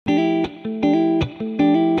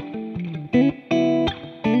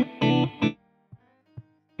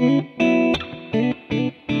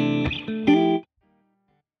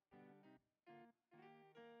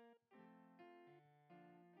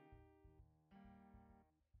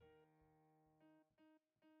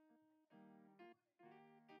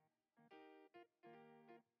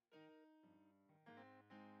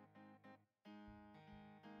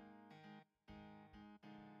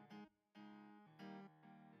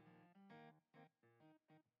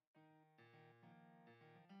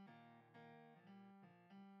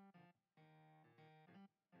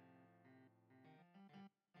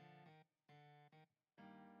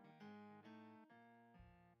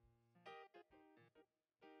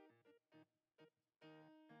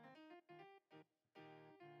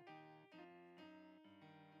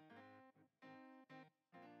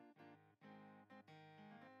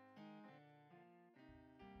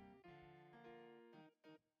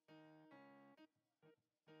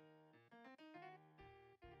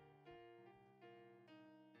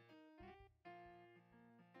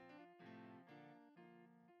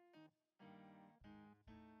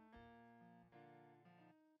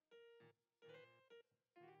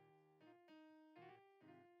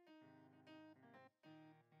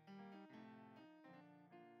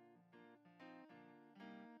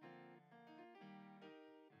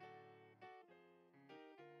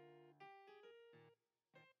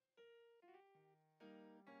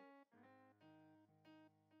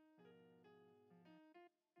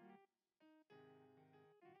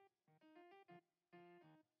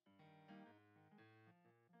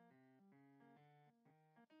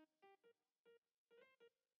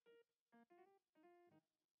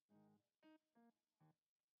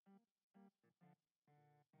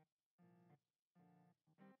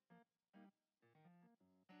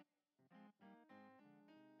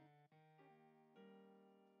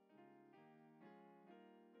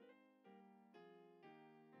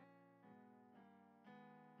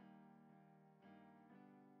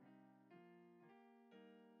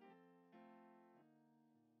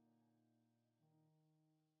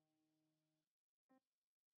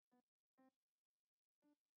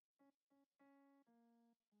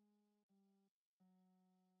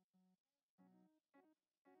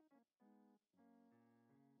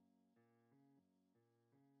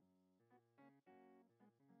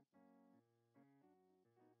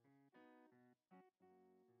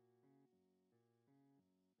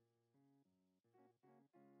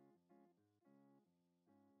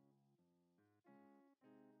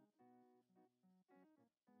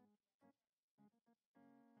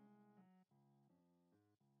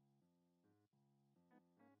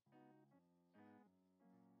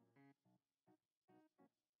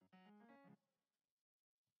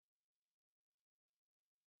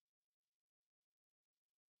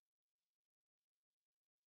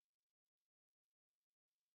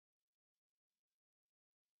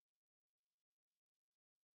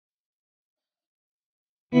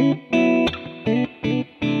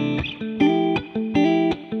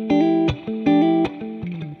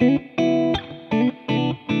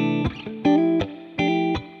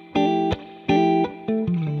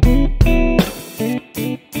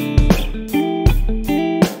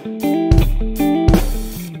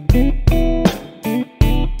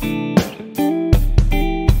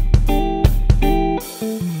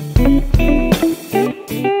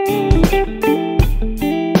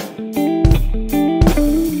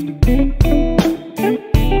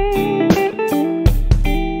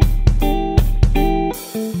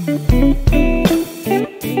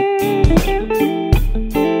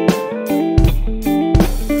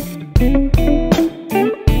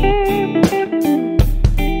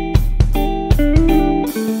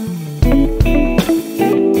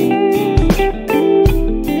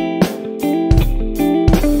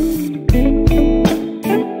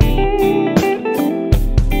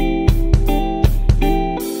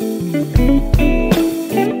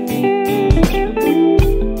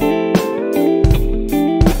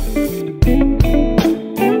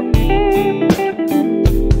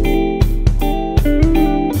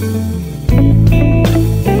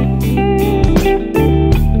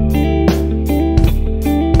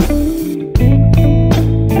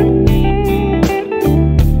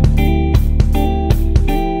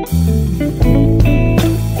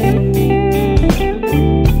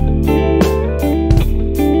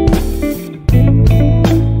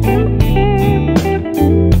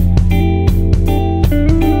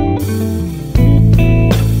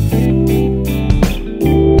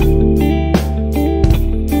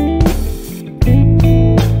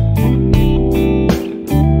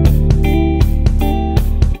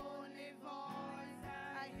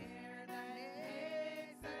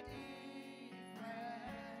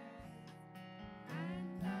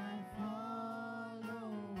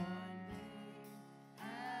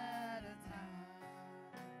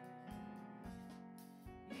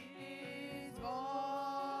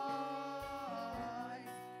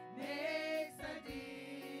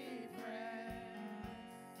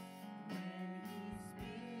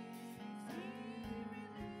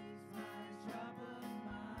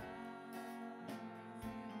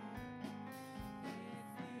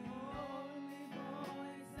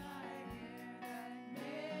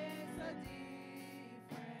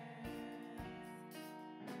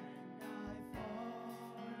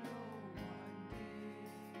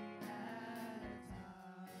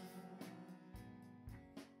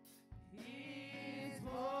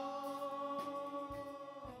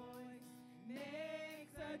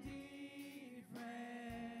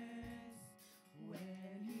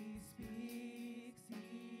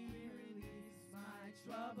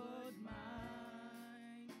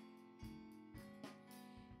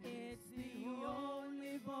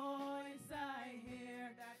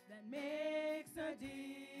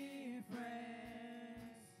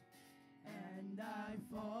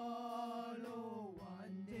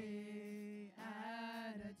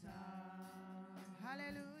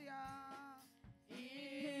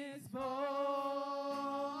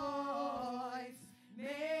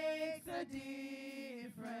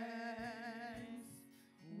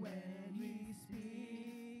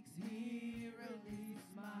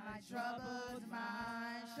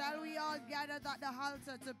Gathered at the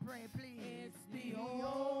altar to pray, please. It's the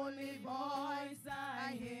only voice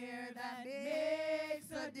I hear that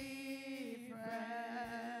makes a difference,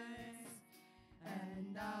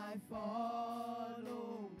 and I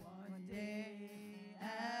follow one day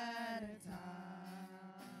at a time.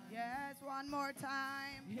 Yes, one more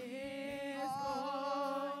time. His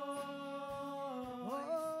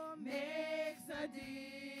voice makes a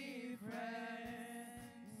difference.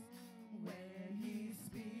 When he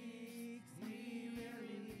speaks, he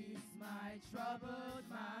relieves my troubled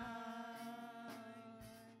mind.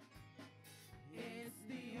 It's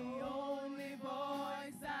the only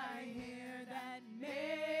voice I hear that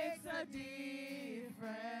makes a difference,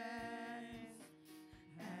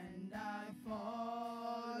 and I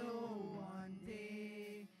follow one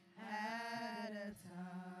day at a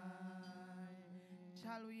time.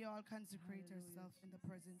 Shall we all consecrate ourselves in the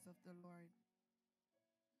presence of the Lord?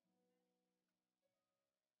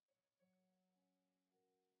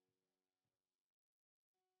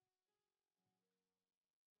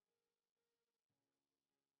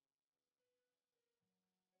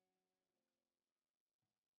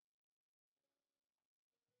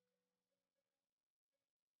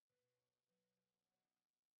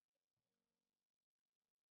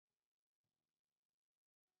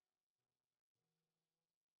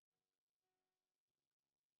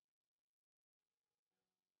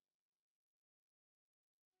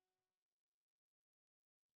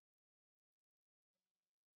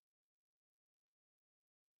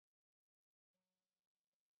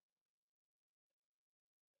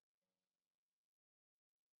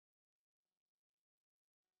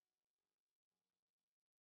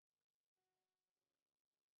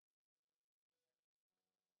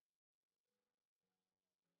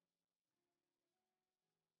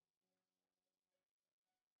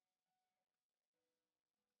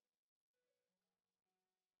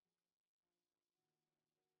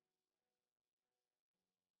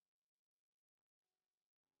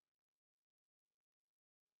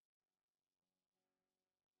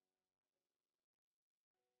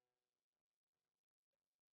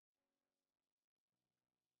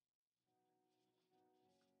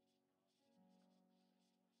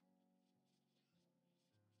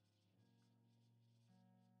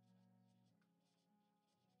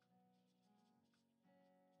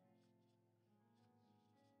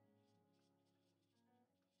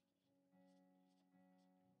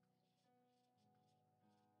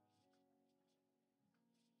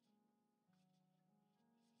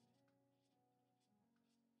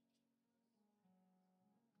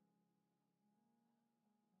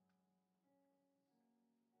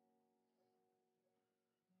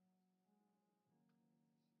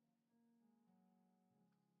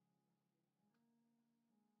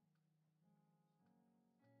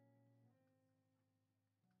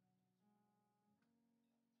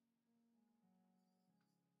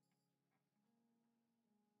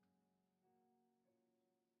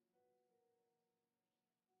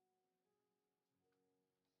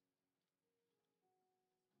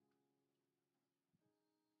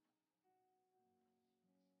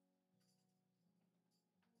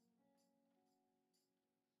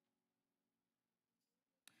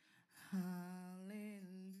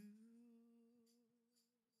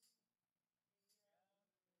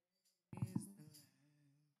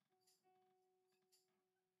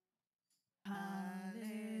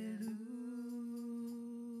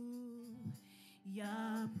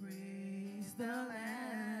 the Lamb.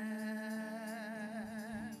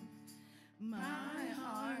 My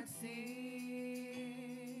heart sings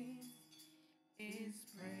His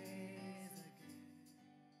praise again.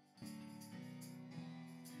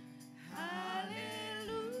 Hallelujah,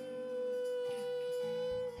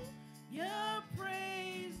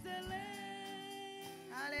 praise the Lamb.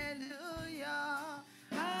 Hallelujah,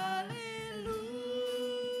 hallelujah,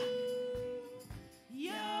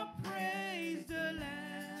 praise the Lamb.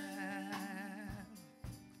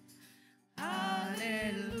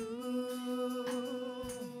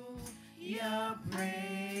 Hallelujah,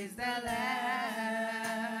 praise the Lamb.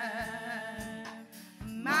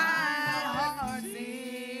 My heart sings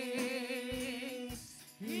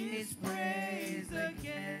His praise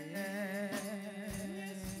again.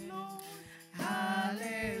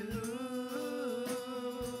 Hallelujah,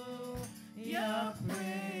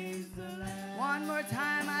 praise the Lamb. One more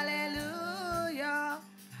time, hallelujah.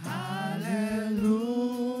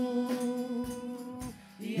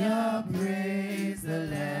 Hallelujah, praise the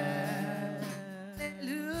Lamb.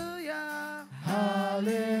 Hallelujah.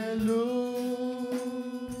 Hallelujah,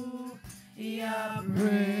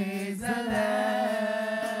 praise the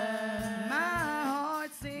Lamb.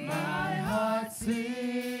 My heart sings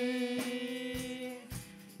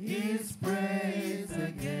His praise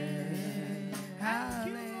again.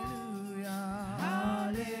 Hallelujah.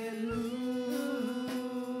 Hallelujah,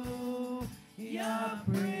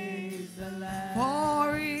 praise the Lamb.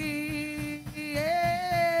 For He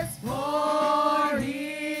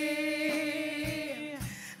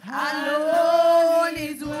alone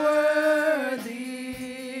is worthy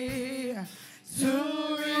to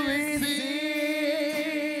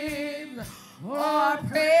receive our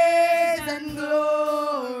praise and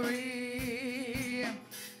glory.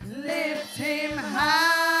 Lift Him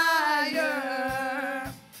higher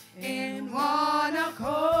in one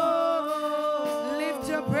accord. Lift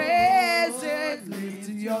your praises, lift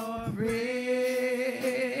your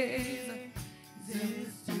praises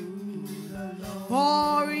to the Lord.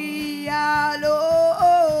 For He alone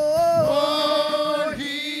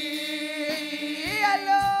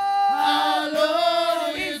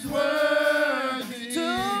is worthy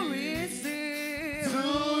to receive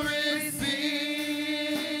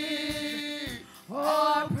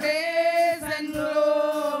our praise and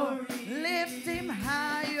glory. Lift Him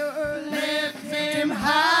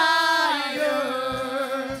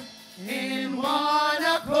higher, in one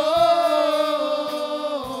accord.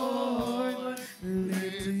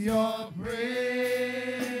 Lift your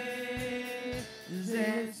praises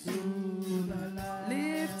to the Lord.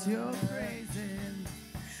 Lift your praises.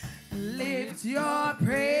 Lift your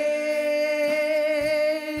praises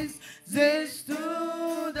to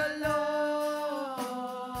the Lord.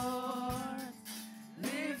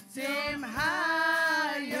 Lift Him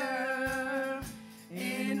higher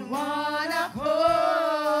in one accord.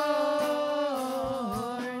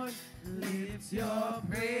 Lift your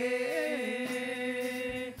praises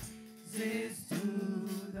to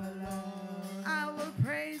the Lord. I will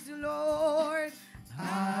praise you, Lord.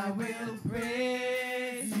 I will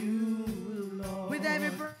praise you, Lord. With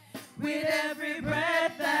every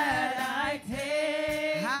breath that I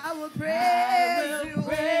take, I will praise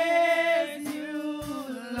you,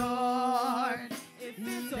 Lord. If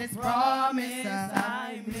it's a promise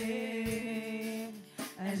I made,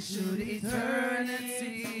 and should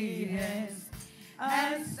eternity end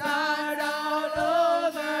and start all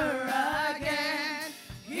over again,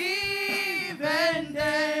 even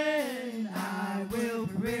then I will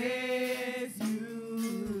praise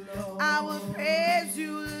you, Lord. I will praise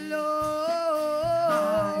you, Lord.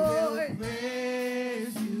 I will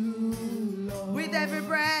praise you, Lord. With every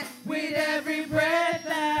breath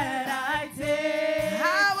that I take,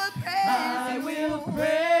 I will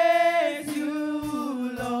praise you,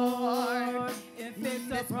 Lord. If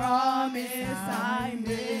it's a promise I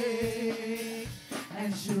make,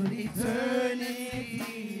 and should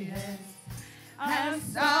eternity end and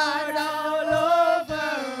start all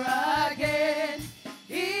over again,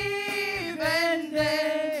 even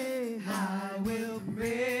then I will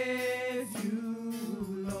praise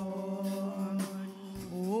you, Lord.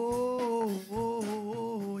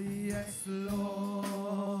 Oh, yes, Lord.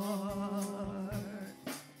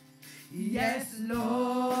 Yes,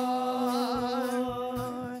 Lord.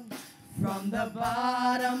 From the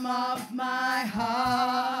bottom of my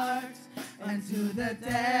heart and to the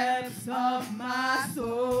depths of my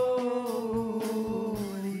soul,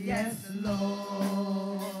 yes,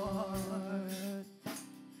 Lord.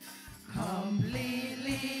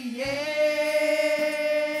 Completely, yes,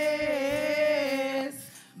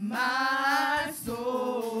 my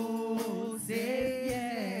soul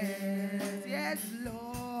says yes,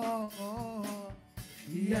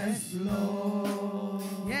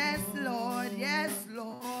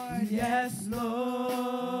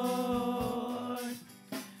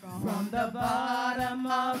 from the bottom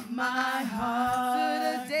of my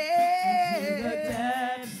heart to the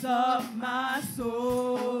depths of my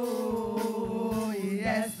soul.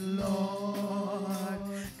 Yes, Lord.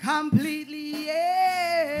 Completely,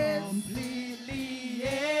 yes. Completely,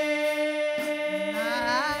 yes.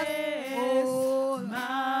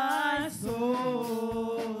 My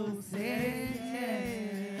soul says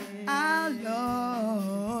yes. I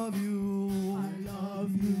love you. I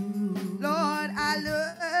love you. Lord, I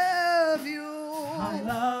love you. I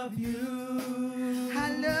love you.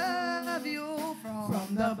 I love you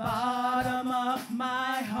From the bottom of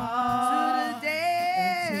my heart to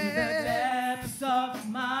the depths of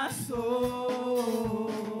my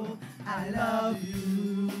soul. I love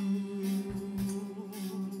you.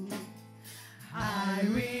 I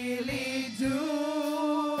really do.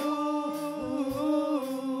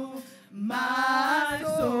 My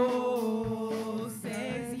soul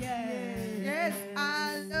says yes. Yes,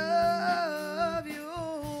 I love you.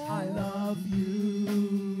 I love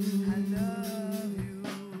you. I love you.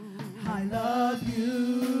 I love you.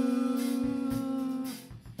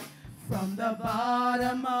 From the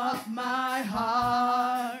bottom of my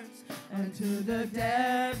heart and to the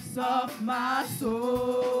depths of my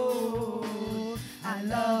soul. I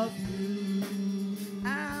love you.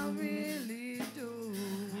 I really do.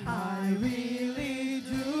 I really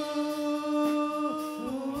do.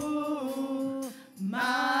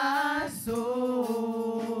 My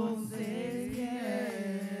soul says yes.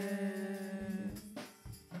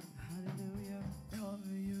 Hallelujah. Love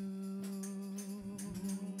you.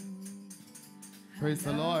 Praise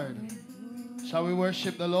the Lord. Shall we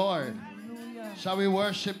worship the Lord? Shall we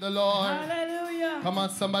worship the Lord? Hallelujah. Come on,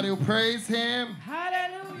 somebody who praise him.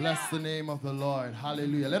 Hallelujah. Bless the name of the Lord.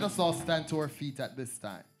 Hallelujah. Let us all stand to our feet at this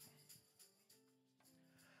time.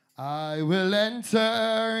 I will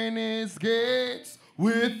enter in his gates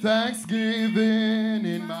with thanksgiving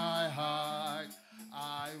in my heart.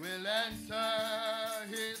 I will enter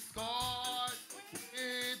his courts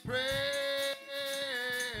with praise.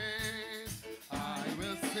 I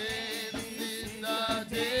will say this is the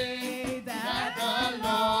day that the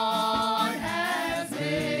Lord has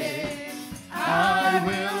made. I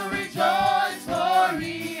will rejoice, for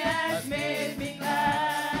he has made me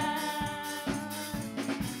glad.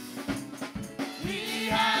 He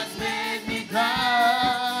has made me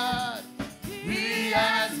glad. He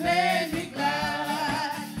has made me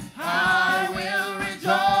glad. I will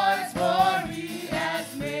rejoice, for he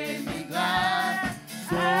has made me glad.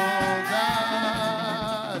 So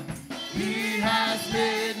glad. He has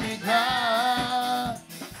made me glad.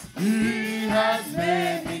 He has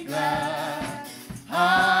made me glad.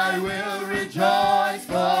 I will rejoice,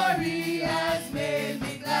 for he has made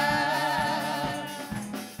me glad.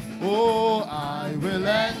 Oh, I will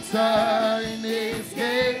enter in his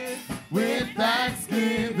gate with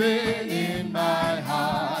thanksgiving in my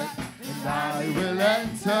heart. And I will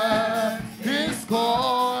enter his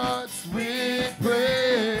courts with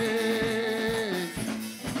praise.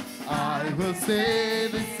 I will say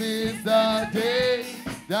this is the day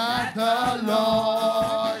that the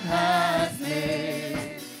Lord has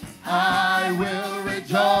made. I will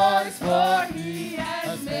rejoice, for he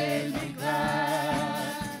has made me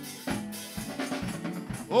glad.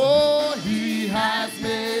 Oh, he has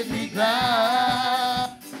made me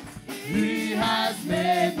glad. He has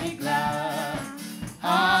made me glad.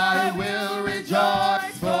 I will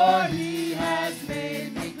rejoice, for he has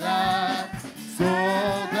made me glad. So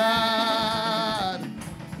glad.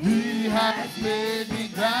 He has made me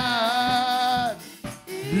glad.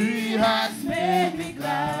 He has made me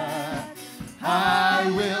glad. I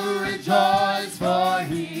will rejoice, for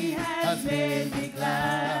he has made me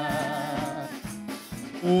glad.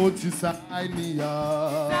 Oh, to sign me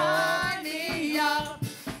up. Sign me up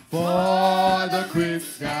For the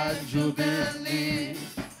Christian Jubilee.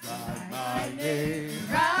 Write my name.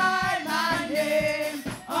 Write my name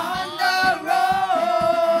on the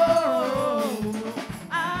road.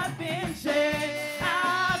 I've been changed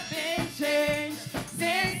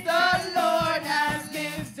Since the Lord has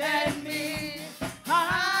lifted me,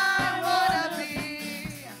 I wanna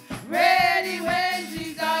be ready when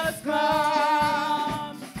Jesus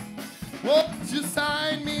comes. Won't you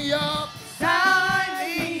sign me up? Sign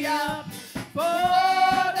me up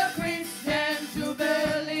for the Christian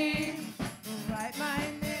Jubilee. Write my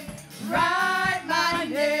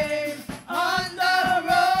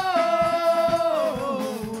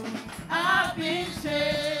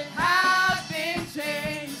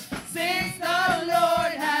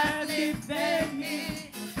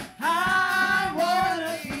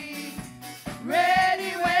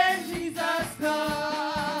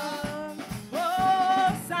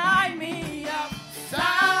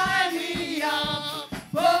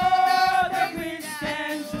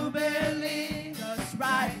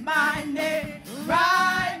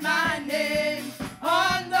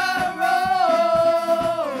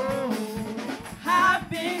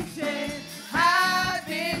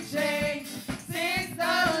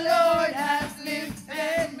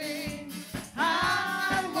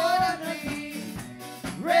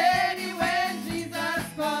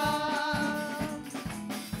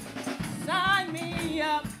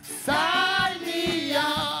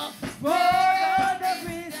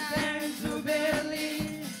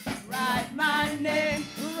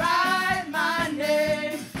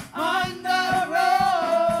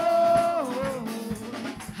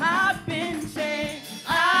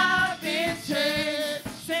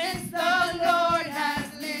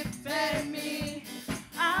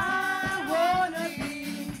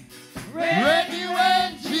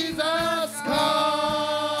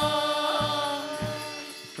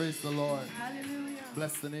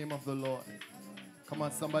Bless the name of the Lord. Come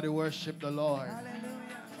on, somebody worship the Lord.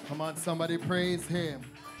 Come on, somebody praise him.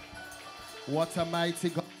 What a mighty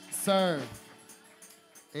God we serve.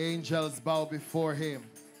 Angels bow before him.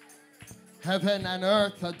 Heaven and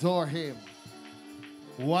earth adore him.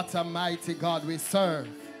 What a mighty God we serve.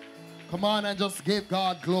 Come on and just give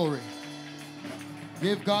God glory.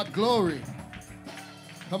 Give God glory.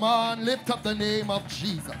 Come on, lift up the name of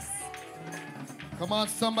Jesus. Come on,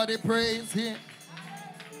 somebody praise him.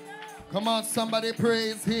 Come on, somebody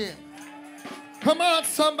praise him. Come on,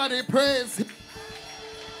 somebody praise him.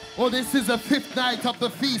 Oh, this is the 5th night of the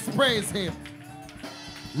feast. Praise him.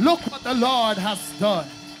 Look what the Lord has done.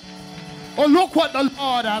 Oh, look what the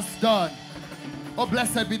Lord has done. Oh,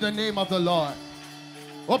 blessed be the name of the Lord.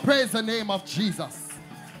 Oh, praise the name of Jesus.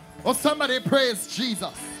 Oh, somebody praise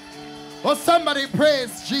Jesus. Oh, somebody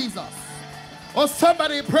praise Jesus. Oh,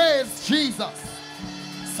 somebody praise Jesus.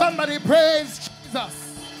 Somebody praise Jesus.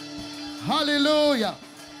 Hallelujah.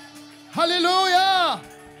 Hallelujah.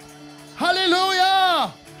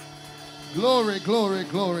 Hallelujah. Glory, glory,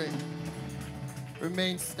 glory.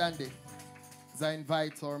 Remain standing as I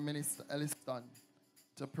invite our minister Elliston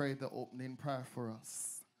to pray the opening prayer for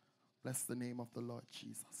us. Bless the name of the Lord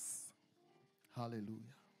Jesus.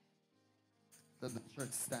 Hallelujah. Let the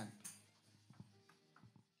church stand.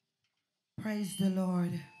 Praise the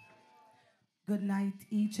Lord. Good night,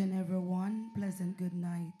 each and every one. Pleasant good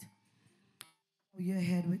night. Bow your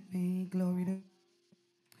head with me. Glory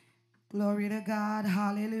to God.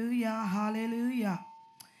 Hallelujah. Hallelujah.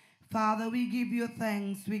 Father, we give you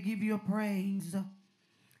thanks. We give you praise.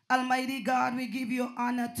 Almighty God, we give you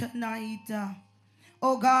honor tonight.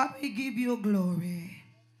 Oh God, we give you glory.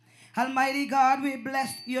 Almighty God, we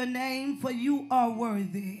bless your name, for you are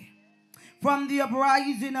worthy. From the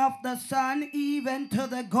uprising of the sun even to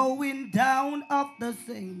the going down of the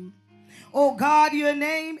same. Oh God, your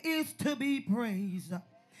name is to be praised.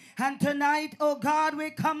 And tonight, oh God, we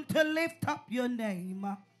come to lift up your name.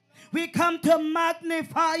 We come to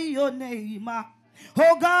magnify your name.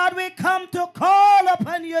 Oh God, we come to call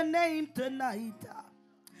upon your name tonight.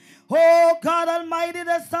 Oh God Almighty,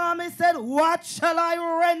 the psalmist said, what shall I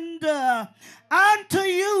render unto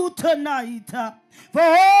you tonight for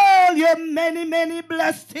all your many, many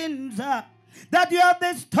blessings that you have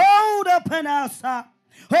bestowed upon us?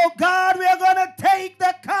 Oh God, we are going to take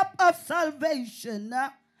the cup of salvation.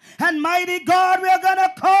 And mighty God, we are going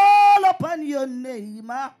to call upon your name.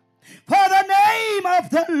 For the name of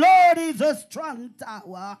the Lord is a strong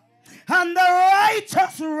tower. And the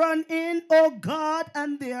righteous run in, oh God,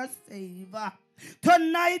 and they are saved.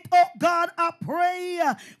 Tonight, oh God, I pray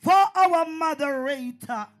for our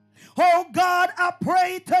moderator. Oh God, I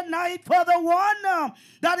pray tonight for the one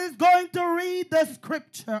that is going to read the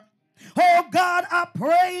scripture. Oh God, I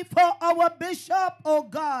pray for our bishop, oh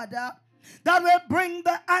God, that will bring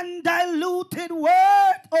the undiluted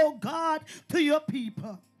word, oh God, to your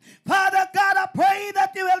people. Father God, I pray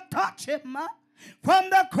that you will touch him from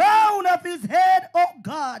the crown of his head, oh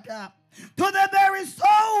God, to the very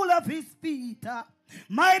sole of his feet.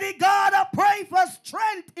 Mighty God, I pray for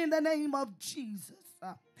strength in the name of Jesus.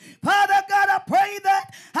 Father God, I pray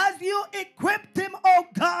that as you equipped him, oh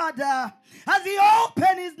God, as he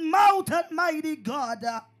opened his mouth, Almighty God,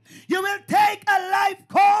 you will take a life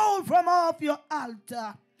coal from off your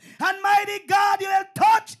altar. And mighty God, you will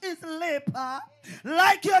touch his lip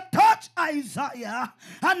like you touched Isaiah.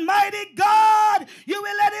 And mighty God, you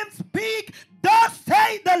will let him speak, thus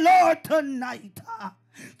say the Lord tonight.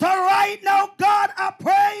 So right now, God, I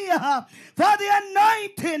pray for the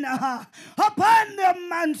anointing upon the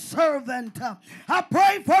manservant. I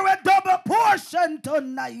pray for a double portion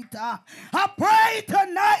tonight. I pray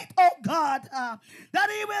tonight, oh God, that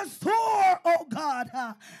he will soar, oh God.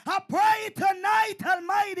 I pray tonight,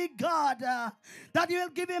 Almighty God, that you will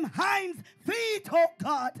give him hinds feet, oh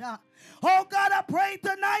God. Oh God, I pray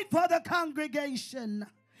tonight for the congregation.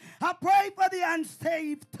 I pray for the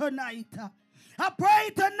unsaved tonight. I pray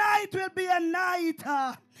tonight will be a night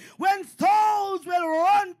when souls will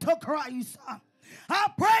run to Christ. I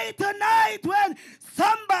pray tonight when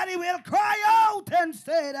somebody will cry out and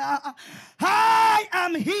say, I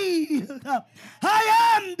am healed.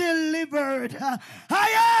 I am delivered.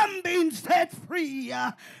 I am being set free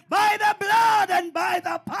by the blood and by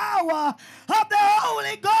the power of the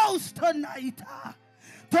Holy Ghost tonight.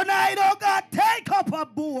 Tonight, oh God, take up a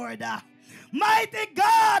board. Mighty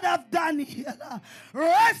God of Daniel,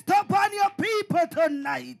 rest upon your people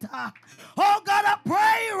tonight. Oh God, I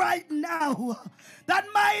pray right now that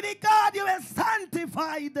mighty God, you will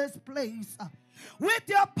sanctify this place with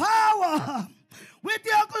your power, with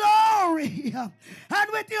your glory,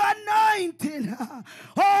 and with your anointing.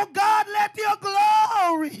 Oh God, let your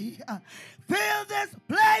glory fill this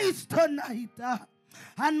place tonight.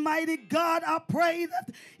 And mighty God, I pray that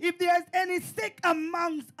if there's any sick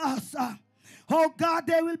amongst us, oh God,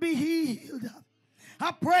 they will be healed.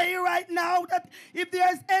 I pray right now that if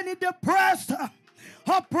there's any depressed,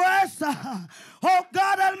 oppressed, oh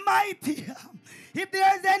God Almighty, if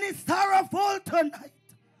there's any sorrowful tonight,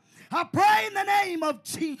 I pray in the name of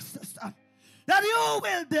Jesus that you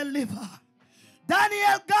will deliver.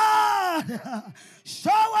 Daniel, God,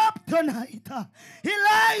 show up tonight.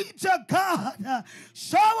 Elijah, God,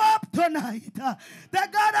 show up tonight. The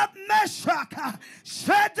God of Meshach,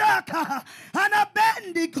 Shadrach, and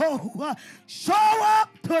Abednego, show up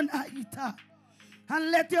tonight.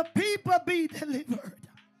 And let your people be delivered.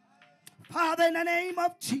 Father, in the name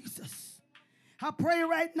of Jesus, I pray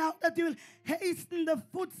right now that you will hasten the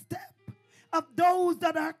footstep of those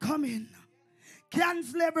that are coming.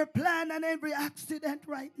 Cancel every plan and every accident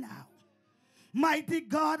right now. Mighty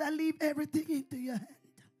God, I leave everything into your hand.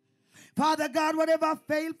 Father God, whatever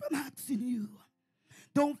failed from asking you,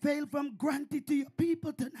 don't fail from granting to your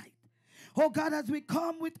people tonight. Oh God, as we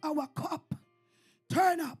come with our cup,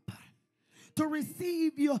 turn up to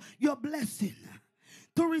receive your blessing,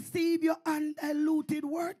 to receive your undiluted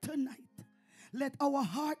word tonight. Let our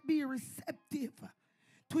heart be receptive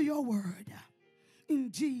to your word. In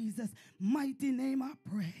Jesus' mighty name I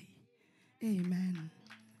pray. Amen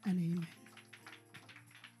and amen.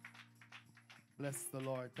 Bless the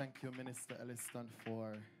Lord. Thank you, Minister Elliston,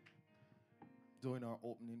 for doing our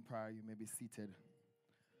opening prayer. You may be seated.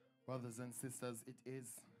 Brothers and sisters, it is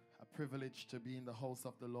a privilege to be in the house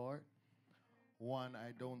of the Lord, one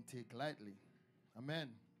I don't take lightly.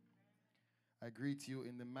 Amen. I greet you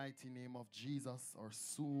in the mighty name of Jesus, our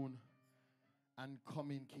soon and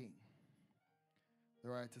coming King. The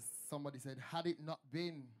writer, somebody said, had it not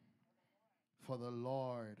been for the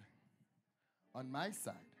Lord on my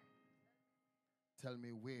side, tell me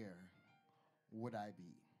where would I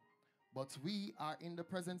be? But we are in the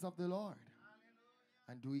presence of the Lord,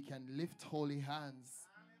 and we can lift holy hands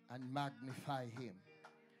and magnify him.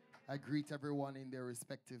 I greet everyone in their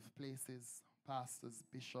respective places, pastors,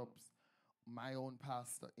 bishops, my own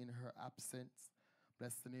pastor in her absence.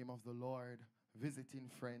 Bless the name of the Lord. Visiting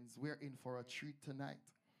friends, we're in for a treat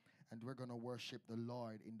tonight, and we're going to worship the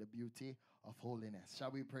Lord in the beauty of holiness. Shall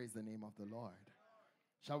we praise the name of the Lord?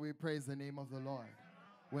 Shall we praise the name of the Lord?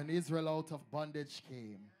 When Israel out of bondage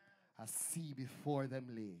came, a sea before them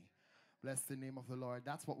lay. Bless the name of the Lord.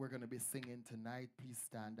 That's what we're going to be singing tonight. Please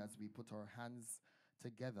stand as we put our hands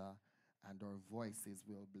together and our voices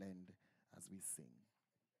will blend as we sing.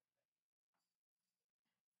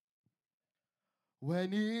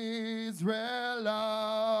 When Israel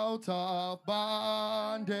out of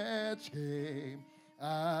bondage came,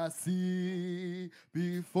 a sea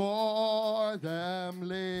before them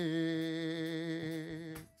lay.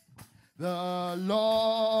 The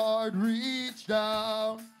Lord reached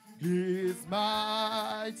down his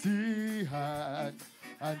mighty hand,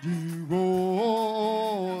 and he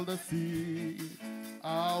rolled the sea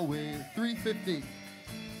away. 350.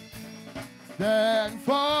 Then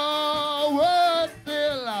forward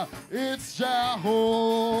still, it's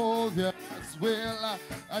Jehovah's will,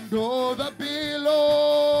 and though the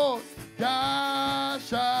billows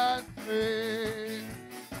dash and rage,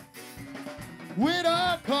 with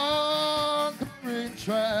a conquering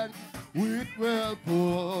trend, we will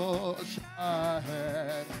push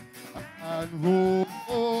ahead and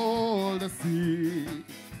roll the sea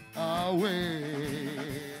away.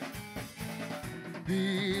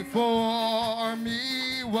 Before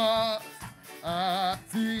me was a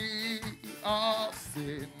sea of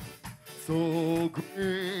sin, so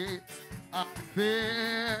great I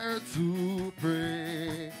fear to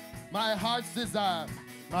pray. My heart's desire,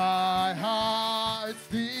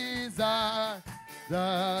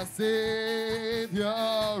 the Savior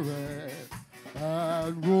rest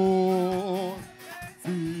and roll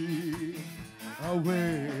sea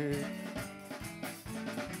away.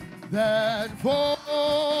 Then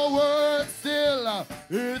forward still,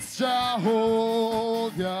 it's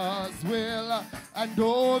Jehovah's will, and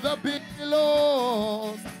though the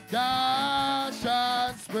billows dash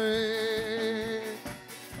and spray,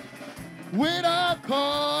 with a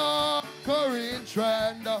conquering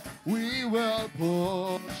trend, we will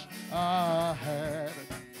push ahead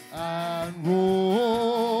and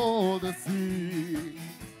roll the sea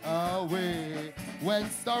away. When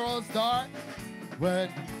sorrows start,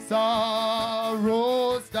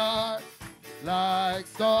 like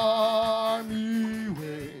stormy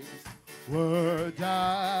waves were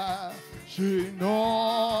dashing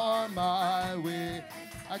on my way,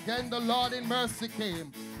 Again the Lord in mercy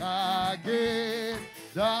came. Again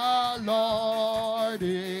the Lord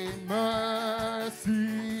in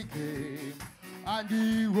mercy came. And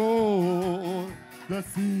he rolled the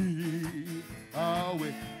sea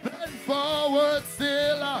away. Then forward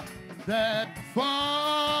still, then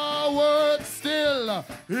forward still.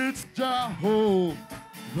 It's Jehovah's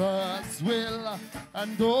will.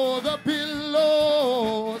 And though the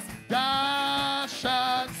billows dash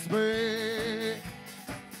and spray,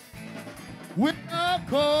 with a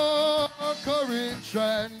conquering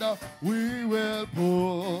trend, we will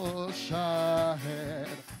push ahead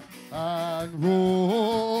and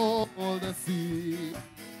roll the sea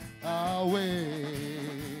away.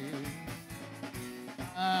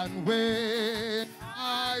 And when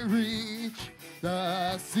I reach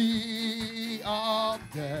the sea of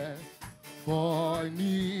death, for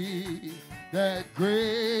need that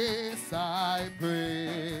grace I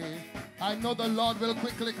pray. I know the Lord will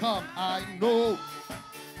quickly come. I know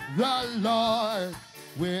the Lord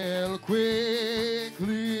will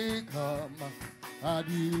quickly come. And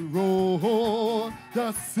he rolled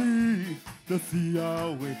the sea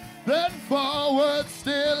away. Then forward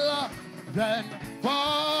still, then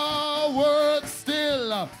forward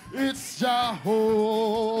still. It's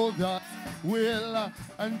Jehovah's will.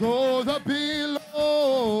 And though the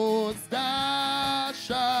billows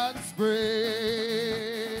dash and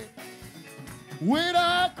spray, with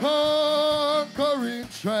a conquering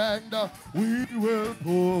trend, we will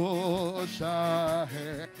push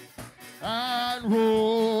ahead and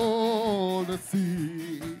roll the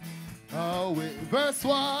sea away. Verse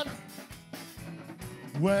 1.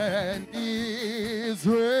 When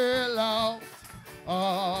Israel out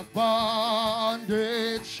of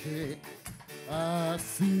bondage came, a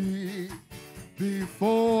sea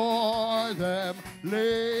before them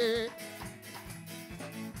lay,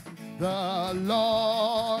 the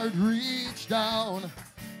Lord reached down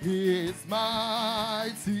his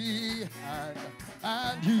mighty hand,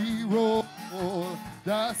 and he rolled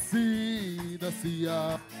the sea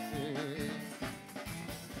away.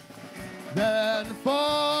 Then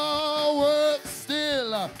forward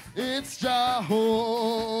still, it's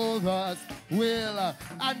Jehovah's will,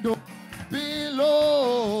 and the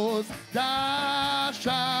billows dash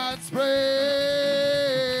and spray.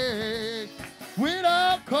 With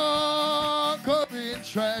a conquering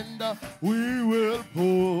trend, we will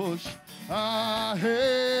push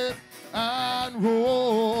ahead and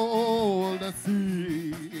roll the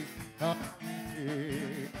sea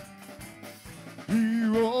away. He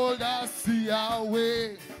rolled the sea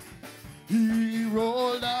away. He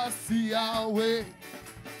rolled the sea away.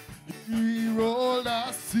 He rolled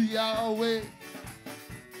the sea away.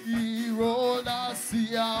 He rolled the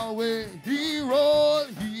sea away. He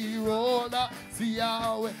rolled the sea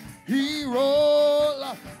away. He rolled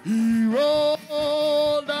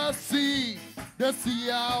the sea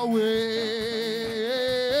away.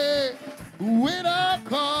 With a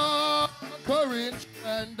conquering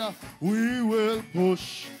trend, we will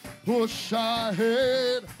push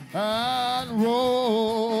ahead and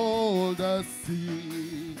roll the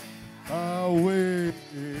sea away.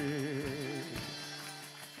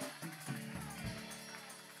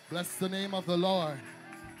 Bless the name of the Lord.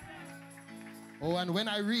 Oh, and when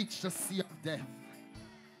I reach the sea of death,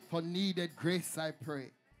 for needed grace I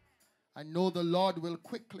pray. I know the Lord will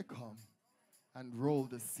quickly come and roll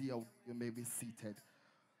the sea away. You may be seated.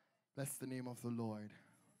 Bless the name of the Lord.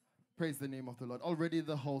 Praise the name of the Lord. Already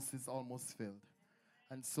the house is almost filled.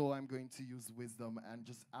 And so I'm going to use wisdom and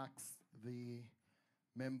just ask the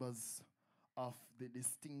members of the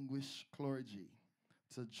distinguished clergy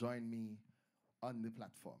to join me on the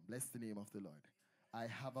platform. Bless the name of the Lord. I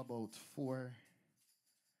have about 4,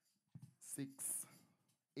 6,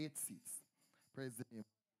 8 seats. Praise the name of the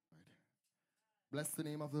Lord. Bless the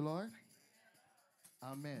name of the Lord.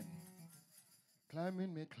 Amen.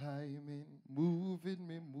 Climbing me, climbing, moving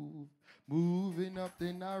me, moving up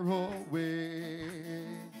the narrow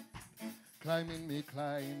way. Climbing me,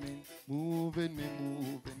 climbing, moving me,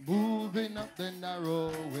 moving up the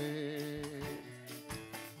narrow way.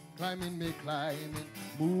 Climbing me, climbing,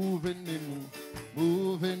 moving me,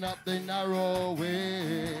 moving up the narrow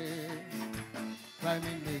way.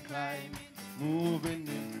 Climbing me, climbing, moving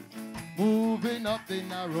me, moving up the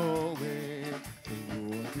narrow way. The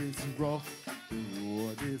road is rough, the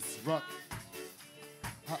road is rough.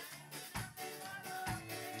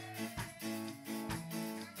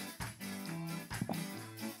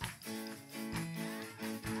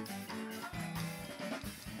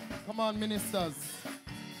 Come on, ministers.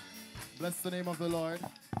 Bless the name of the Lord.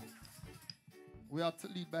 We have to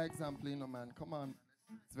lead by example, you know, man. Come on.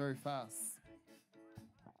 It's very fast.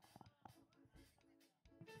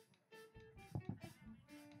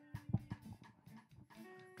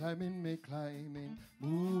 Climbing me, climbing,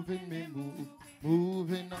 moving me,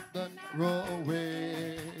 moving up the narrow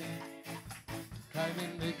way.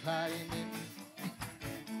 Climbing me, climbing,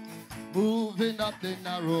 moving up the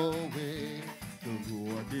narrow way. The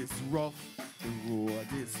road is rough, the road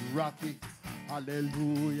is rocky.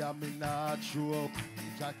 Hallelujah, me not throw up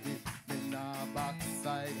Jackie, me not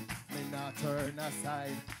backside, me not turn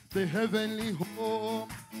aside. The heavenly home.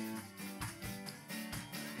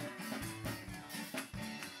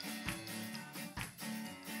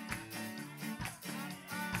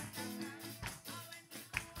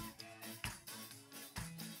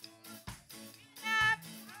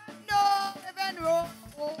 No heaven road.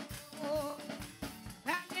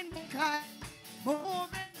 Climbing me, climb,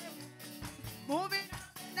 moving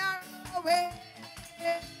narrow way.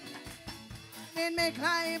 Climbing me,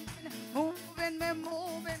 climbing, moving me,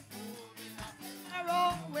 moving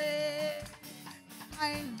narrow way.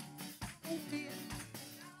 I'm moving,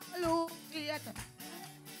 hallelujah.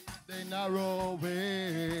 The narrow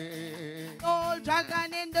way. Old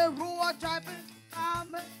dragon in the road driving.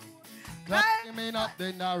 Climbing up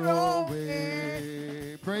the narrow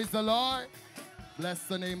way. Praise the Lord. Bless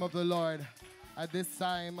the name of the Lord. At this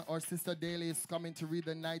time, our sister Daly is coming to read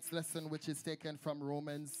the night's lesson, which is taken from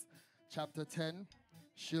Romans chapter 10.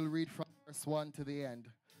 She'll read from verse 1 to the end.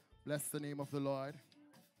 Bless the name of the Lord.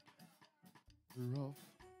 Rough,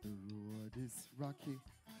 the road is rocky.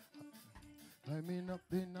 Climbing up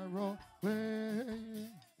the narrow way.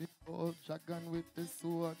 The old dragon with the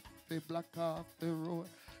sword, they block off the road.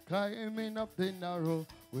 Climbing up the narrow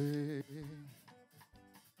way.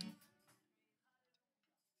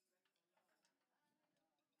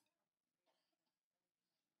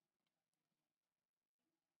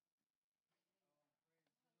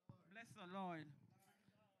 Bless the Lord.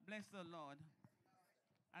 Bless the Lord.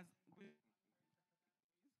 As we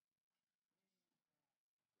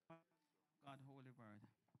God holy word.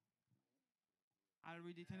 I'll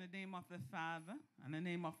read it in the name of the Father, and the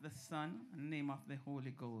name of the Son, and the name of the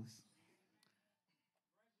Holy Ghost.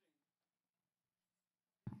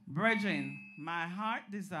 Brethren, my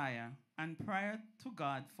heart desire and prayer to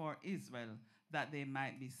God for Israel, that they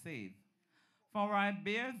might be saved. For I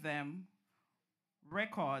bear them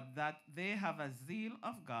record that they have a zeal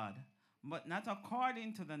of God, but not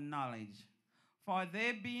according to the knowledge. For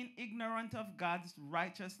they, being ignorant of God's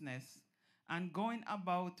righteousness, and going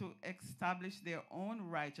about to establish their own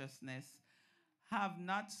righteousness, have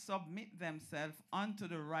not submit themselves unto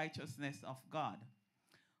the righteousness of God.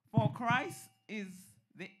 For Christ is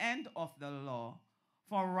the end of the law,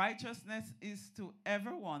 for righteousness is to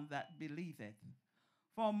everyone that believeth.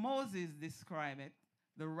 For Moses describeth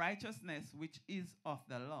the righteousness which is of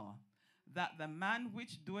the law, that the man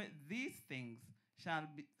which doeth these things shall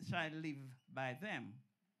live by them.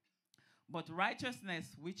 But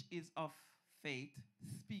righteousness which is of faith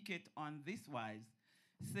speaketh on this wise,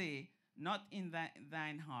 say not in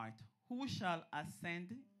thine heart, who shall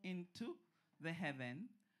ascend into the heaven,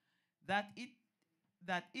 that it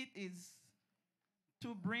is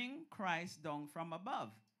to bring Christ down from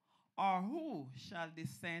above, or who shall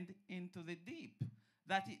descend into the deep,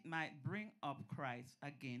 that it might bring up Christ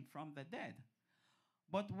again from the dead.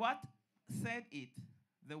 But what said it?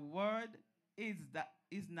 The word is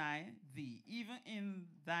nigh thee, even in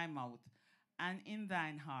thy mouth and in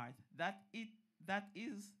thine heart. That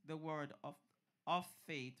is the word of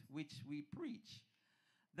faith which we preach.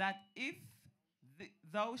 That if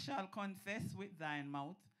thou shalt confess with thine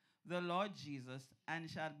mouth the Lord Jesus, and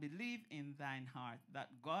shalt believe in thine heart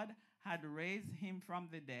that God had raised him from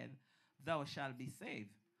the dead, thou shalt be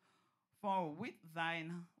saved. For with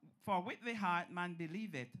the heart man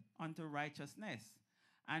believeth unto righteousness,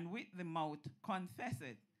 and with the mouth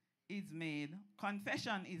confession is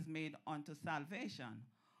made unto salvation.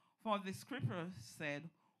 For the scripture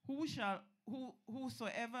said,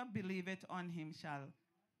 whosoever believeth on him shall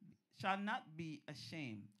not be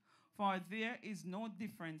ashamed. For there is no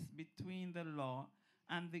difference between the law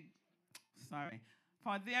and the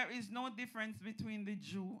For there is no difference between the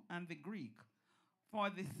Jew and the Greek. For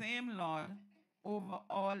the same Lord over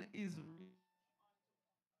all is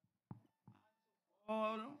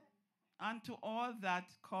all unto all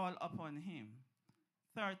that call upon him.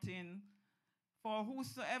 13. For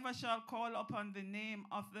whosoever shall call upon the name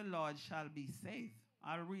of the Lord shall be saved.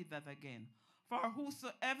 I'll read that again. For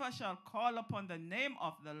whosoever shall call upon the name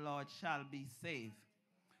of the Lord shall be saved.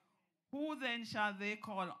 Who then shall they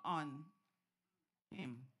call on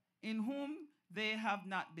him, in whom they have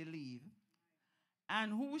not believed?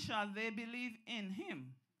 And who shall they believe in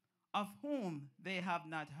him, of whom they have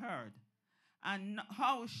not heard? And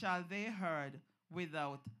how shall they heard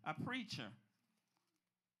without a preacher?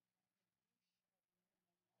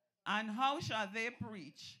 And how shall they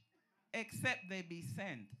preach except they be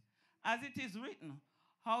sent? As it is written,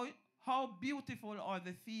 how beautiful are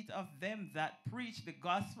the feet of them that preach the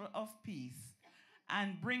gospel of peace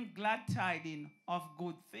and bring glad tidings of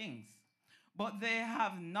good things. But they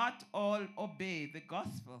have not all obeyed the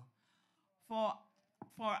gospel. For,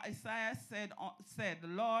 for Isaiah said,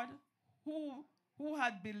 Lord, who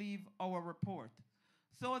had believed our report?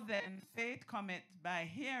 So then faith cometh by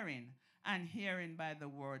hearing, and hearing by the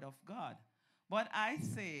word of God. But I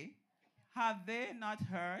say, have they not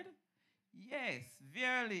heard? Yes,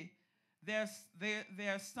 verily,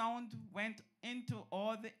 their sound went into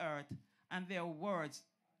all the earth, and their words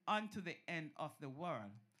unto the end of the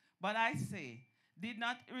world. But I say, did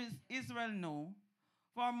not Israel know?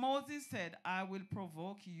 For Moses said, I will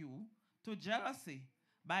provoke you to jealousy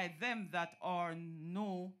by them that are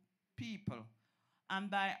no people,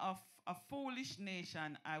 and by a foolish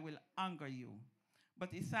nation I will anger you.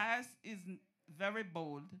 But Isaiah is very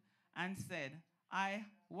bold and said, I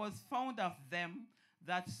was found of them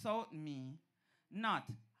that sought me not.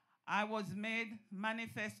 I was made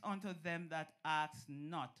manifest unto them that asked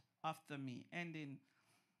not after me. Ending.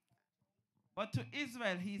 But to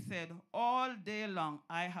Israel he said, all day long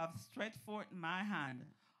I have stretched forth my hand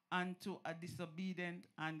unto a disobedient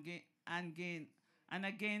and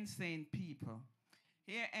again saying people.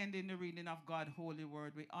 Here ending the reading of God's holy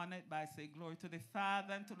word, we honor it by saying glory to the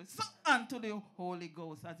Father, and to the Son, and to the Holy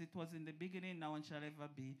Ghost, as it was in the beginning, now and shall ever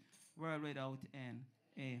be, world without end.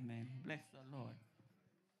 Amen. Bless the Lord.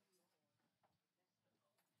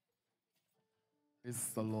 Bless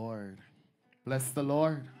the Lord. Bless the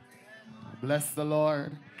Lord. Bless the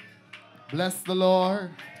Lord. Bless the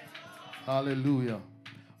Lord. Hallelujah.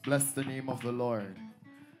 Bless the name of the Lord.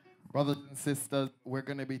 Brothers and sisters, we're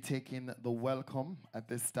going to be taking the welcome at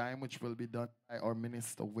this time, which will be done by our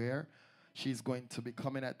minister, Ware. She's going to be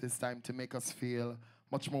coming at this time to make us feel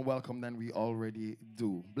much more welcome than we already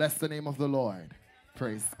do. Bless the name of the Lord.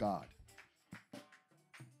 Praise God.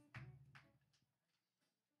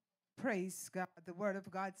 Praise God. The word of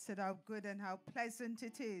God said how good and how pleasant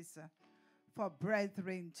it is for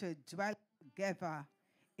brethren to dwell together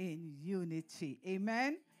in unity.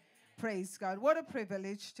 Amen. Praise God. What a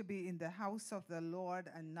privilege to be in the house of the Lord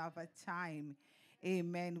another time.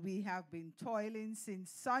 Amen. We have been toiling since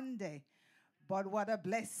Sunday, but what a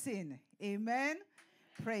blessing. Amen.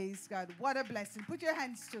 Praise God. What a blessing. Put your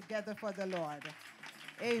hands together for the Lord.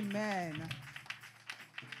 Amen.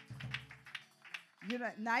 You know,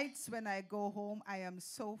 nights when I go home, I am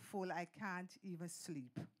so full I can't even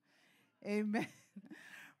sleep. Amen.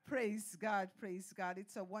 Praise God, praise God.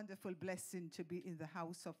 It's a wonderful blessing to be in the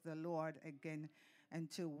house of the Lord again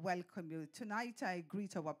and to welcome you. Tonight I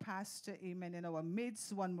greet our pastor, amen, in our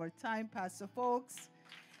midst one more time, Pastor Folks.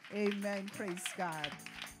 Amen, praise God.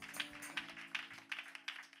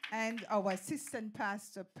 And our assistant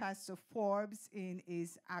pastor, Pastor Forbes, in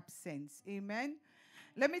his absence. Amen.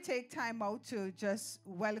 Let me take time out to just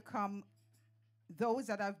welcome those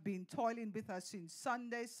that have been toiling with us since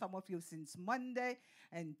Sunday, some of you since Monday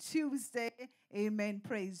and Tuesday. Amen.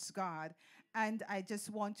 Praise God. And I just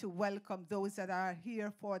want to welcome those that are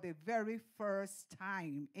here for the very first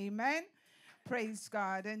time. Amen. Praise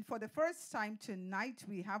God. And for the first time tonight,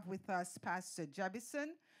 we have with us Pastor Jabison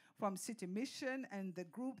from City Mission and the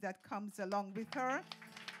group that comes along with her.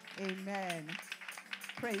 Amen.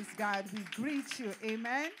 Praise God. We greet you.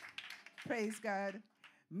 Amen. Praise God.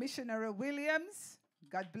 Missionary Williams,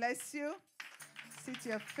 God bless you.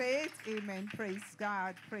 City of Faith, amen. Praise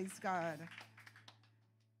God, praise God.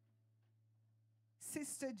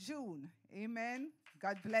 Sister June, amen.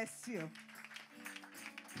 God bless you.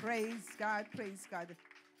 Praise God, praise God.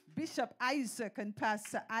 Bishop Isaac and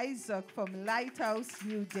Pastor Isaac from Lighthouse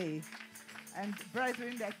New Day, and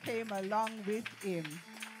brethren that came along with him.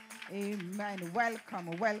 Amen.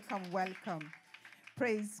 Welcome, welcome, welcome.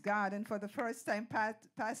 Praise God. And for the first time,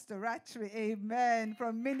 Pastor Rattray, amen,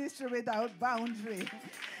 from Ministry Without Boundary.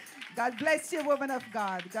 God bless you, woman of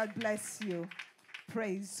God. God bless you.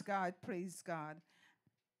 Praise God, praise God.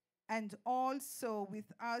 And also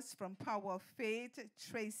with us from Power of Faith,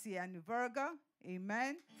 Tracy and Verga,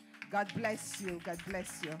 amen. God bless you, God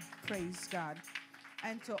bless you. Praise God.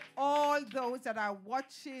 And to all those that are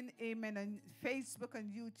watching, amen, on Facebook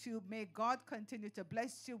and YouTube, may God continue to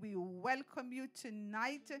bless you. We welcome you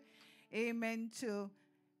tonight, amen, to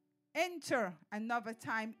enter another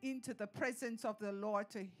time into the presence of the Lord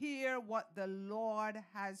to hear what the Lord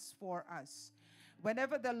has for us.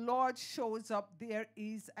 Whenever the Lord shows up, there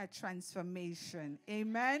is a transformation.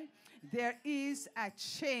 Amen. There is a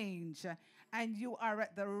change. And you are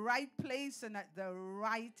at the right place and at the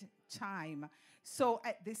right time. So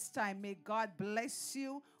at this time, may God bless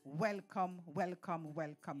you. Welcome, welcome,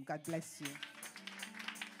 welcome. God bless you.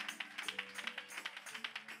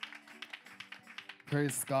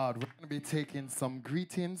 Praise God. We're going to be taking some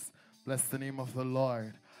greetings. Bless the name of the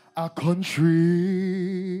Lord. A country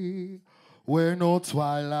where no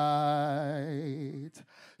twilight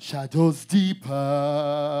shadows deepen.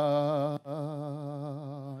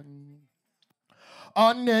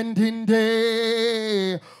 Unending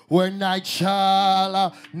day where night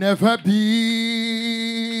shall never be.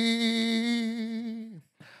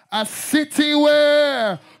 A city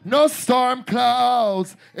where no storm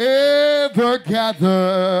clouds ever gather.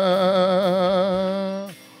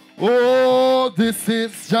 Oh, this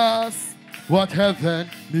is just what heaven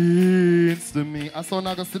means to me. I saw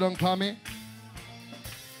Naga sit down, Pammy.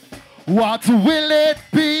 What will it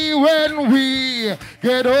be when we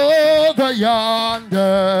get over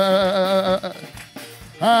yonder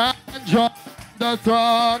and join the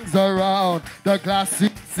throngs around the glassy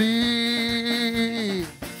sea?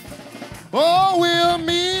 Oh, we'll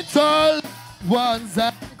meet our loved ones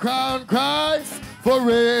and crown Christ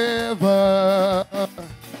forever.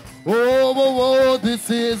 Oh, this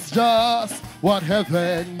is just what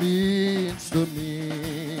heaven means to me.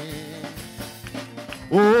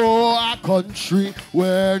 Oh, a country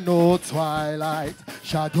where no twilight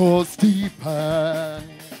shadows deepen.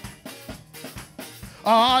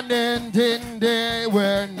 Unending day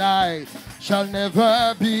where night shall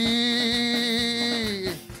never be.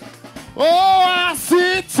 Oh, a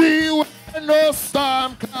city where no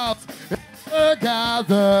storm clouds ever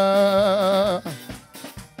gather.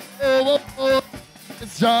 Oh,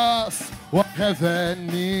 it's just what heaven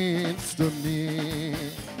means to me.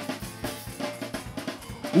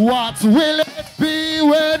 What will it be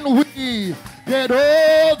when we get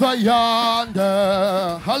over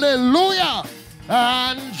yonder? Hallelujah!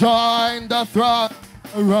 And join the throng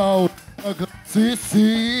around the glassy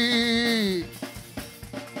sea.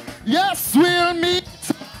 Yes, we'll meet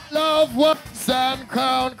loved ones and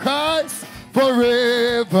crown Christ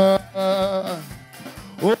forever.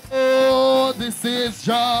 Oh, this is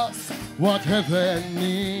just what heaven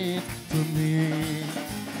means to me.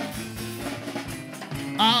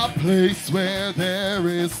 A place where there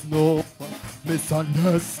is no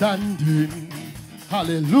misunderstanding.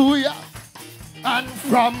 Hallelujah. And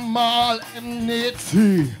from all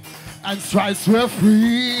enmity and strife we're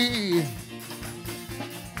free.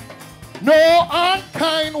 No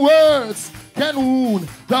unkind words can wound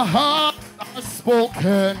the heart are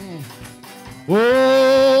spoken.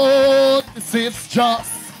 Oh, this is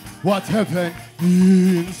just what heaven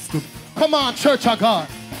means to. Come on, Church of God.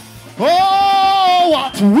 Oh,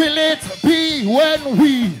 what will it be when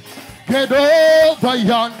we get over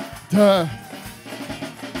yonder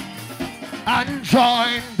and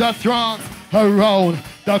join the throngs around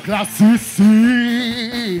the glassy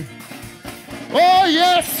sea? Oh,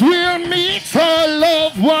 yes, we'll meet our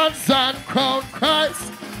loved ones and crown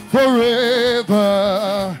Christ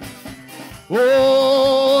forever.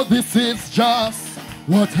 Oh, this is just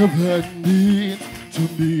what heaven means to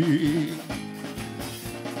me.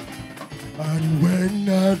 And when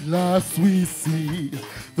at last we see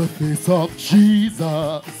the face of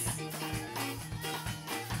Jesus,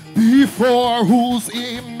 before whose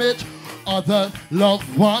image other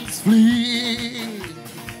loved ones flee,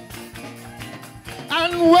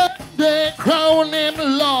 and when they crown him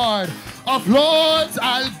Lord of Lords,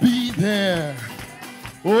 I'll be there.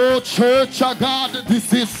 Oh, Church of God,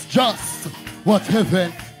 this is just what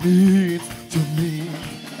heaven means to me.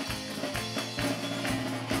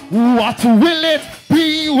 What will it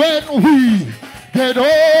be when we get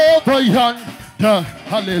over yonder?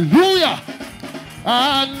 Hallelujah!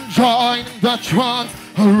 And join the throngs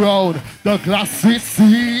around the glassy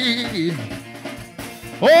sea.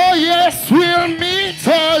 Oh, yes, we'll meet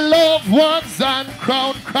our loved ones and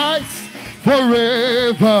crown Christ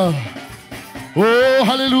forever. Oh,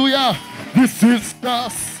 hallelujah. This is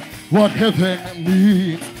just what heaven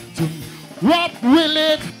means to me. What will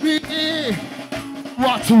it be?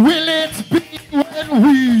 What will it be when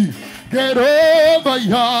we get over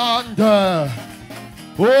yonder?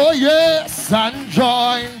 Oh, yes, and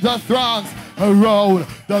join the throngs around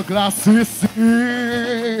the glassy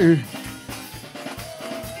sea.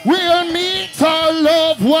 We'll meet our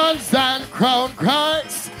loved ones and crown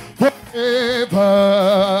Christ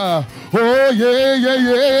forever. Oh, yeah, yeah,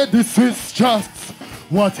 yeah, this is just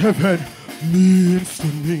what heaven means to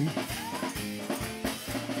me.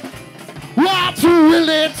 What will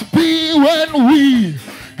it be when we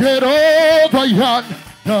get over yonder?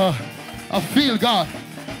 I feel God.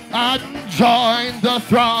 And join the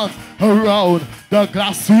throngs around the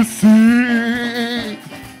glassy sea.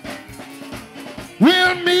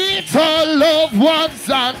 We'll meet our loved ones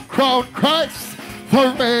and crown Christ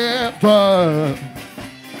forever.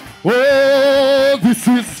 Oh, this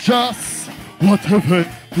is just what heaven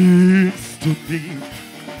means to me.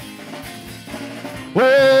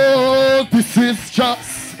 Oh, this is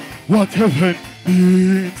just what heaven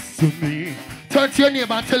means to me. Turn to your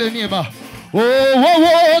neighbor and tell your neighbor,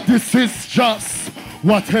 oh, this is just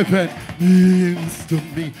what heaven means to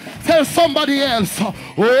me. Tell somebody else,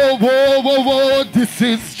 oh, this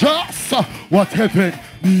is just what heaven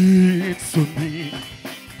means to me.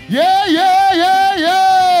 Yeah,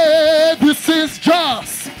 this is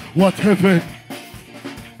just what heaven.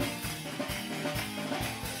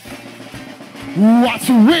 What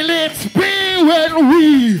will it be when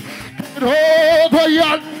we get over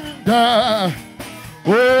yonder?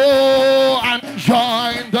 Oh, and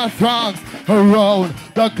join the throngs around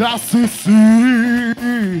the glassy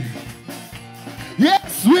sea.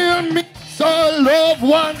 Yes, we'll meet our loved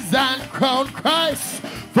ones and crown Christ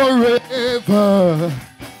forever.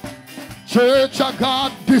 Church of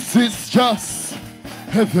God, this is just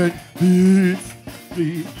heaven meets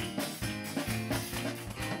me.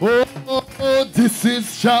 Oh, this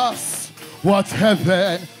is just what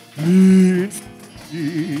heaven means to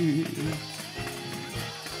me.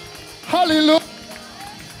 Hallelujah.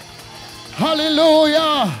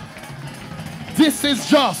 Hallelujah. This is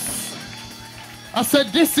just. I said,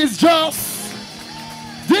 this is just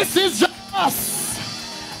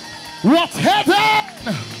what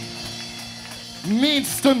heaven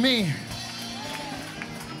means to me.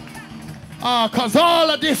 Because all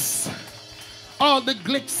of this, all the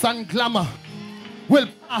glitz and glamour will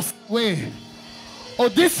pass away. Oh,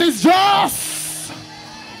 this is just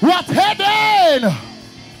what heaven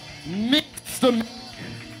means to me.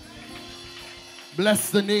 Bless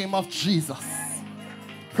the name of Jesus.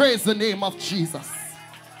 Praise the name of Jesus.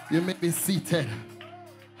 You may be seated.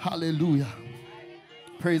 Hallelujah.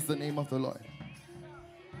 Praise the name of the Lord.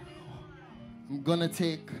 I'm gonna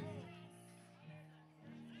take,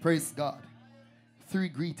 praise God, 3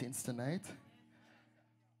 greetings tonight.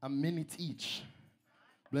 A minute each.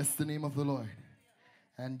 Bless the name of the Lord.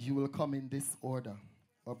 And you will come in this order.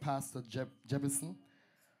 Our Pastor Jefferson,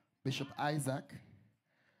 Bishop Isaac,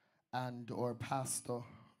 and our Pastor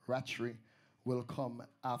Ratchery will come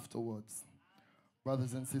afterwards.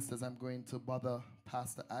 Brothers and sisters, I'm going to bother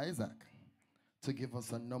Pastor Isaac to give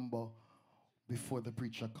us a number before the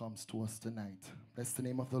preacher comes to us tonight. Bless the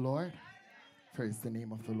name of the Lord. Praise the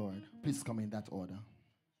name of the Lord. Please come in that order.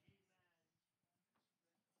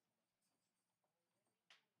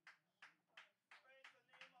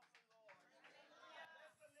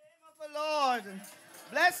 Lord.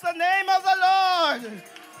 Bless the name of the Lord.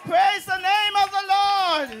 Praise the name of the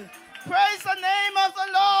Lord. Praise the name of the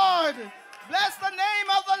Lord. Bless the name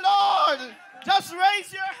of the Lord. Just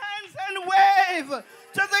raise your hands and wave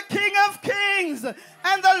to the King of Kings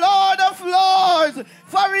and the Lord of Lords,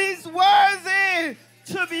 for he's worthy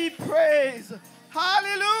to be praised.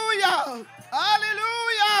 Hallelujah.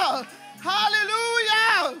 Hallelujah.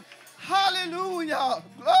 Hallelujah. Hallelujah.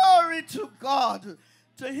 Glory to God.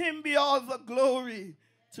 To him be all the glory.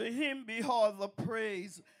 To him be all the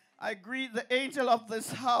praise. I greet the angel of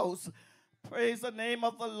this house. Praise the name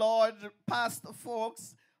of the Lord, Pastor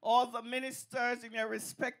folks, all the ministers in your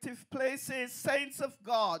respective places, saints of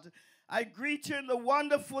God. I greet you in the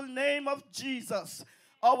wonderful name of Jesus,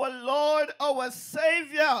 our Lord, our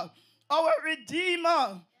Savior, our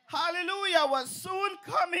Redeemer. Hallelujah, our soon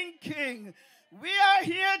coming King. We are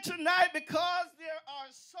here tonight because there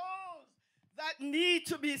are souls that need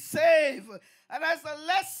to be saved. And as the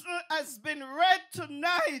lesson has been read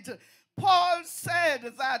tonight, Paul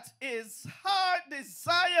said that his heart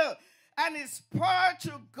desire and his prayer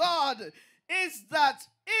to God is that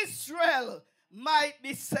Israel might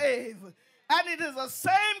be saved. And it is the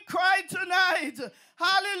same cry tonight.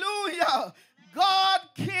 Hallelujah. God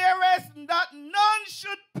careth that none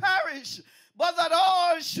should perish, but that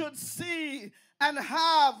all should see and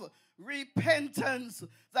have repentance,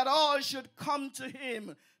 that all should come to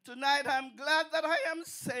him. Tonight, I'm glad that I am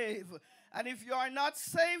saved. And if you are not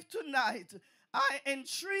saved tonight, I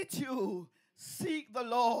entreat you, seek the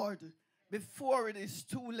Lord before it is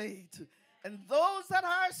too late. And those that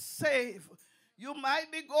are saved, You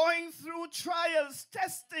might be going through trials,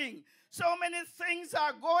 testing. So many things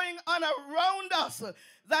are going on around us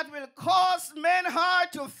that will cause men's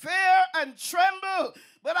heart to fear and tremble.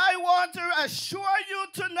 But I want to assure you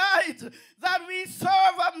tonight that we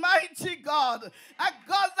serve a mighty God, a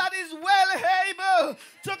God that is well able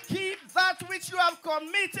to keep that which you have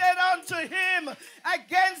committed unto him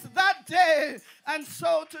against that day. And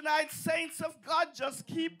so tonight, saints of God, just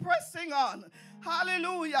keep pressing on.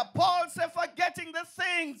 Hallelujah. Paul said, forgetting the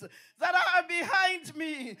things that are behind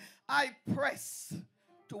me, I press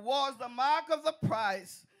towards the mark of the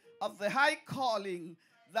prize of the high calling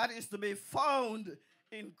that is to be found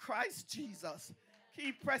in Christ Jesus.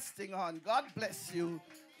 Keep pressing on. God bless you.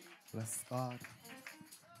 Bless God.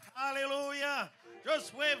 Hallelujah.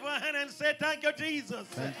 Just wave your hand and say, thank you, Jesus.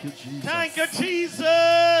 Thank you, Jesus. Thank you,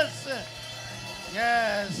 Jesus.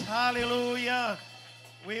 Yes, hallelujah.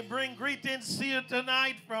 We bring greetings to you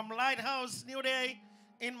tonight from Lighthouse New Day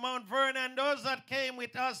in Mount Vernon. Those that came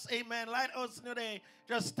with us, amen. Lighthouse New Day,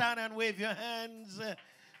 just stand and wave your hands.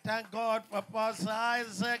 Thank God for Pastor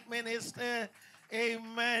Isaac, minister.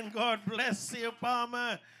 Amen. God bless you,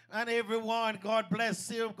 Palmer, and everyone. God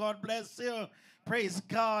bless you. God bless you. Praise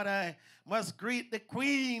God. I must greet the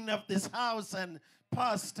queen of this house and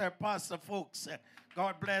Pastor Folks.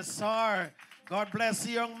 God bless her. God bless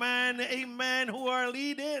the young man, amen, who are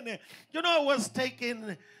leading. You know, I was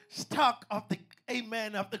taking stock of the,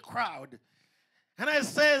 amen, of the crowd. And I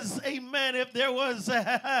says, amen, if there was,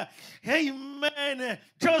 amen,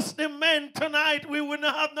 just the men tonight, we would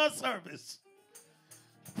not have no service.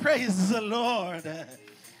 Praise the Lord.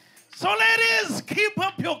 So ladies, keep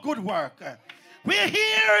up your good work. We're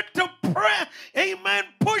here to pray, amen,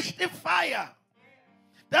 push the fire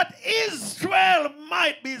that Israel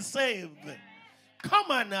might be saved.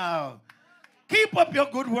 Come on now. Keep up your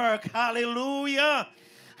good work. Hallelujah.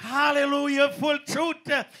 Hallelujah. Full truth.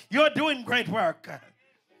 You're doing great work.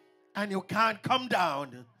 And you can't come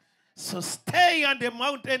down. So stay on the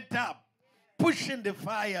mountaintop, pushing the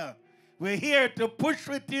fire. We're here to push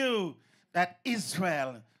with you that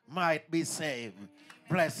Israel might be saved.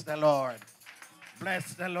 Bless the Lord.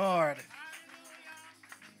 Bless the Lord.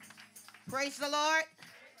 Praise the Lord.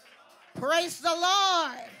 Praise the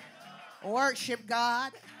Lord. Worship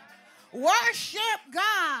God. Worship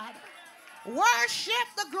God. Worship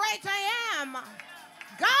the great I am.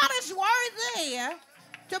 God is worthy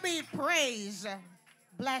to be praised.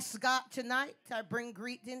 Bless God tonight. I bring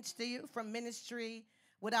greetings to you from Ministry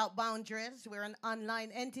Without Boundaries. We're an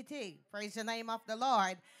online entity. Praise the name of the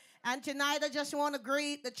Lord. And tonight I just want to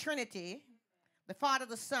greet the Trinity, the Father,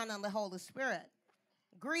 the Son, and the Holy Spirit.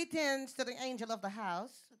 Greetings to the angel of the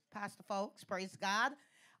house, Pastor Folks. Praise God.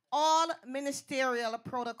 All ministerial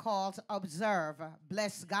protocols observe.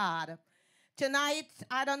 Bless God. Tonight,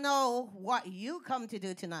 I don't know what you come to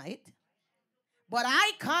do tonight, but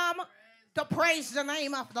I come to praise the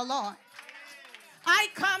name of the Lord. I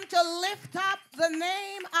come to lift up the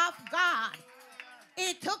name of God.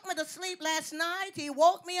 He took me to sleep last night. He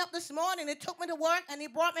woke me up this morning. He took me to work, and he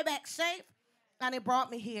brought me back safe, and he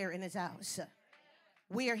brought me here in his house.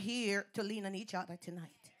 We are here to lean on each other tonight.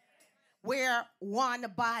 We're one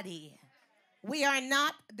body. We are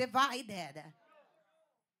not divided.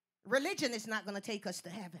 Religion is not going to take us to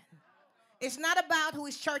heaven. It's not about who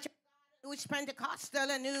is church, who is Pentecostal,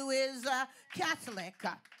 and who is Catholic.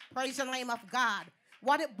 Praise the name of God.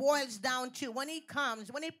 What it boils down to, when he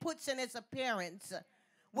comes, when he puts in his appearance,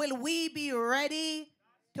 will we be ready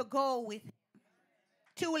to go with him?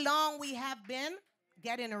 Too long we have been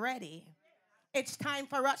getting ready. It's time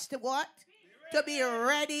for us to what? To be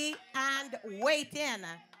ready and waiting.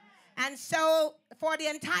 And so for the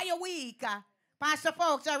entire week, Pastor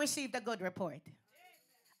Folks, I received a good report.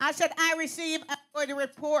 I said, I received a good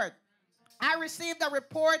report. I received a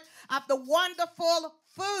report of the wonderful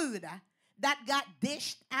food that got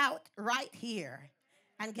dished out right here.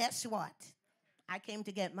 And guess what? I came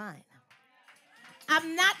to get mine.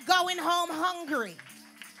 I'm not going home hungry.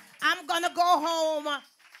 I'm going to go home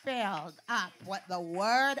filled up with the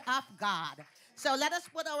word of God. So let us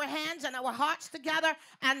put our hands and our hearts together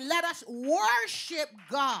and let us worship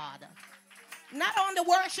God. Not only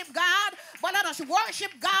worship God, but let us worship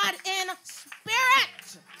God in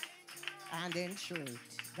spirit and in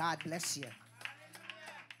truth. God bless you.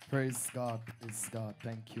 Praise God. Praise God.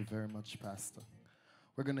 Thank you very much, Pastor.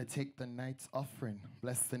 We're going to take the night's offering.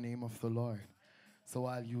 Bless the name of the Lord. So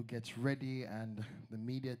while you get ready and the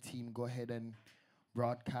media team go ahead and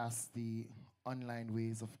broadcast the online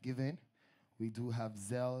ways of giving, we do have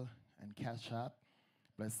Zelle and Cash App.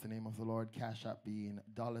 Bless the name of the Lord. Cash App being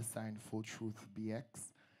 $Full Truth BX,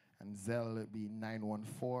 and Zelle being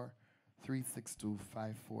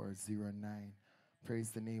 362-5409.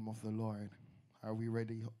 Praise the name of the Lord. Are we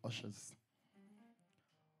ready, ushers?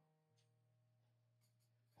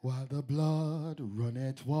 While the blood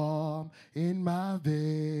runneth warm in my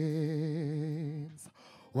veins,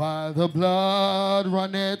 while the blood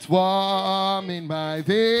runneth warm in my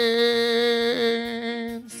veins,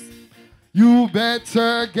 you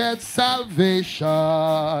better get salvation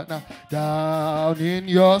down in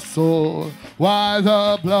your soul, while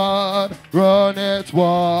the blood runneth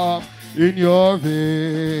warm in your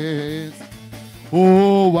veins.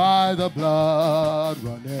 Oh, why the blood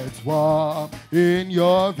runneth warm in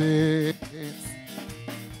your veins.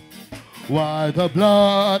 Why the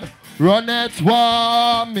blood runneth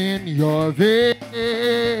warm in your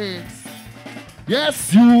veins.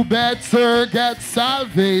 Yes, you better get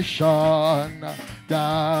salvation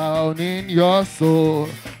down in your soul.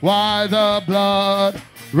 Why the blood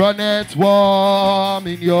runneth warm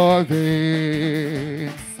in your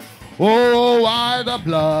veins. Oh, why the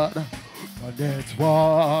blood runneth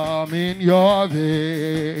warm in your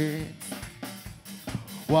veins.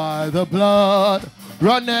 Why the blood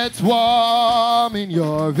runneth warm in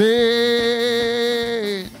your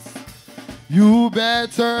veins. You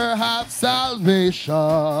better have salvation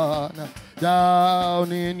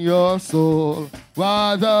down in your soul.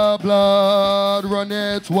 Why the blood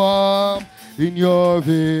runneth warm in your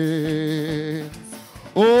veins.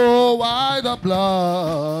 Oh, why the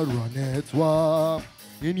blood runneth warm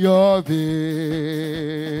in your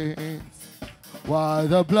veins. Why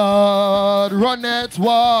the blood runneth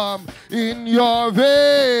warm in your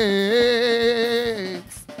veins.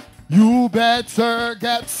 You better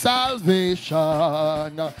get salvation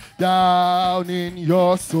down in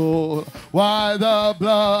your soul. Why the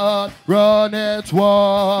blood runneth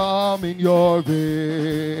warm in your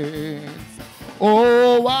veins.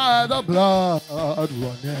 Oh, why the blood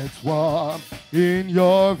runneth warm in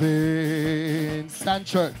your veins. Stand,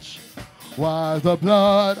 church. Why the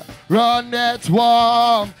blood runneth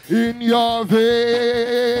warm in your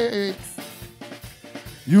veins.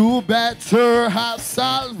 You better have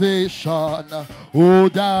salvation, oh,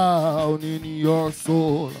 down in your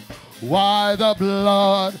soul. Why the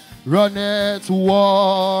blood runneth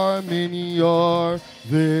warm in your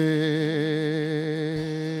veins.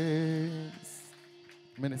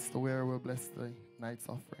 Minister Ware will bless the night's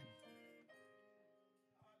offering.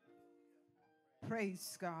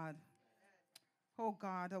 Praise God. Oh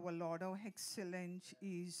God, our Lord, how excellent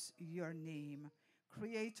is your name.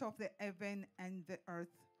 Creator of the heaven and the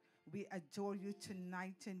earth, we adore you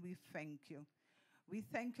tonight and we thank you. We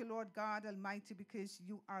thank you, Lord God Almighty, because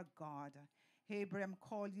you are God. Abraham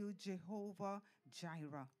called you Jehovah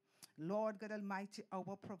Jireh. Lord God Almighty,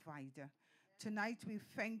 our provider. Tonight we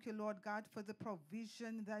thank you, Lord God, for the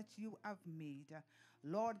provision that you have made.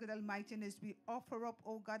 Lord God Almighty, and as we offer up,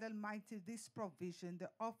 oh God Almighty, this provision, the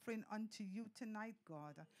offering unto you tonight,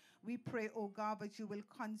 God, we pray, oh God, that you will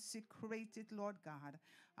consecrate it, Lord God.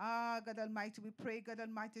 Ah, God Almighty, we pray, God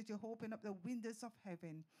Almighty, that you open up the windows of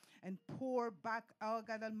heaven and pour back, oh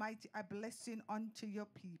God Almighty, a blessing unto your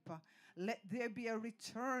people. Let there be a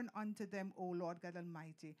return unto them, O Lord God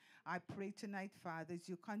Almighty. I pray tonight, Father, as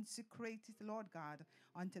you consecrate it, Lord God,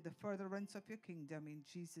 unto the furtherance of your kingdom. In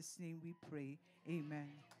Jesus' name we pray. Amen.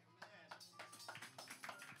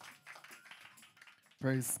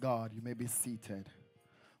 Praise God. You may be seated.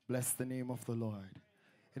 Bless the name of the Lord.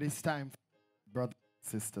 It is time, brothers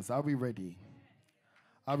and sisters. Are we ready?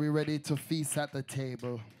 Are we ready to feast at the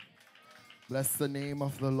table? Bless the name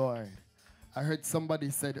of the Lord. I heard somebody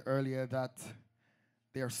said earlier that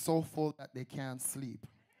they are so full that they can't sleep.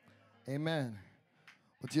 Amen.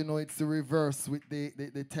 But you know, it's the reverse with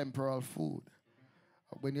the temporal food.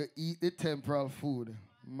 When you eat the temporal food,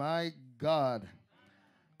 my God,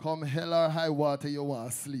 come hell or high water, you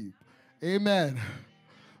want to sleep. Amen.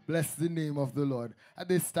 Bless the name of the Lord. At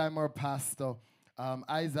this time, our pastor,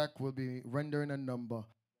 Isaac, will be rendering a number.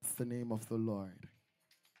 Bless the name of the Lord.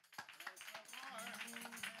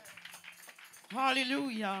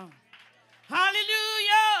 Hallelujah.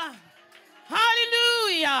 Hallelujah.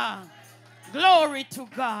 Hallelujah. Glory to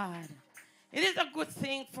God. It is a good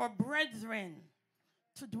thing for brethren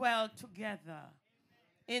to dwell together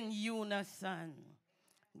in unison.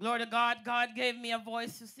 Glory to God. God gave me a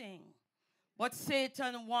voice to sing, but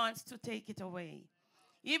Satan wants to take it away.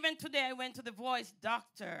 Even today I went to the voice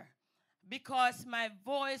doctor because my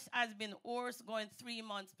voice has been hoarse going 3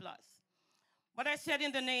 months plus. But I said,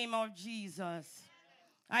 in the name of Jesus,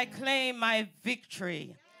 I claim my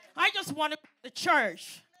victory. I just want to the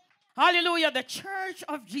church. Hallelujah, the church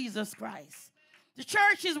of Jesus Christ. The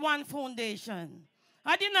church is one foundation.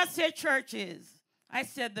 I did not say churches. I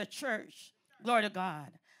said the church. Glory to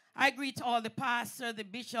God. I greet all the pastors, the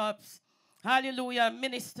bishops, hallelujah,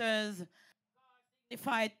 ministers,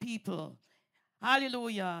 dignified people.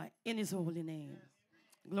 Hallelujah, in his holy name.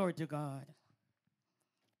 Glory to God.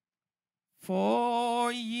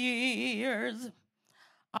 For years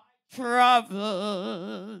I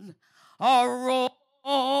traveled a road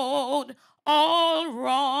all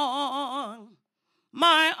wrong.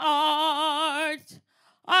 My heart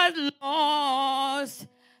has lost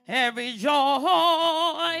every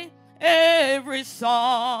joy, every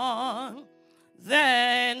song.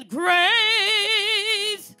 Then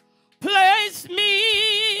grace placed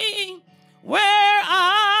me where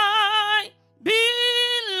I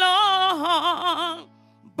belong,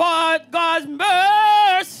 but God's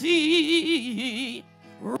mercy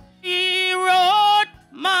rewrote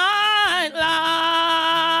my life.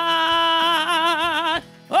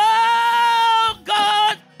 Oh,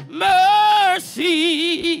 God's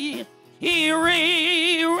mercy, He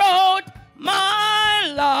rewrote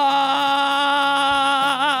my life.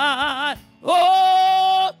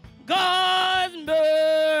 Oh, God's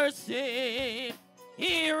mercy,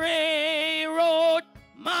 He rewrote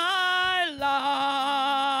my life.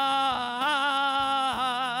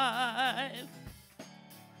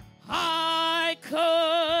 I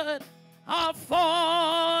could have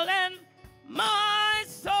fallen, my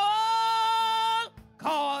soul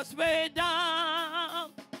caused way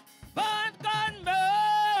down, but God's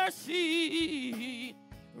mercy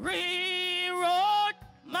rewrote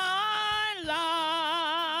my life.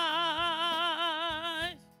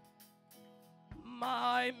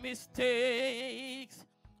 My mistakes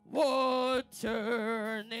would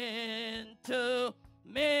turn into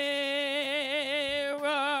miracles.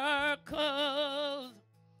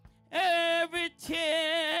 Every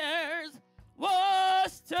tears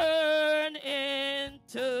was turned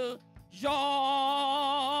into joy.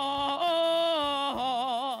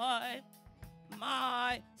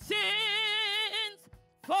 My sins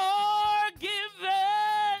forgiven,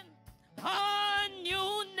 a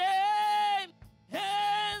new name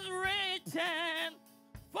is written.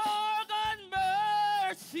 For God's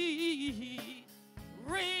mercy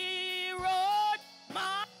rewrote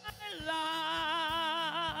my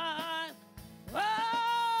life.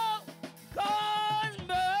 Oh, God's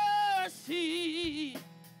mercy,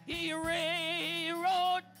 He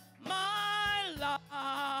rewrote my life.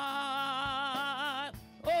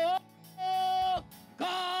 Oh,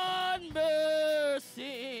 God's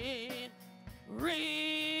mercy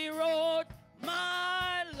rewrote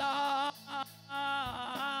my life.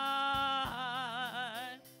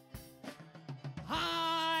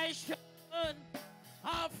 I should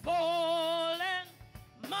have fallen,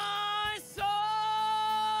 my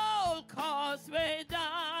soul caused way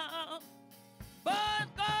down, but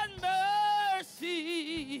God's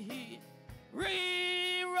mercy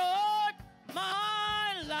rewrote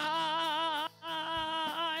my life.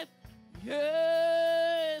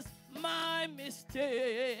 Yes, my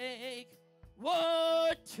mistake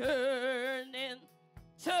would turn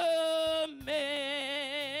into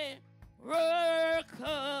miracle.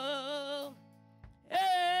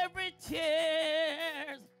 Every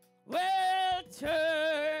tears will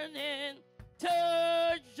turn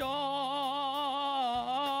into joy.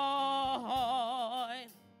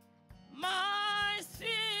 My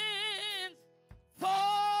sins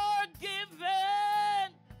forgiven,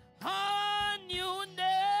 a new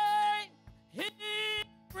name He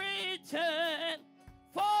written.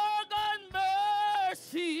 For God's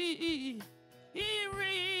mercy, He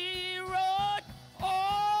rewrote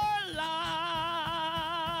our life.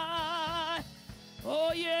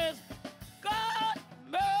 Oh yes, God's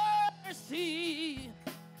mercy,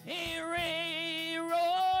 He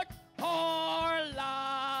rewrote our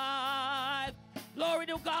life. Glory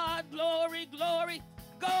to God, glory, glory.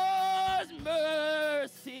 God's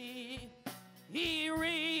mercy, He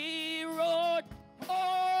rewrote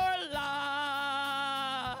our life.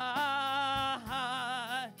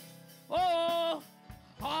 Oh,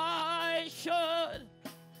 I should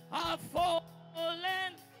have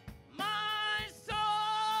fallen, my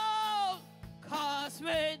soul cast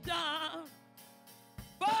me down,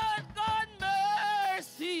 but God's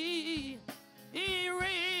mercy, He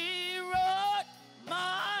rewrote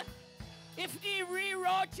my. If He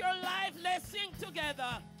rewrote your life, let's sing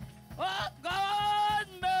together. Oh, God's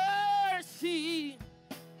mercy,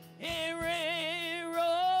 He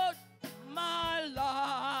rewrote my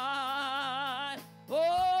life.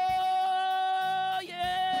 Oh,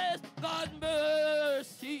 yes, God's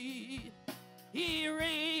mercy, He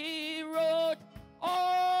rewrote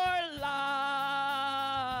our life.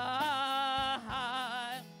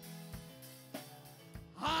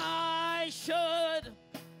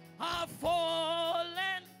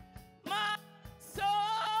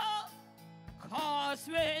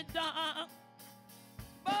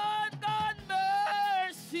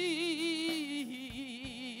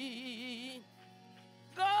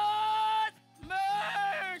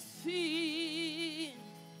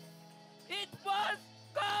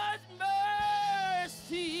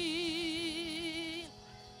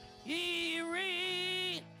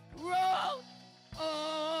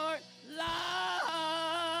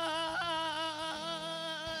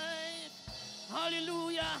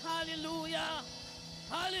 Hallelujah, hallelujah,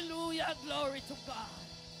 hallelujah, glory to God.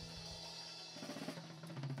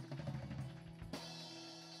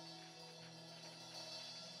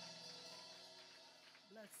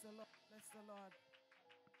 Bless the Lord, bless the Lord.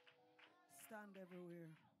 Stand everywhere.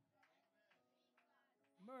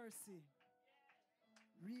 Mercy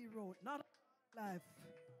rewrote not life,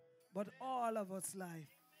 but all of us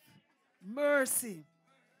life. Mercy.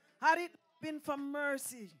 Had it been for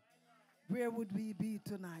mercy, where would we be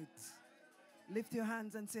tonight? Lift your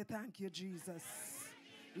hands and say thank you, Jesus.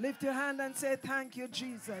 Lift your hand and say thank you,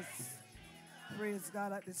 Jesus. Praise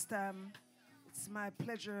God. At this time, it's my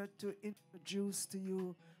pleasure to introduce to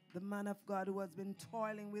you the man of God who has been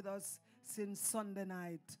toiling with us since Sunday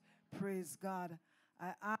night. Praise God.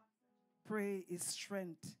 I pray his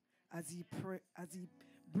strength as he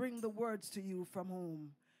bring the words to you from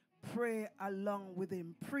home. Pray along with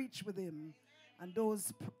him. Preach with him. And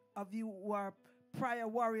those of you who are prayer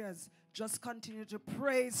warriors, just continue to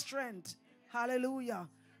pray strength. Hallelujah.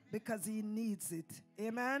 Because he needs it.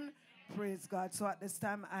 Amen. Praise God. So at this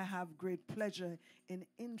time, I have great pleasure in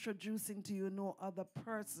introducing to you no other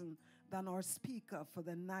person than our speaker for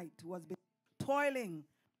the night, who has been toiling.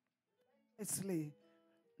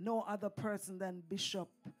 No other person than Bishop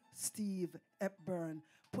Steve Hepburn.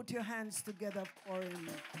 Put your hands together for him.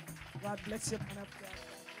 God bless you, man of God.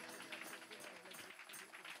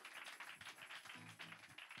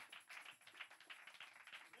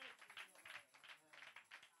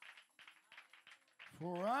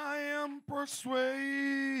 For I am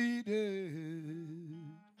persuaded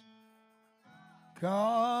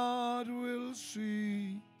God will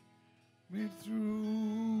see me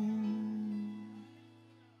through.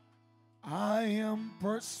 I am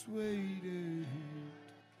persuaded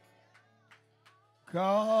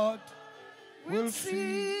God will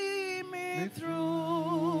see me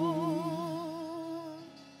through.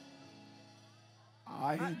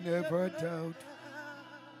 I never doubt.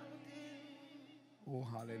 Oh,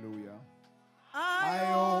 hallelujah.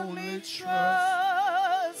 I only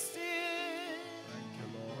trust in. Thank you,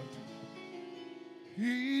 Lord.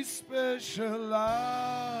 He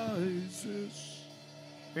specializes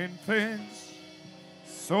in things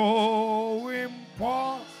so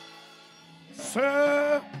impossible.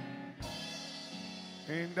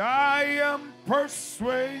 And I am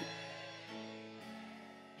persuaded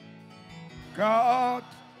God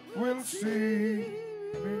will see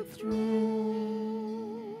me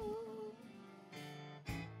through.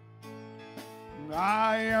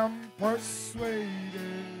 I am persuaded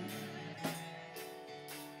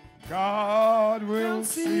God will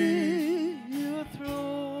see you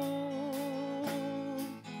through.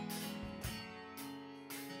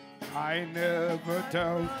 I never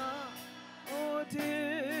doubt. Oh,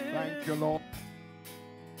 dear. Thank you, Lord.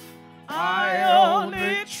 I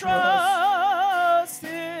only trust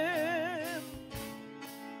Him.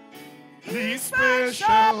 He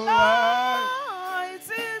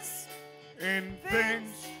specializes in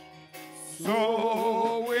things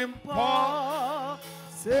so impossible.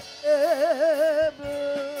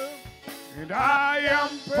 And I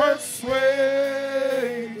am persuaded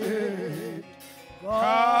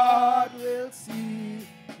God will see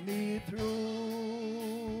me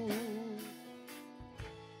through.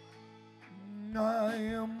 I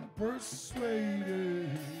am persuaded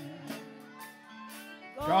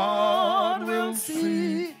God will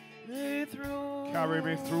see me through. Carry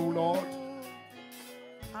me through, Lord.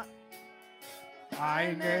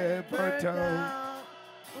 I never doubt.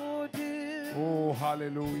 Oh,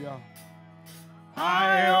 hallelujah.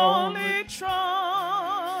 I only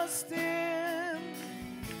trust Him.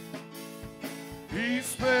 He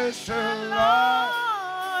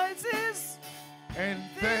specializes in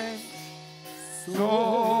things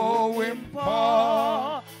so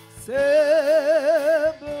impossible.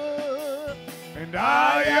 And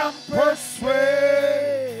I am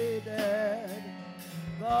persuaded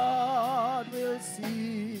God will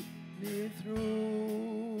see me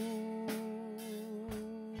through.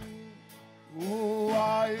 Oh,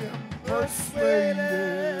 I am persuaded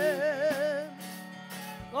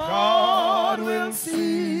God will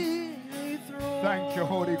see me through. Thank you,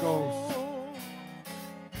 Holy Ghost.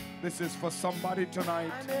 This is for somebody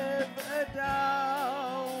tonight. I never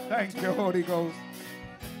doubt. Thank you, Holy Ghost.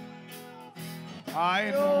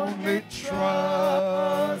 I only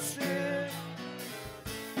trust Him.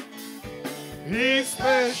 He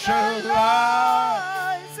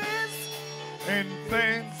specializes in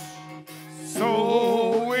things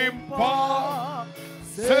so impossible.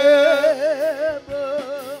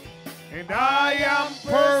 And I am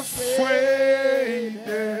persuaded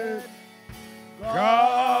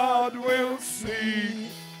God will see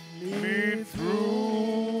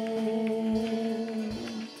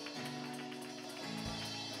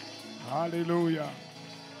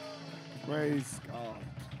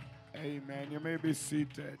be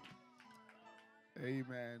seated.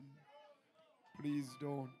 Amen. Please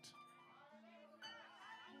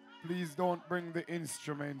don't bring the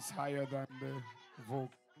instruments higher than the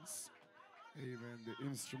vocals. Amen. The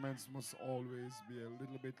instruments must always be a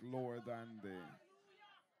little bit lower than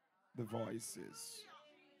the voices.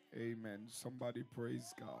 Amen. Somebody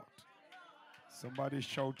praise God. Somebody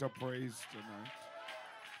shout a praise tonight.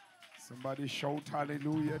 Somebody shout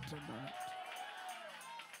hallelujah tonight.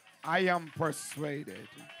 I am persuaded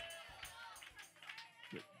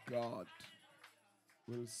that God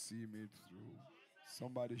will see me through.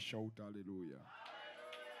 Somebody shout hallelujah.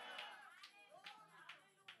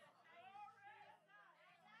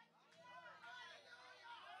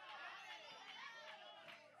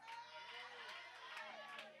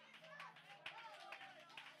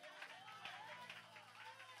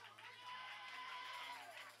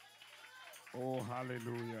 Oh,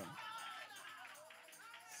 hallelujah.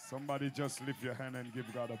 Somebody just lift your hand and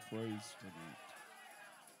give God a praise tonight.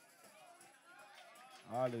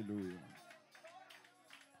 Hallelujah.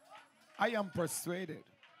 I am persuaded.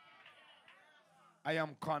 I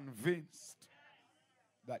am convinced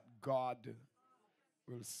that God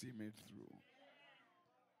will see me through.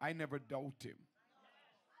 I never doubt him.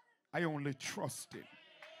 I only trust him.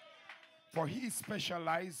 For he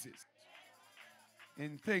specializes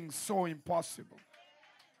in things so impossible.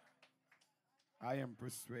 I am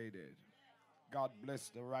persuaded. God bless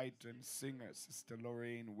the writer and singer, Sister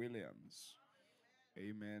Lorraine Williams.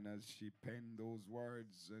 Amen. As she penned those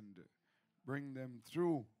words and bring them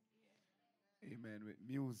through. Amen. With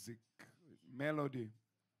music, with melody,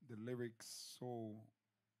 the lyrics so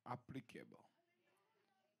applicable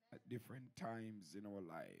at different times in our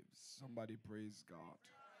lives. Somebody praise God.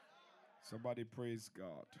 Somebody praise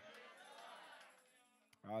God.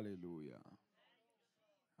 Hallelujah.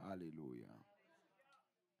 Hallelujah.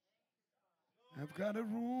 I've got a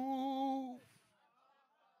roof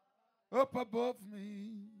up above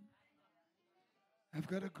me. I've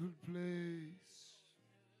got a good place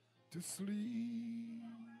to sleep.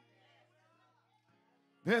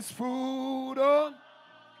 There's food on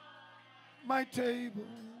my table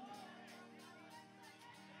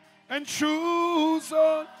and shoes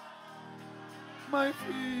on my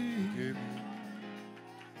feet.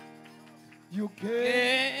 You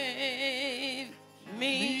Gave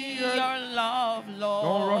me your love, Lord.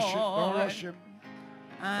 Don't rush it. Don't rush him.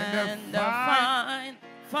 And a fine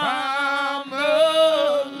family.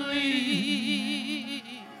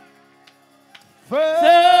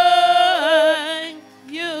 Thank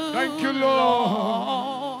you,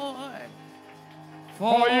 Lord,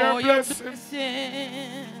 for your blessings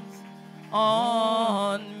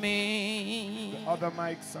on me. The other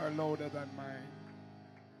mics are louder than mine.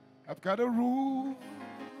 I've got a roof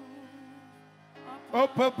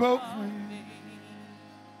up above me.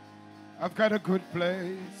 I've got a good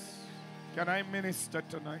place. Can I minister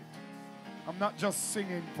tonight? I'm not just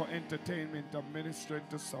singing for entertainment. I'm ministering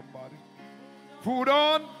to somebody. Food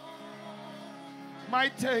on my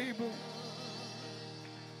table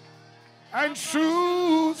and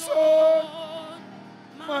shoes on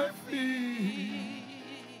my feet.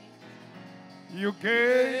 You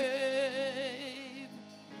gave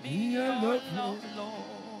me a love,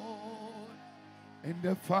 Lord, and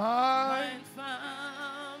a fine family.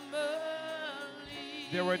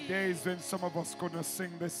 There were days when some of us couldn't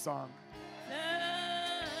sing this song.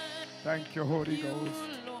 Thank you, Holy Ghost.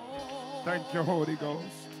 Thank you, Holy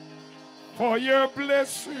Ghost, for your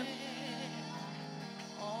blessing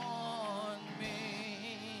on me.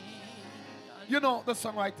 You know, the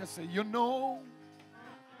songwriter say, you know,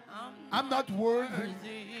 I'm not worthy.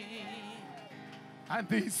 And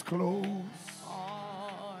these clothes,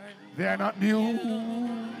 they're not new.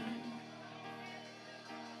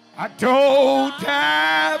 I don't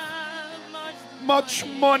have much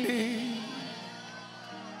money,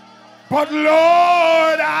 but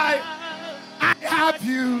Lord, I have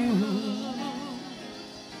you.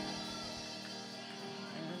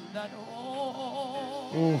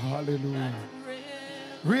 Oh, hallelujah.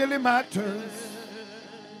 Really matters.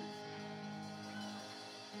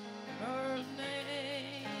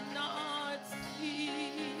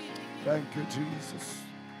 Thank you, Jesus.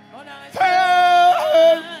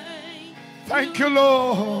 Thank you,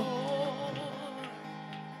 Lord,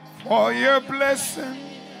 for your blessing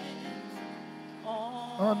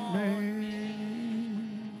on me.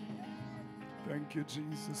 Thank you,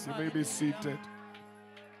 Jesus. You may be seated.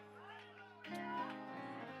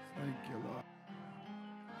 Thank you, Lord.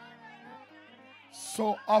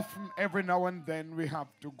 So often, every now and then, we have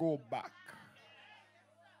to go back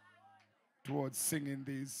towards singing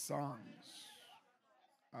these songs.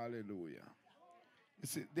 Hallelujah. You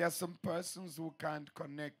see, there are some persons who can't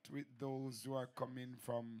connect with those who are coming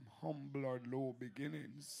from humble or low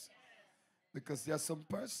beginnings. Because there are some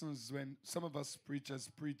persons, when some of us preachers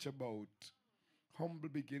preach about humble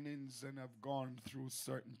beginnings and have gone through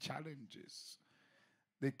certain challenges,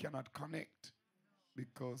 they cannot connect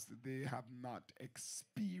because they have not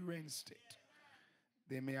experienced it.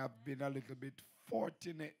 They may have been a little bit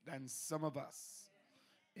fortunate than some of us.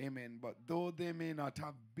 Amen. But though they may not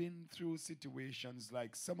have been through situations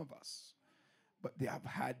like some of us, but they have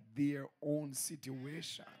had their own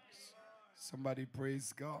situations. Somebody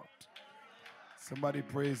praise God. Somebody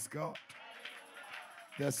praise God.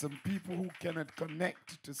 There are some people who cannot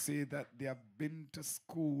connect to say that they have been to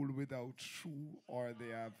school without shoe, or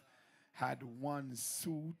they have had one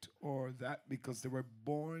suit or that, because they were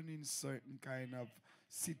born in certain kind of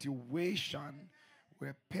situation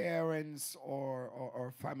where parents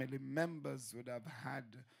or family members would have had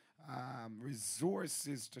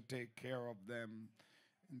resources to take care of them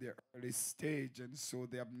in their early stage, and so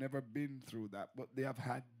they have never been through that, but they have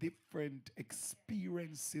had different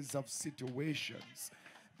experiences of situations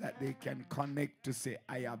that they can connect to say,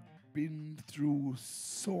 I have been through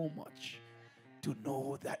so much to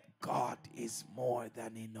know that God is more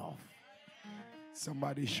than enough.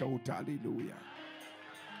 Somebody shout hallelujah.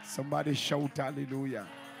 Somebody shout hallelujah.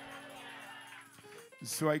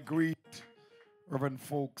 So I greet Reverend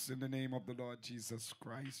folks in the name of the Lord Jesus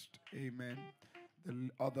Christ. Amen. The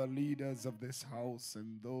other leaders of this house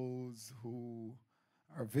and those who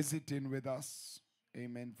are visiting with us,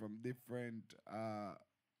 amen, from different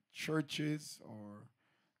churches or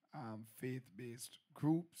faith-based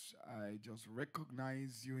groups. I just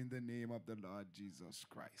recognize you in the name of the Lord Jesus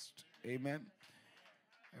Christ. Amen.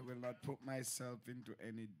 I will not put myself into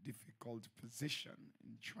any difficult position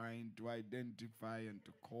in trying to identify and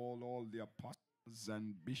to call all the apostles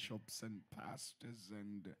and bishops and pastors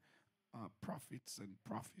and prophets and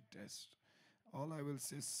prophetess. All I will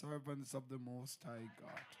say, servants of the Most High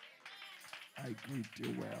God, I greet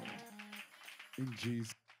you well. In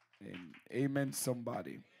Jesus' name. Amen,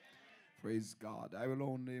 somebody. Praise God. I will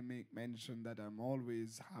only make mention that I'm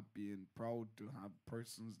always happy and proud to have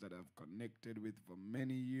persons that I've connected with for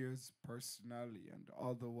many years, personally and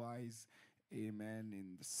otherwise. Amen.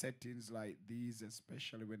 In the settings like these,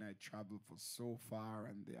 especially when I travel for so far,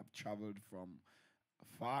 and they have traveled from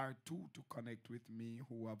far too to connect with me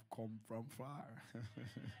who have come from far.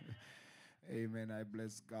 Amen. I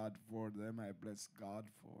bless God for them. I bless God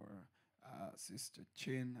for Sister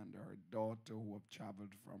Chin and her daughter who have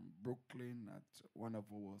traveled from Brooklyn at one of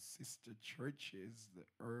our sister churches,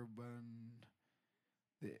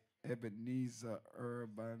 the Ebenezer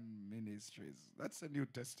Urban Ministries. That's a New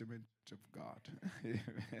Testament of God.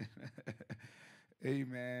 Amen.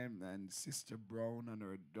 Amen. And Sister Brown and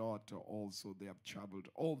her daughter also, they have traveled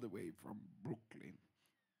all the way from Brooklyn,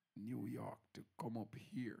 New York, to come up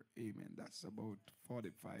here. Amen. That's about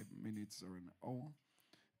 45 minutes or an hour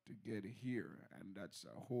to get here, and that's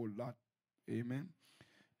a whole lot. Amen.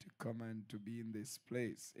 To come and to be in this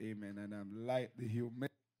place. Amen. And I'm like the humility.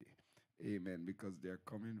 Amen. Because they're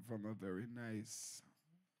coming from a very nice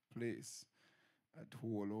place at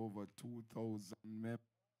whole over 2,000 members.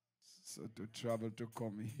 So to travel to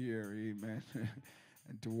come here, amen,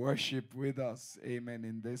 and to worship with us, amen,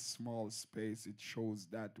 in this small space, it shows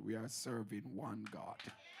that we are serving one God.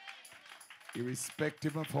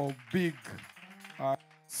 Irrespective of how big or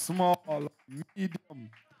small, medium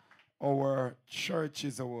our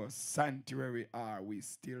churches, our sanctuary are, we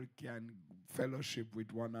still can fellowship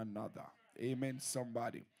with one another. Amen,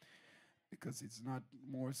 somebody. Because it's not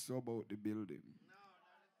more so about the building.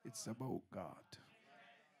 It's about God.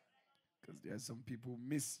 Because there are some people who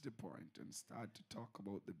miss the point and start to talk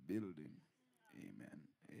about the building. Amen.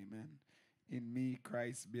 Amen. In me,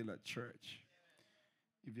 Christ built a church.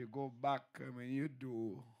 If you go back, when you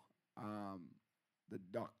do the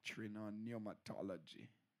doctrine on pneumatology,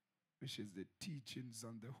 which is the teachings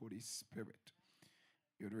on the Holy Spirit,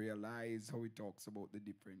 you'd realize how it talks about the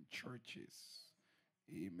different churches.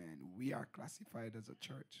 Amen. We are classified as a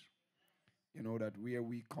church. You know that where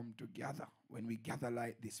we come together, when we gather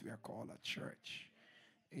like this, we are called a church.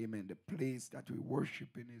 Amen. The place that we worship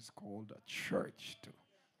in is called a church too.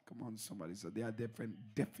 Come on, somebody. So there are different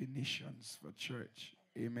definitions for church.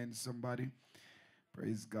 Amen, somebody.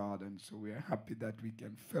 Praise God. And so we are happy that we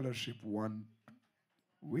can fellowship one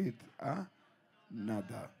with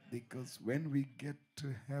another. Because when we get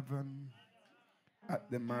to heaven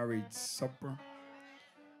at the marriage supper,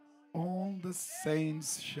 all the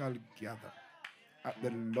saints shall gather at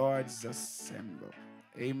the Lord's assembly.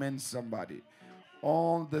 Amen, somebody.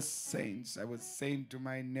 all the saints. I was saying to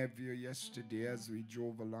my nephew yesterday as we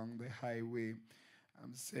drove along the highway,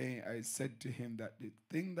 I said to him that the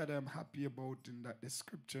thing that I'm happy about in that the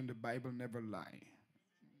scripture and the Bible never lie.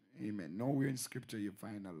 Amen. Nowhere in scripture you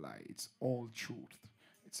find a lie. It's all truth.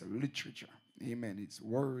 It's a literature. Amen. It's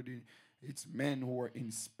word. It's men who are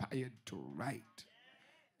inspired to write.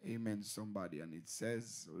 Amen, somebody. And it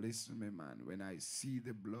says, listen, my man, when I see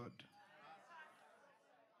the blood,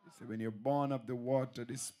 when you're born of the water,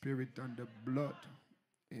 the spirit, and the blood.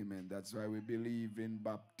 Amen. That's why we believe in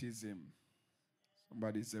baptism.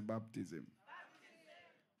 Somebody say baptism.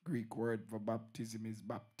 Greek word for baptism is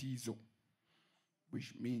baptizo,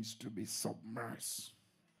 which means to be submersed,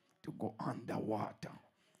 to go underwater.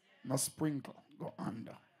 Not sprinkle, go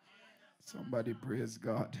under. Somebody praise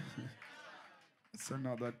God. It's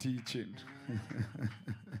another teaching.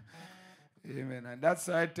 Amen. And that's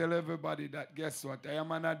why I tell everybody that, guess what? I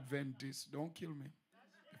am an Adventist. Don't kill me.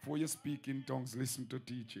 Before you speak in tongues, listen to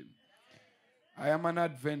teaching. I am an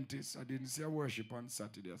Adventist. I didn't say I worship on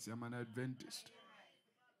Saturday. I say I'm an Adventist.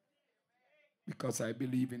 Because I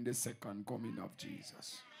believe in the second coming of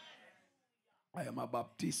Jesus. I am a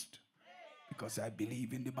Baptist. Because I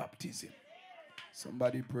believe in the baptism.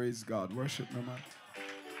 Somebody praise God. Worship me, man.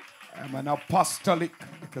 I am an apostolic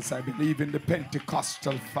because I believe in the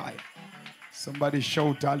Pentecostal fire. Somebody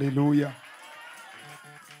shout hallelujah.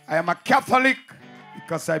 I am a Catholic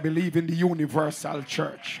because I believe in the universal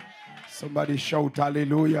church. Somebody shout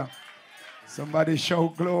hallelujah. Somebody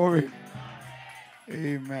shout glory.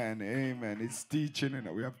 Amen. Amen. It's teaching, you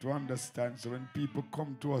know. We have to understand. So when people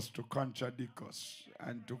come to us to contradict us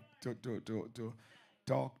and to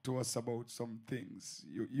talk to us about some things,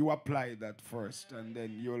 you apply that first, and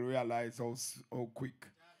then you'll realize how quick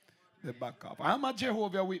they back up. I'm a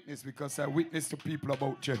Jehovah Witness because I witness to people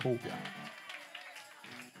about Jehovah.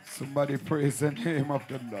 Somebody praise the name of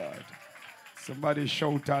the Lord. Somebody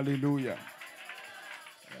shout hallelujah.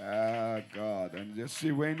 Ah, God. And you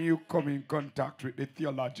see, when you come in contact with the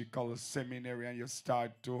theological seminary and you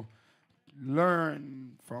start to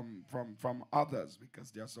learn from others,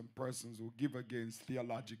 because there are some persons who give against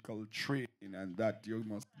theological training and that you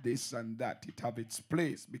must this and that, it have its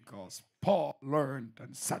place, because Paul learned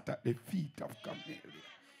and sat at the feet of Gamaliel.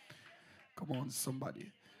 Come on,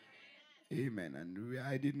 somebody. Amen. And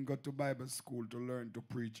I didn't go to Bible school to learn to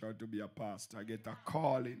preach or to be a pastor. I get a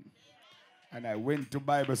calling. And I went to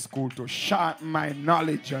Bible school to sharpen my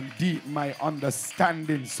knowledge and deepen my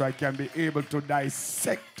understanding so I can be able to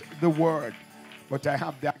dissect the word. But I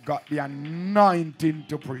have got the anointing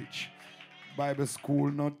to preach. Bible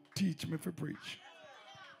school not teach me to preach.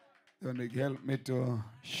 They help me to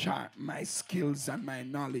sharpen my skills and my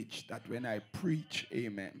knowledge that when I preach,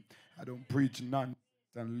 amen, I don't preach nonsense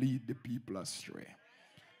and lead the people astray.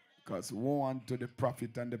 Because woe unto the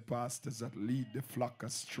prophet and the pastors that lead the flock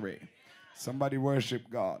astray. Somebody worship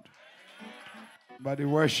God. Somebody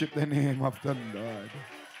worship the name of the Lord.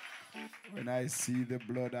 When I see the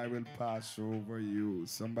blood, I will pass over you.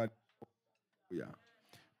 Somebody, yeah.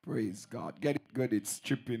 Praise God. Get it good. It's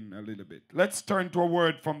tripping a little bit. Let's turn to a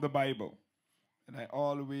word from the Bible. And I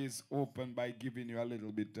always open by giving you a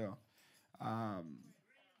little bit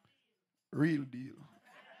real deal.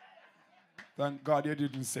 Thank God you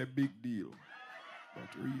didn't say big deal,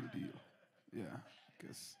 but real deal. Yeah,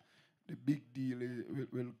 because the big deal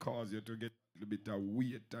will cause you to get a little bit of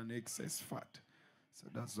weight and excess fat. So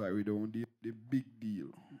that's why we don't do the big deal.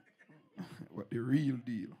 But the real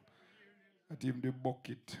deal. Not even the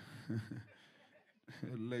bucket.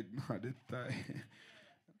 The leg, not the thigh.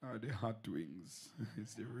 Not the hot wings.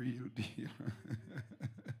 It's the real deal.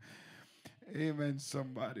 Amen,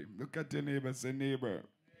 somebody. Look at your neighbor. Say, neighbor.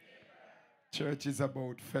 Church is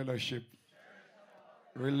about fellowship.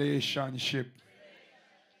 Relationship.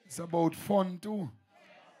 It's about fun too.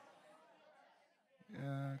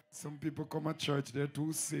 Yeah, some people come to church, they're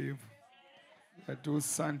too saved. They're too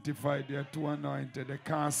sanctified. They're too anointed. They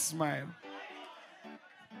can't smile.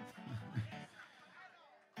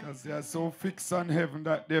 Because they are so fixed on heaven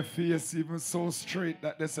that their face even so straight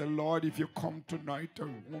that they say, Lord, if you come tonight, I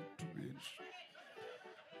want to be in.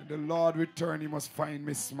 And the Lord return, he must find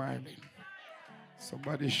me smiling.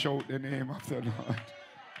 Somebody shout the name of the Lord.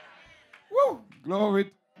 Woo!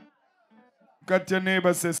 Glory. Look at your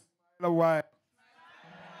neighbor, say, smile a while.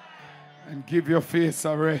 And give your face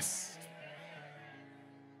a rest.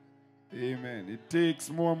 Amen. It takes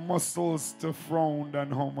more muscles to frown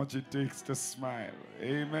than how much it takes to smile.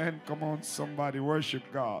 Amen. Come on, somebody, worship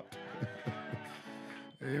God.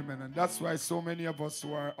 Amen. And that's why so many of us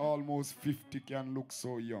who are almost 50 can look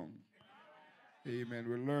so young. Amen.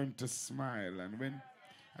 We learn to smile. And when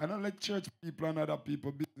I don't let church people and other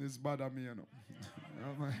people business bother me, you know.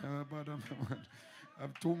 Bother me, man. I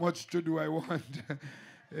have too much to do, I want.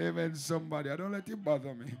 Amen, somebody. I don't let it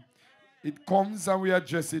bother me. It comes and we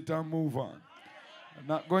address it and move on. I'm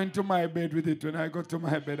not going to my bed with it. When I go to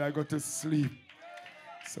my bed, I go to sleep.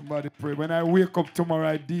 Somebody pray. When I wake up tomorrow,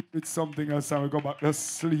 I deal with something else and we go back to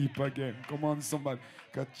sleep again. Come on, somebody.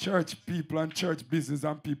 Because church people and church business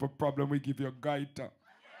and people problem, we give you a gaita.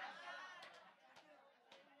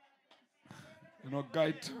 You know,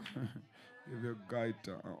 gaita? Give you a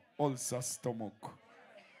gaita. Ulcer stomach.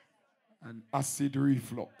 And acid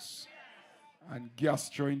reflux. And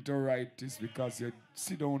gastroenteritis because you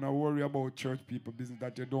sit down and worry about church people business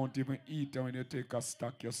that you don't even eat, and when you take a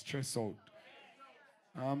stock, you stress out.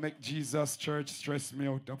 Make Jesus Church stress me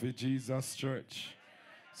out of a Jesus Church.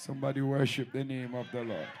 Somebody worship the name of the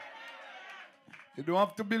Lord. You don't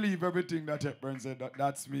have to believe everything that Hepburn said.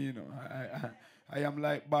 That's me, you know. I am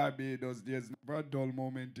like Barbados. There's never a dull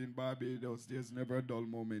moment in Barbados. There's never a dull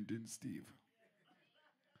moment in Steve.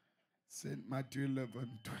 St. Matthew 11,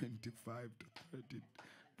 25 to 30.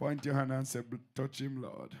 Point your hand and say, touch him,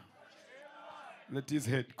 Lord. Let his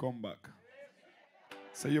head come back.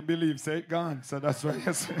 So you believe, say it gone. So that's why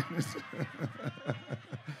you're saying it.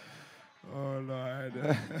 Oh,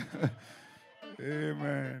 Lord.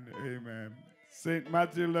 Amen. Amen. St.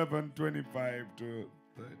 Matthew 11, 25 to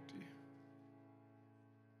 30.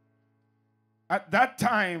 At that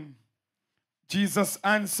time, Jesus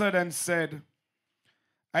answered and said,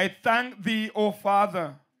 I thank thee, O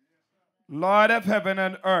Father, Lord of heaven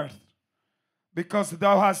and earth, because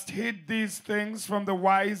thou hast hid these things from the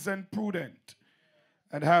wise and prudent,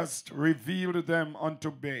 and hast revealed them unto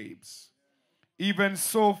babes. Even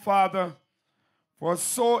so, Father, for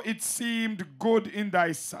so it seemed good in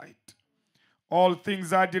thy sight. All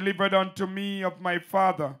things are delivered unto me of my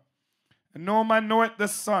Father, and no man knoweth the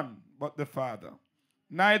Son but the Father.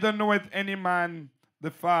 Neither knoweth any man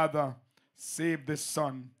the Father save the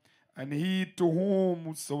Son, and he to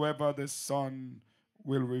whomsoever the Son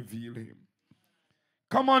will reveal him.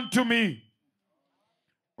 Come unto me,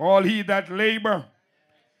 all ye that labor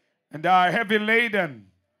and are heavy laden,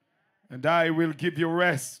 and I will give you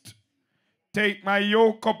rest. Take my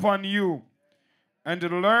yoke upon you, and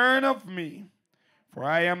learn of me, for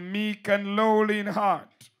I am meek and lowly in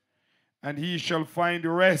heart, and ye shall find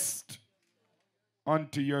rest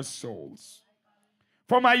unto your souls.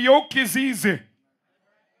 For my yoke is easy,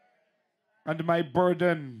 and my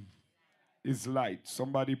burden is light.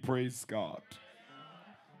 Somebody praise God.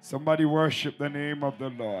 Somebody worship the name of the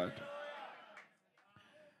Lord.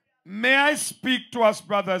 May I speak to us,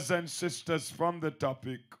 brothers and sisters, from the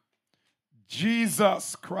topic,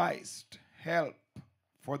 Jesus Christ, help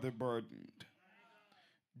for the burdened.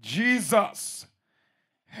 Jesus,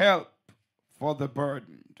 help for the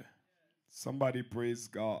burdened. Somebody praise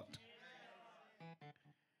God.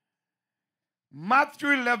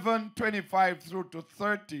 Matthew 11, 25 through to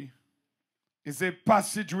 30 is a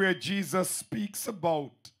passage where Jesus speaks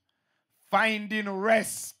about finding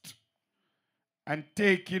rest and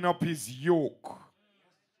taking up his yoke,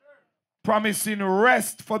 promising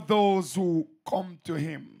rest for those who come to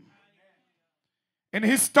him. In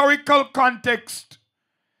historical context,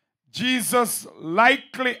 Jesus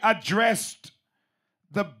likely addressed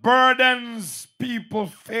the burdens people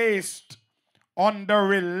faced under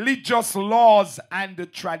religious laws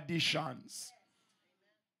and traditions.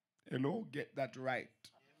 Hello, get that right.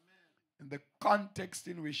 In the context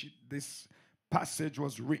in which this passage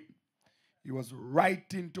was written, he was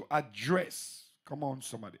writing to address, come on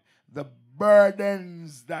somebody, the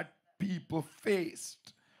burdens that people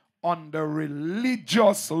faced under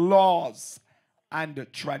religious laws and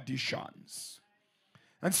traditions.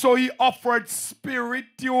 And so he offered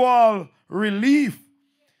spiritual relief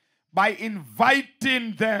by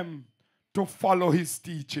inviting them to follow his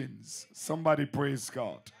teachings. Somebody praise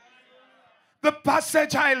God. The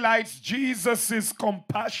passage highlights Jesus'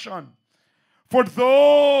 compassion for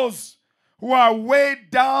those who are weighed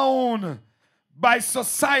down by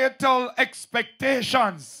societal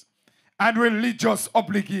expectations and religious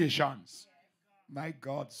obligations. My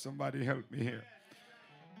God, somebody help me here.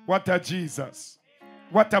 What a Jesus.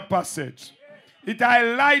 What a passage. It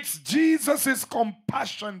highlights Jesus'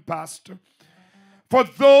 compassion, Pastor, for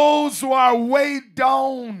those who are weighed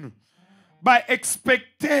down by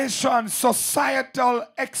expectations, societal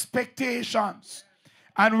expectations,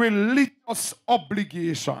 and religious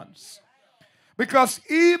obligations. Because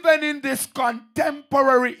even in this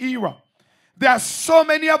contemporary era, there are so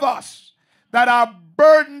many of us that are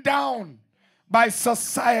burdened down by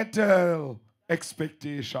societal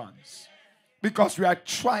expectations. because we are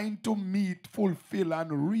trying to meet, fulfill,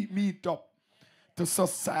 and meet up to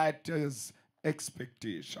society's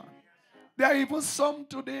expectation. There are even some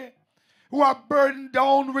today who are burdened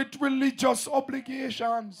down with religious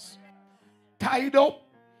obligations, tied up,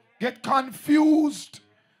 get confused.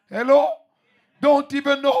 Hello? Don't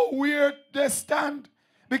even know where they stand.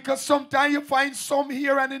 Because sometimes you find some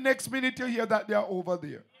here and the next minute you hear that they are over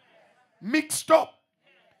there. Mixed up.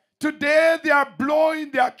 Today they are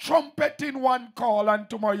blowing, they are trumpeting one call, and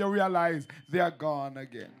tomorrow you realize they are gone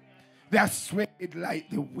again. They are swayed like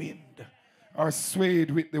the wind, or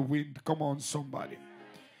swayed with the wind. Come on, somebody.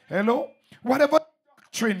 Hello? Whatever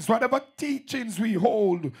doctrines, whatever teachings we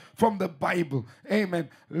hold from the Bible, amen,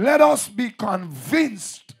 let us be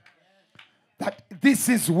convinced that this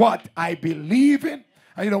is what I believe in.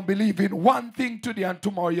 And you don't believe in one thing today and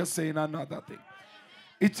tomorrow you're saying another thing.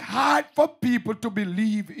 It's hard for people to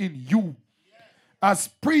believe in you. As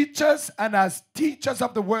preachers and as teachers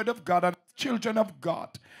of the word of God and children of God,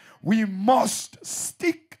 we must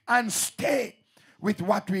stick and stay with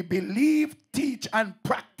what we believe, teach, and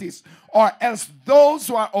practice, or else those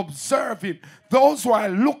who are observing, those who are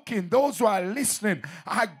looking, those who are listening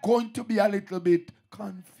are going to be a little bit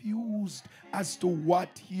confused as to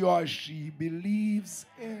what he or she believes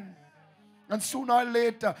in. And sooner or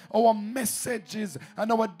later, our messages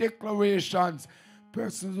and our declarations,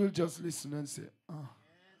 persons will just listen and say, oh,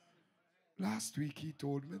 last week he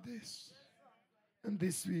told me this. And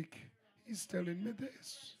this week he's telling me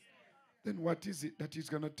this. Then what is it that he's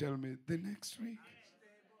going to tell me the next week?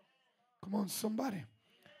 Come on, somebody.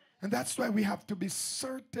 And that's why we have to be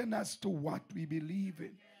certain as to what we believe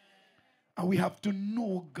in. And we have to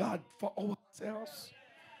know God for ourselves.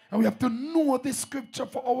 And we have to know the scripture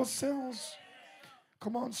for ourselves.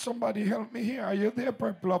 Come on, somebody help me here. Are you there,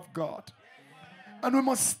 people of God? And we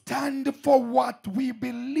must stand for what we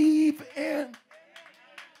believe in.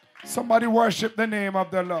 Somebody worship the name of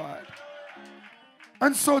the Lord.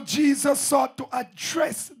 And so Jesus sought to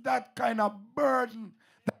address that kind of burden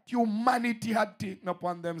that humanity had taken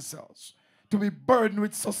upon themselves. To be burdened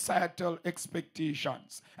with societal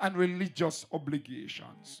expectations and religious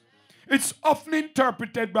obligations. It's often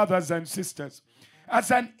interpreted, brothers and sisters,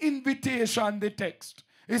 as an invitation, the text.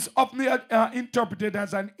 It's often interpreted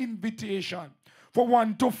as an invitation for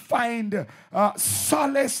one to find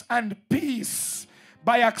solace and peace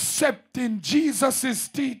by accepting Jesus'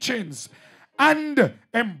 teachings and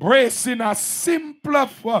embracing a simpler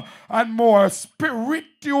and more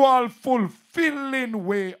spiritual, fulfilling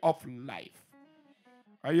way of life.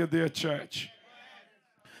 Are you there, church?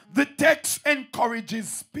 The text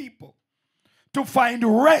encourages people to find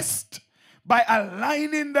rest by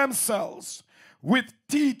aligning themselves with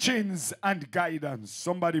teachings and guidance.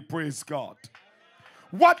 Somebody praise God.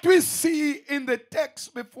 What we see in the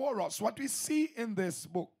text before us, what we see in this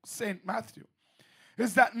book, St. Matthew,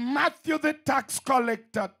 is that Matthew the tax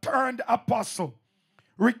collector turned apostle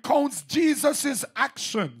recounts Jesus'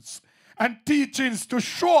 actions and teachings to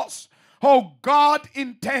show us how God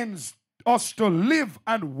intends us to live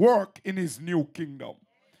and work in his new kingdom.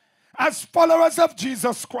 As followers of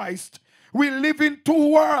Jesus Christ, we live in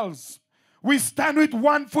two worlds. We stand with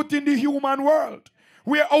one foot in the human world,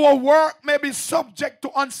 where our work may be subject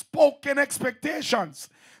to unspoken expectations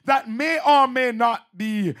that may or may not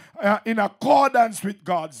be in accordance with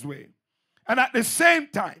God's way. And at the same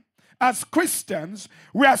time, as Christians,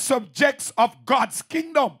 we are subjects of God's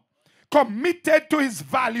kingdom, committed to his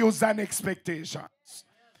values and expectations.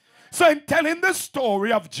 So in telling the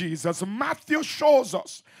story of Jesus, Matthew shows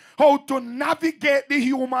us how to navigate the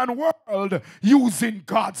human world using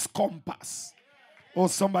God's compass. Oh,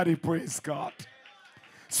 somebody praise God.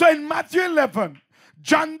 So in Matthew 11,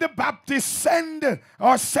 John the Baptist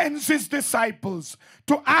sends his disciples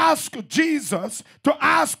to ask Jesus, to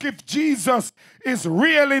ask if Jesus is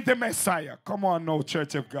really the Messiah. Come on now,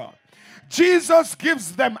 Church of God. Jesus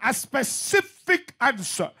gives them a specific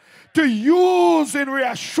answer to use in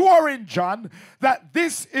reassuring John that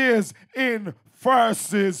this is in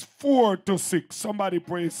verses 4 to 6. Somebody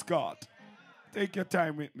praise God. Take your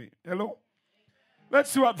time with me. Hello?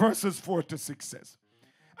 Let's see what verses 4 to 6 says.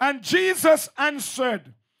 And Jesus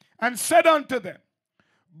answered and said unto them,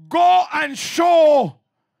 go and show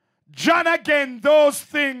John again those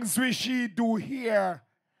things which ye do hear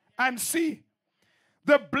and see.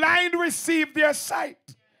 The blind receive their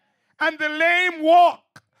sight, and the lame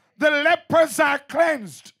walk. The lepers are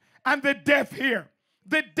cleansed, and the deaf hear.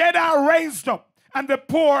 The dead are raised up, and the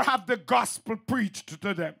poor have the gospel preached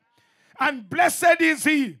to them. And blessed is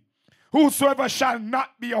he whosoever shall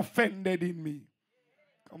not be offended in me.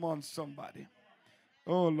 Come on, somebody.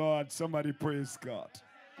 Oh, Lord, somebody praise God.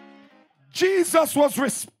 Jesus was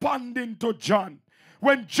responding to John.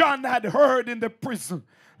 When John had heard in the prison,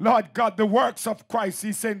 Lord God, the works of Christ,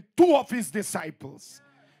 he sent two of his disciples,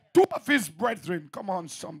 two of his brethren. Come on,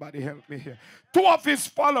 somebody help me here. Two of his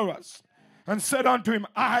followers, and said unto him,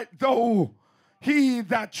 art thou he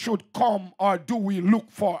that should come, or do we look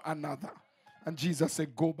for another? And Jesus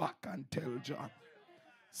said, go back and tell John.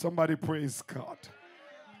 Somebody praise God.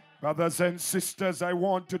 Brothers and sisters, I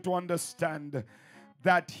want you to understand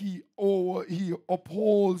that he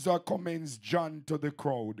upholds or commends John to the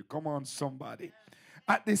crowd. Come on, somebody.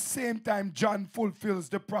 At the same time, John fulfills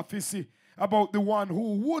the prophecy about the one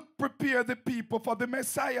who would prepare the people for the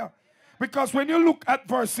Messiah. Because when you look at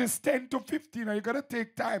verses 10 to 15, you're going to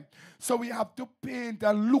take time. So we have to paint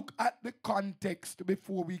and look at the context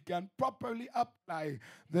before we can properly apply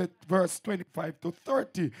the verse 25 to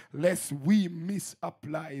 30, lest we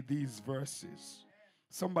misapply these verses.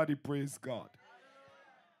 Somebody praise God.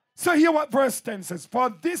 So hear what verse 10 says.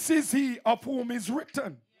 For this is he of whom is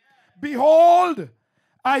written, behold,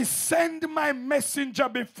 I send my messenger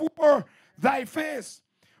before thy face.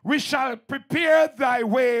 We shall prepare thy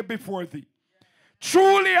way before thee.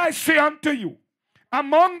 Truly I say unto you,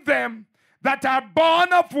 among them that are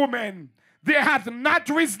born of women, there hath not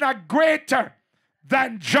risen a greater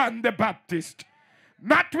than John the Baptist.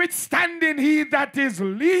 Notwithstanding, he that is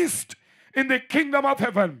least in the kingdom of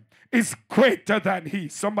heaven is greater than he.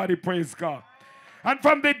 Somebody praise God. And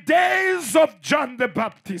from the days of John the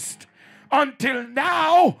Baptist until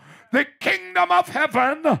now, the kingdom of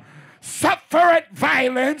heaven suffereth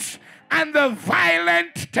violence, and the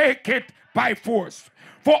violent take it by force.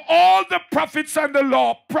 For all the prophets and the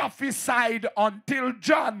law prophesied until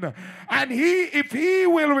John. And he, if he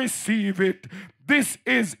will receive it, this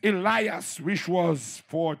is Elias, which was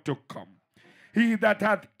for to come. He that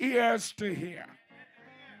hath ears to hear.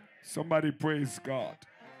 Somebody praise God.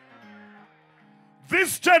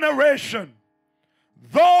 This generation,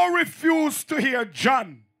 though refused to hear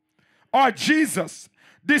John or Jesus,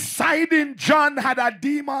 deciding John had a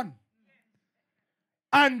demon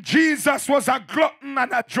and Jesus was a glutton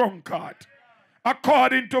and a drunkard,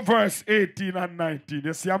 according to verse 18 and 19.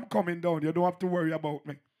 You see, I'm coming down. You don't have to worry about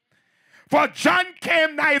me. For John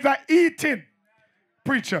came neither eating,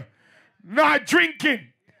 preacher, nor drinking,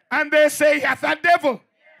 and they say he hath a devil.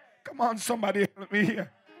 Come on, somebody help me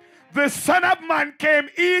here. The Son of Man came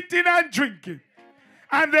eating and drinking,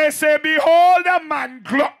 and they say, behold, a man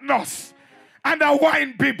gluttonous and a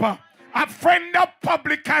wine-bibber, a friend of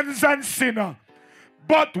publicans and sinners.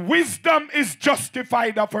 But wisdom is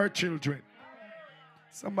justified of her children.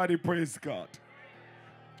 Somebody praise God.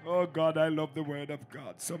 Oh God, I love the word of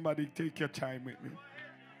God. Somebody take your time with me.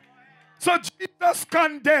 So Jesus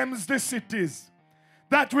condemns the cities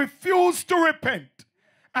that refuse to repent,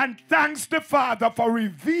 and thanks the Father for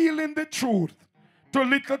revealing the truth to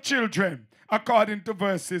little children, according to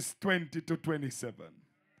verses 20 to 27.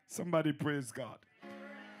 Somebody praise God.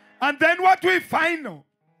 And then what we find now,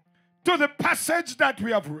 to the passage that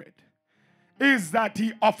we have read, is that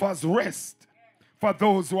he offers rest for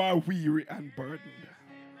those who are weary and burdened.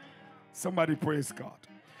 Somebody praise God.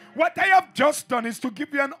 What I have just done is to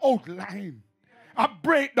give you an outline, a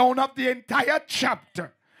breakdown of the entire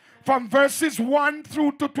chapter from verses 1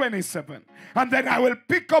 through to 27. And then I will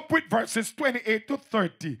pick up with verses 28 to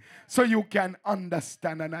 30 so you can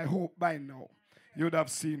understand. And I hope by now you would have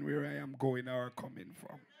seen where I am going or coming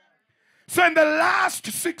from. So in the last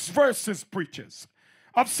 6 verses, preachers,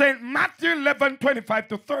 of St. Matthew 11, 25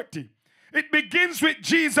 to 30, it begins with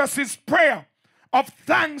Jesus' prayer of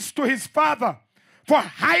thanks to his Father for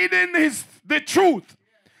hiding the truth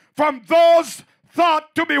from those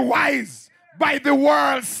thought to be wise by the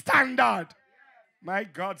world's standard. My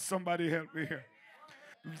God, somebody help me here.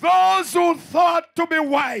 Those who thought to be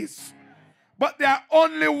wise, but they are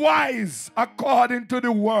only wise according to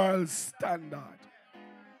the world's standard.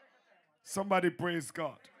 Somebody praise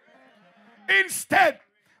God. Instead,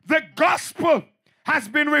 the gospel has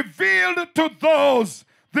been revealed to those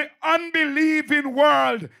the unbelieving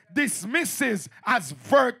world dismisses as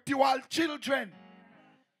virtual children.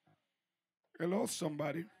 Hello,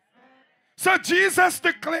 somebody. So Jesus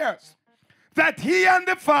declares that he and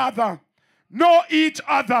the Father know each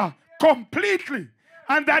other completely,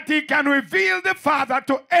 and that he can reveal the Father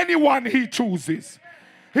to anyone he chooses.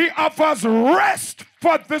 He offers rest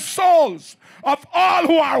for the souls of all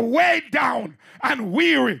who are weighed down and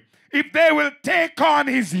weary if they will take on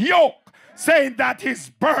his yoke, saying that his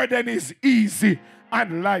burden is easy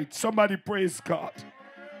and light. Somebody praise God.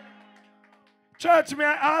 Church, may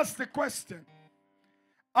I ask the question,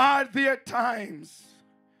 are there times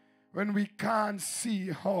when we can't see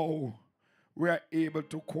how we are able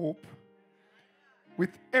to cope?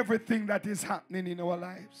 with everything that is happening in our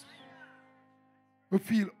lives. We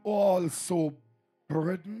feel all so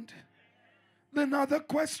burdened. Another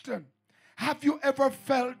question. Have you ever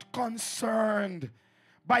felt concerned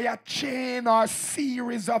by a chain or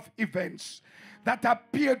series of events that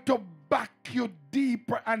appear to back you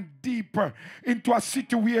deeper and deeper into a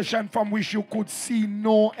situation from which you could see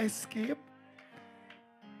no escape?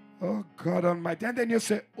 Oh, God Almighty. And then you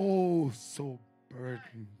say, oh, so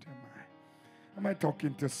burdened am I. Am I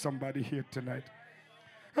talking to somebody here tonight?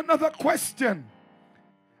 Another question.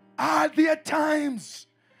 Are there times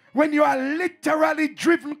when you are literally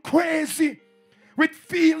driven crazy with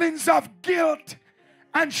feelings of guilt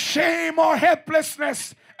and shame or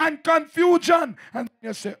helplessness and confusion? And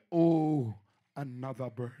you say, oh, another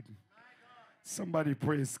burden. Somebody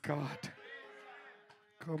praise God.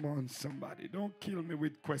 Come on, somebody. Don't kill me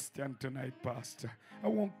with question tonight, Pastor. I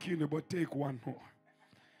won't kill you, but take one more.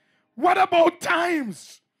 What about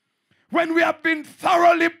times when we have been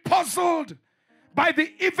thoroughly puzzled by the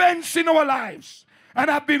events in our lives and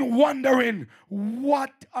have been wondering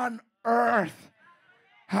what on earth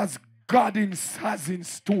has God has in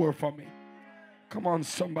store for me? Come on,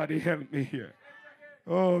 somebody help me here.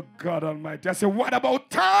 Oh, God Almighty. I say, what about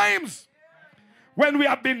times when we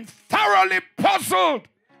have been thoroughly puzzled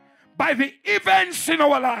by the events in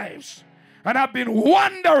our lives and have been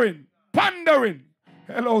wondering, pondering,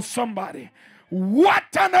 hello, somebody,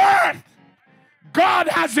 what on earth God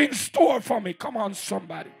has in store for me? Come on,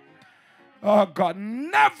 somebody. Oh, God,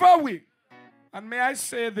 never we. And may I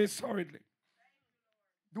say this hurriedly.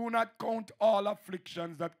 Do not count all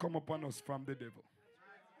afflictions that come upon us from the devil.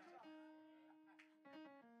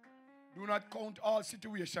 Do not count all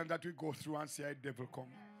situations that we go through and say, "Hey, devil, come."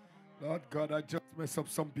 Lord God, I just mess up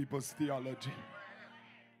some people's theology.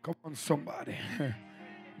 Come on, somebody.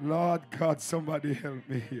 Lord God, somebody help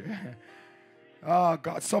me here. Oh,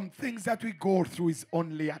 God, some things that we go through is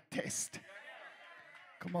only a test.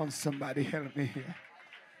 Come on, somebody help me here.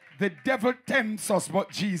 The devil tempts us, but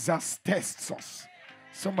Jesus tests us.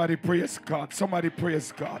 Somebody praise God. Somebody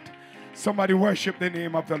praise God. Somebody worship the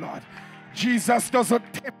name of the Lord. Jesus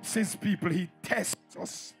doesn't tempt his people. He tests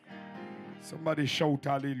us. Somebody shout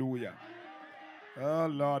hallelujah. Oh,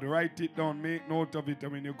 Lord, write it down. Make note of it.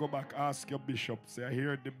 And when you go back, ask your bishop. Say, I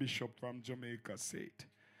heard the bishop from Jamaica say it.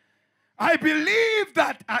 I believe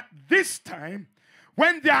that at this time,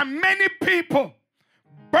 when there are many people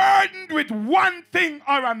burdened with one thing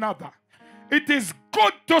or another, it is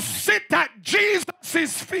good to sit at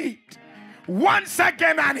Jesus' feet once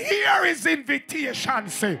again and hear his invitation.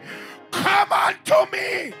 Say, come unto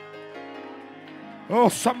me. Oh,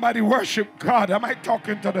 somebody worship God. Am I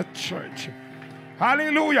talking to the church?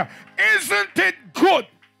 Hallelujah. Isn't it good?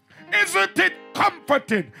 Isn't it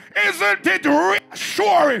comforting? Isn't it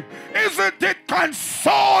reassuring? Isn't it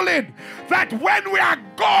consoling that when we are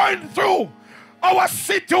going through our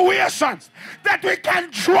situations, that we can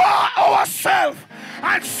draw ourselves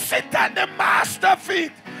and sit at the master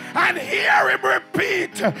feet and hear him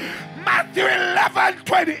repeat Matthew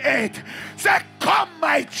 11:28. Say, come,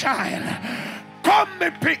 my child. Come, me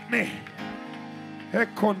pick me.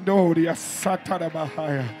 Come,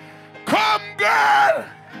 girl.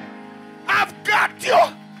 I've got you.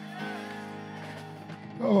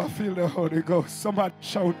 Oh, I feel the Holy Ghost. Somebody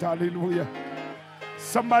shout hallelujah.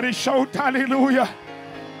 Somebody shout hallelujah.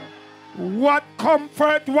 What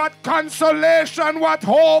comfort, what consolation, what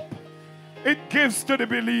hope it gives to the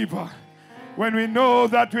believer when we know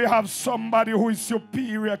that we have somebody who is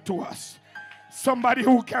superior to us. Somebody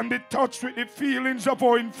who can be touched with the feelings of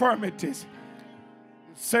our infirmities.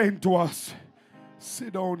 Saying to us,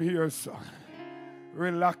 sit down here, son.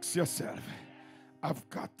 Relax yourself. I've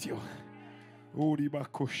got you.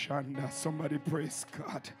 Somebody praise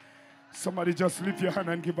God. Somebody just lift your hand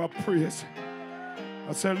and give up praise.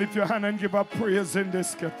 I said lift your hand and give up praise in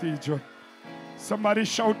this cathedral. Somebody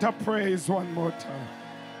shout a praise one more time.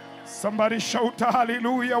 Somebody shout a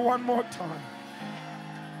hallelujah one more time.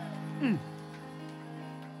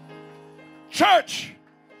 Church,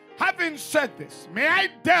 having said this, may I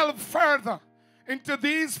delve further into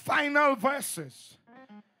these final verses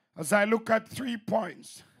as I look at 3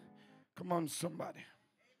 points. Come on, somebody.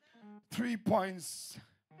 3 points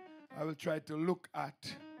I will try to look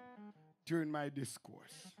at during my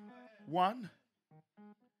discourse. 1,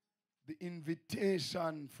 the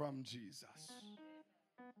invitation from Jesus.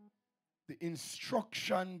 The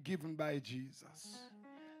instruction given by Jesus.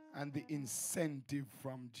 And the incentive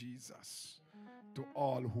from Jesus to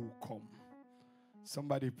all who come.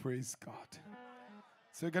 Somebody praise God.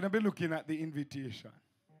 So you're going to be looking at the invitation,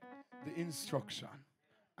 the instruction,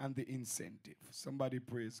 and the incentive. Somebody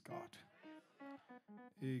praise God.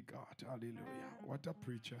 Hey God, hallelujah. What a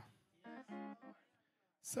preacher.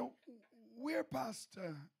 So, where,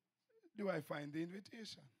 Pastor, do I find the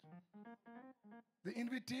invitation? The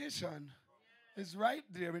invitation is right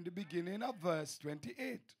there in the beginning of verse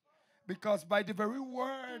 28. Because by the very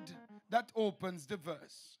word that opens the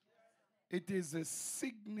verse, it is a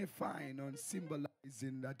signifying and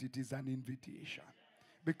symbolizing that it is an invitation.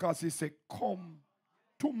 Because he said, come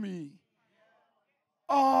to me,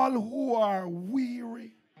 all who are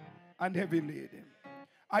weary and heavy laden.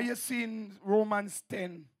 Are you seeing Romans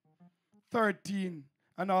 10, 13,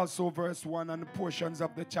 and also verse 1 and the portions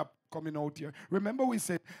of the chapter coming out here? Remember we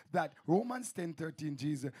said that Romans 10, 13,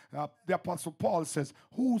 the Apostle Paul says,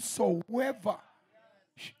 whosoever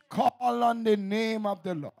call on the name of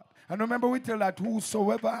the Lord. And remember we tell that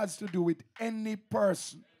whosoever has to do with any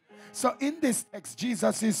person. So in this text,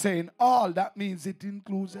 Jesus is saying all. That means it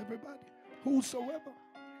includes everybody. Whosoever.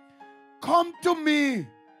 Come to me,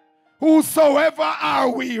 whosoever are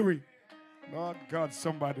weary. Lord God,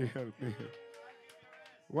 somebody help me here.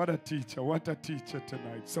 What a teacher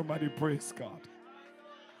tonight. Somebody praise God.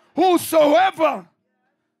 Whosoever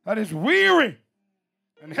that is weary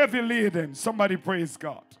and heavy laden, somebody praise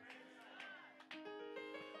God.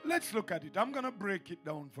 Let's look at it. I'm going to break it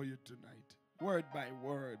down for you tonight, word by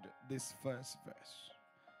word, this first verse.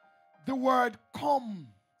 The word come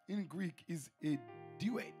in Greek is a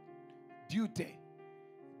duty.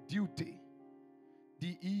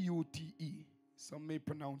 D-E-U-T-E. Some may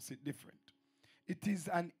pronounce it different. It is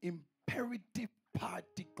an imperative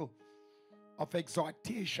particle of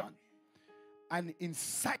exhortation and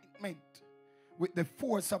incitement with the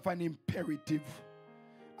force of an imperative,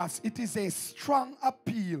 as it is a strong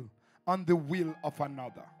appeal on the will of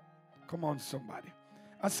another. Come on, somebody.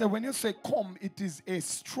 I said, when you say come, it is a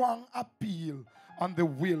strong appeal on the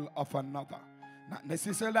will of another. Not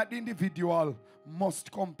necessarily that the individual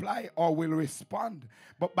must comply or will respond,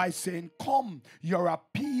 but by saying come, you're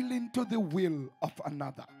appealing to the will of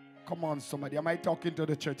another. Come on, somebody. Am I talking to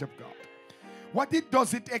the church of God? What it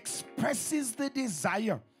does, it expresses the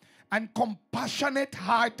desire and compassionate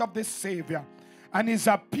heart of the Savior and his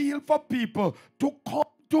appeal for people to come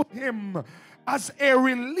to him as a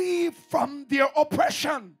relief from their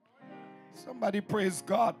oppression. Somebody praise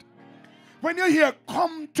God. When you hear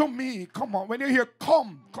come to me, come on. When you hear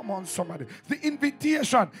come on somebody. The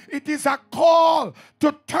invitation, it is a call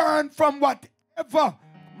to turn from whatever,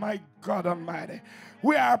 my God Almighty,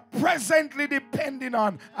 we are presently depending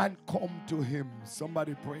on and come to him.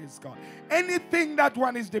 Somebody praise God. Anything that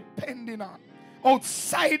one is depending on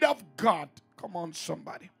outside of God, come on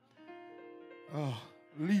somebody. Oh,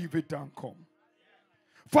 leave it and come.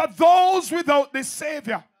 For those without the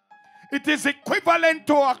Savior, it is equivalent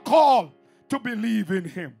to a call to believe in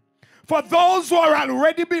him. For those who are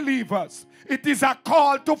already believers, it is a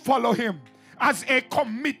call to follow him as a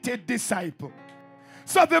committed disciple.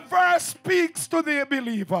 So the verse speaks to the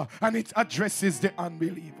believer and it addresses the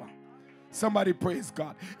unbeliever. Somebody praise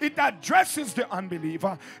God. It addresses the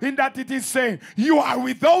unbeliever in that it is saying, you are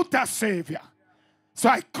without a Savior. So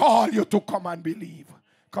I call you to come and believe.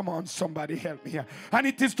 Come on, somebody help me here. And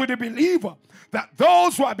it is to the believer that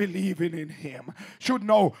those who are believing in him should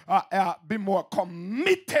now be more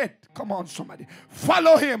committed. Come on, somebody.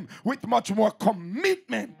 Follow him with much more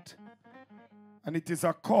commitment. And it is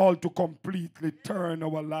a call to completely turn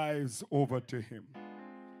our lives over to him.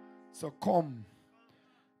 So come.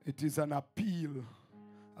 It is an appeal,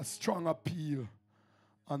 a strong appeal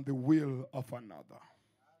on the will of another.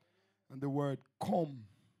 And the word come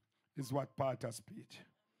is what part of speech.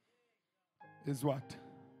 Is what?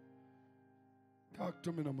 Talk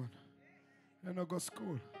to me, no man. You know, go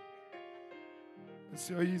school. You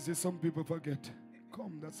see how easy some people forget.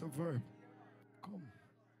 Come, that's a verb. Come.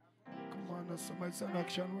 Come on, that's somebody. It's an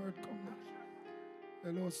action word. Come now.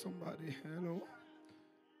 Hello, somebody. Hello.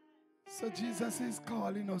 So Jesus is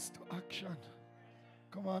calling us to action.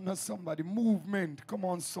 Come on, now somebody. Movement. Come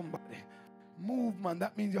on, somebody. Movement.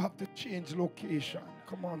 That means you have to change location.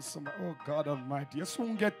 Come on, somebody. Oh, God Almighty. You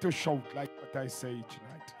soon get to shout like what I say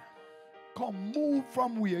tonight. Come, move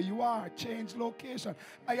from where you are. Change location.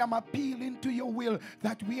 I am appealing to your will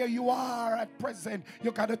that where you are at present,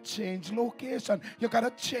 you got to change location. You got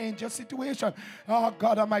to change your situation. Oh,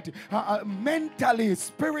 God Almighty. Mentally,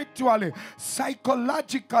 spiritually,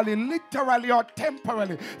 psychologically, literally, or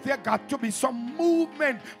temporally, there got to be some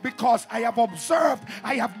movement because I have observed,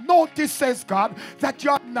 I have noticed, says God, that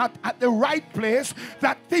you're not at the right place,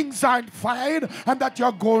 that things aren't fine, and that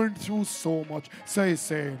you're going through so much. So he's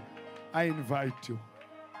saying, I invite you.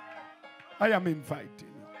 I am inviting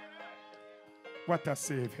you. What a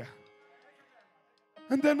Savior.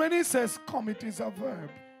 And then when he says come, it is a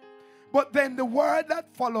verb. But then the word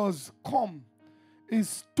that follows come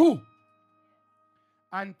is to.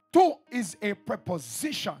 And to is a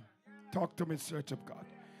preposition. Talk to me, Church of God.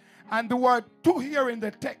 And the word to here in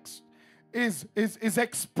the text is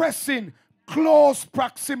expressing close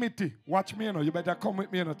proximity. Watch me, you know. You better come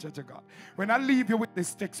with me, you know, Church of God. When I leave you with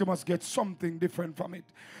this text, you must get something different from it.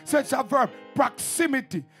 So it's a verb,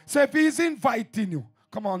 proximity. So if he's inviting you,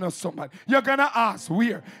 come on now, somebody. You're going to ask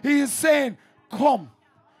where. He is saying, come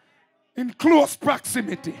in close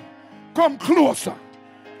proximity. Come closer.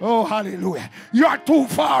 Oh, hallelujah. You are too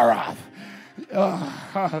far off.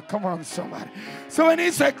 Come on, somebody. So when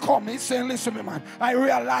he said come, he's saying, listen, me man, I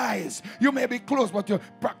realize you may be close, but your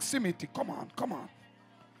proximity, come on.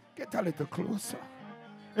 Get a little closer.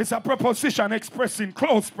 It's a preposition expressing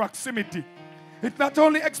close proximity. It not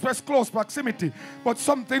only expresses close proximity, but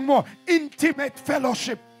something more, intimate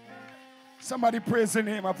fellowship. Somebody praise the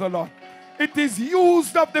name of the Lord. It is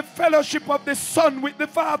used of the fellowship of the Son with the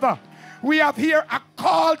Father. We have here a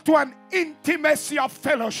call to an intimacy of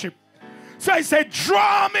fellowship. So I say,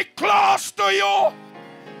 draw me close to you.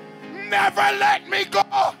 Never let me go.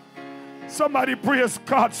 Somebody praise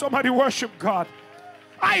God. Somebody worship God.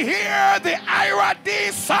 I hear the Ira D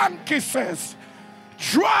sun kisses.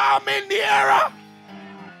 Draw me nearer.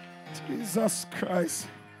 Jesus Christ.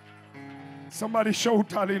 Somebody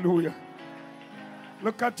shout hallelujah.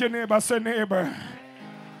 Look at your neighbor. Say, neighbor,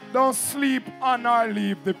 don't sleep on or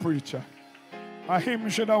leave the preacher. Him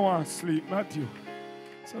should have want to sleep, not you.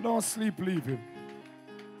 So don't sleep, leave him.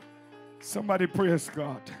 Somebody praise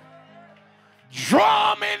God.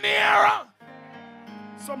 Draw me nearer.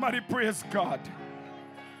 Somebody praise God.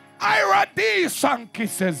 Ira D. Sankey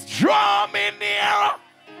says, draw me nearer.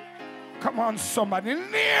 Come on, somebody,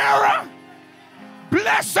 nearer.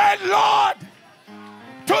 Blessed Lord,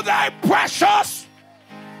 to thy precious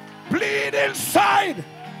bleeding side.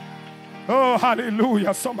 Oh,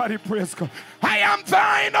 hallelujah. Somebody praise God. I am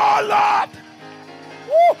thine, oh Lord.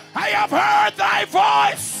 Woo. I have heard thy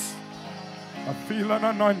voice. I feel an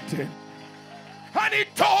anointing. And he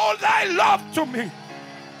told thy love to me,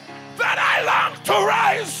 that I long to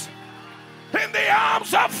rise in the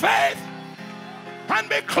arms of faith and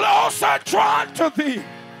be closer drawn to thee.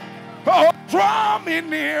 Oh, draw me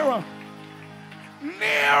nearer.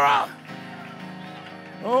 Nearer.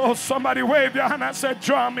 Oh, somebody wave your hand and say,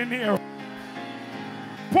 draw me nearer.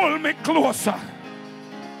 Pull me closer.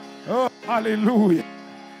 Oh, hallelujah.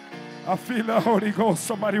 I feel the Holy Ghost.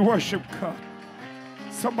 Somebody worship God.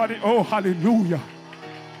 Somebody, oh, hallelujah.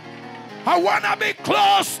 I want to be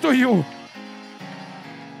close to you.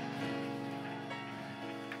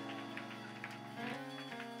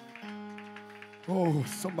 Oh,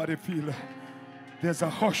 somebody feel it. There's a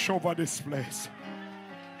hush over this place.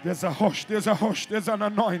 There's a hush, there's a hush, there's an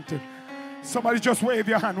anointing. Somebody just wave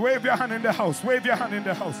your hand in the house, wave your hand in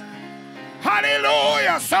the house.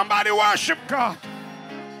 Hallelujah, somebody worship God.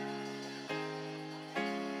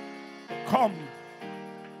 Come.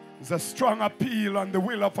 There's a strong appeal on the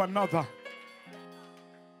will of another.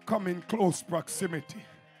 Come in close proximity.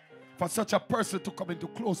 For such a person to come into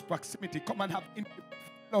close proximity, come and have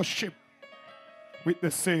fellowship with the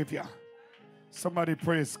Savior. Somebody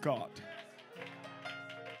praise God.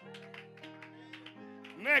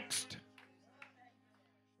 Next,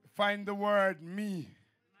 find the word me.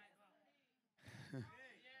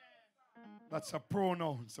 That's a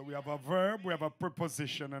pronoun. So we have a verb, we have a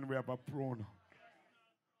preposition, and we have a pronoun.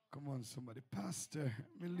 Come on, somebody. Pastor,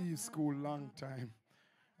 me leave school long time.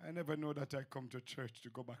 I never know that I come to church to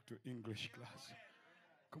go back to English class.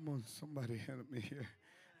 Come on, somebody help me here.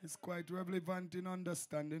 It's quite relevant in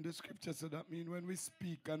understanding the scripture. So that means when we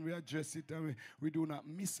speak and we address it and we do not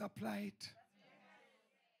misapply it.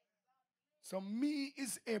 So me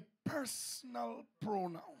is a personal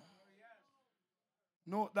pronoun.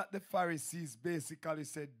 Note that the Pharisees basically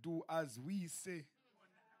said, do as we say.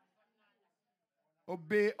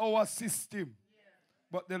 Obey our system.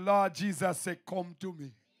 But the Lord Jesus said, come to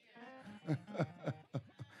me.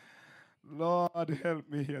 Lord, help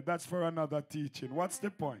me here. That's for another teaching. What's the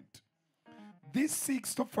point? This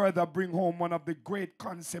seeks to further bring home one of the great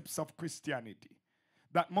concepts of Christianity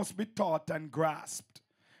that must be taught and grasped.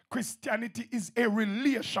 Christianity is a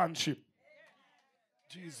relationship.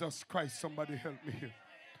 Jesus Christ, somebody help me here.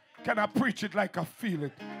 Can I preach it like I feel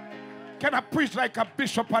it? Can I preach like a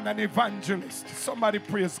bishop and an evangelist? Somebody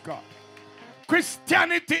praise God.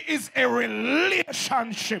 Christianity is a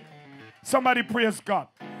relationship. Somebody praise God.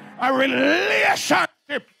 A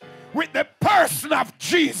relationship with the person of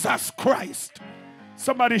Jesus Christ.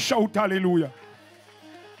 Somebody shout hallelujah.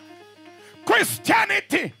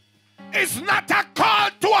 Christianity is not a call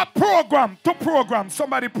to a program, to program.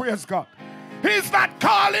 Somebody praise God. He's not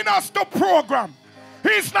calling us to program.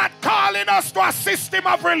 He's not calling us to a system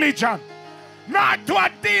of religion, not to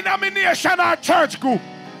a denomination or church group.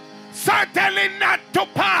 Certainly not to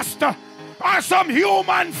pastor or some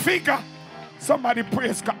human figure. Somebody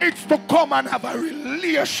praise God. It's to come and have a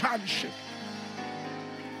relationship.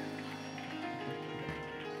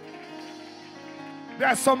 There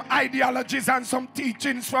are some ideologies and some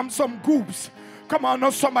teachings from some groups. Come on, now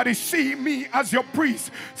somebody, see me as your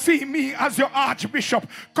priest. See me as your archbishop.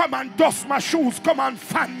 Come and dust my shoes. Come and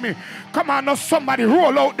fan me. Come on, now somebody,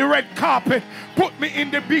 roll out the red carpet. Put me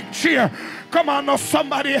in the big chair. Come on, now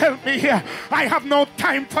somebody, help me here. I have no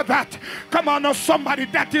time for that. Come on, now somebody,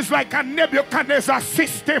 that is like a Nebuchadnezzar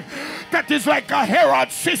system. That is like a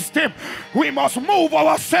Herod system. We must move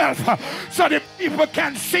ourselves so the people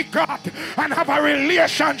can see God and have a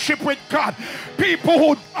relationship with God. People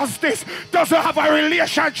who does this doesn't have a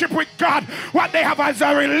relationship with God. What they have is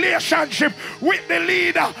a relationship with the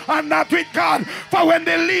leader and not with God. For when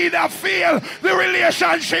the leader fails, the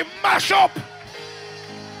relationship mash up.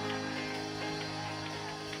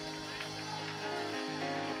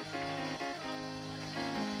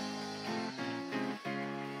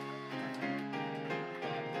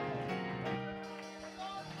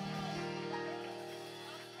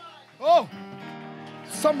 Oh,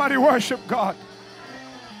 somebody worship God.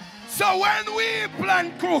 So when we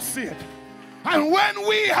plan crusade, and when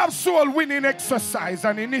we have soul winning exercise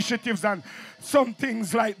and initiatives and some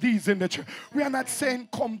things like these in the church, we are not saying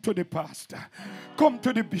come to the pastor, come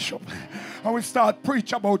to the bishop, and we start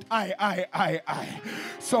preach about I.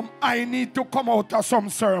 Some I need to come out of some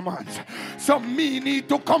sermons. Some me need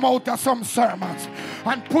to come out of some sermons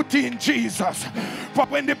and put in Jesus. For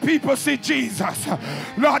when the people see Jesus,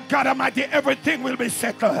 Lord God Almighty, everything will be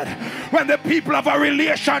settled. When the people have a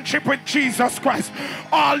relationship with Jesus Christ,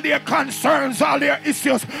 all their concerns, all their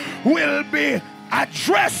issues will be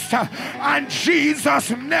addressed, and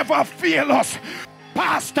Jesus never fail us.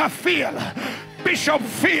 Pastor fail, bishop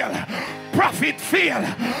fail, prophet fail,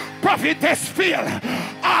 prophetess fail,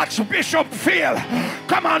 archbishop fail.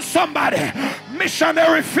 Come on somebody,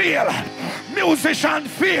 missionary fail, musician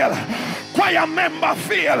fail, choir member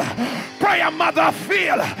fail, prayer mother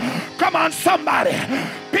fail. Come on somebody,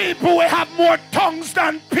 people who have more tongues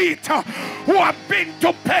than Peter, who have been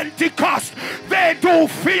to Pentecost, they do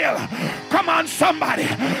fail. Come on somebody,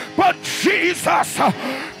 but Jesus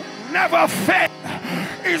never failed.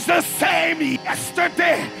 Is the same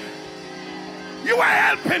yesterday. You are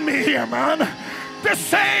helping me here, man. The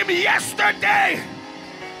same yesterday.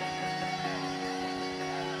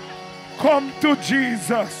 Come to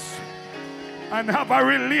Jesus and have a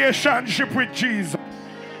relationship with Jesus.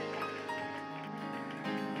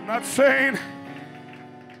 I'm not saying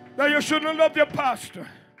that you shouldn't love your pastor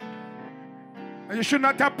and you should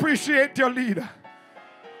not appreciate your leader,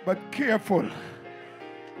 but careful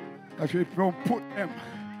that you don't put them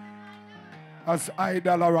as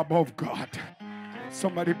idol or above God.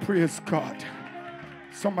 Somebody praise God.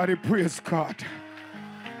 Somebody praise God.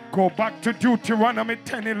 Go back to Deuteronomy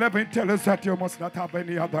 10:11. Tell us that you must not have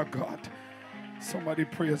any other God. Somebody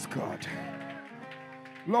praise God.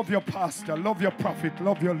 Love your pastor, love your prophet,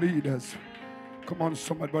 love your leaders. Come on,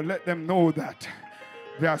 somebody, but let them know that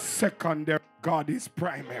they are secondary. God is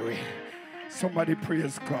primary. Somebody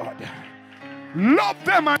praise God. Love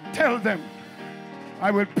them and tell them,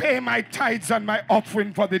 I will pay my tithes and my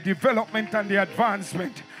offering for the development and the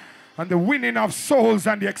advancement and the winning of souls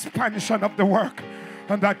and the expansion of the work,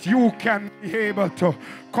 and that you can be able to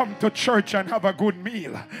come to church and have a good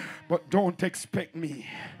meal. But don't expect me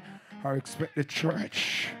or expect the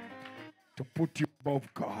church to put you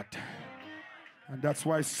above God. And that's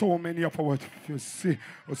why so many of our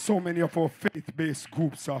faith-based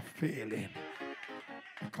groups are failing.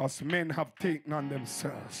 Because men have taken on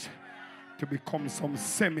themselves to become some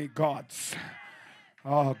semi-gods.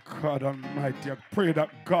 Oh, God Almighty, I pray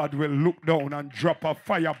that God will look down and drop a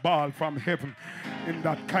fireball from heaven in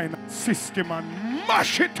that kind of system and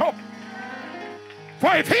mash it up.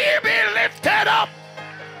 For if he be lifted up,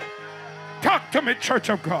 talk to me, Church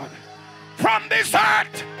of God, from this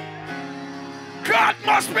earth, God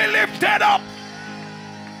must be lifted up.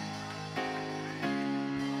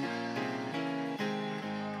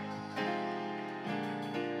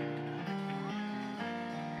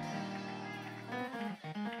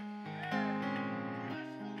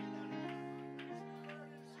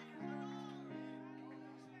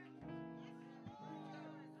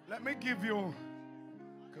 Let me give you,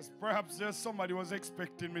 because perhaps there's somebody was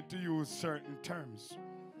expecting me to use certain terms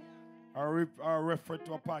or refer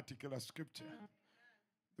to a particular scripture.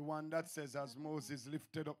 The one that says, as Moses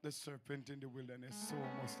lifted up the serpent in the wilderness, so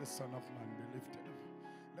must the Son of Man be lifted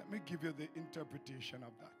up. Let me give you the interpretation of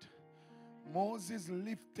that. Moses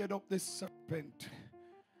lifted up the serpent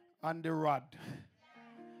and the rod.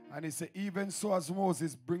 And he said, even so as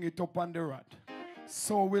Moses bring it up on the rod,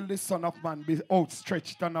 so will the Son of Man be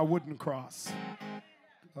outstretched on a wooden cross.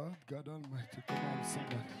 God Almighty, come on,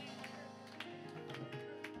 somebody.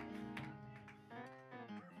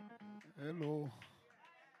 Hello.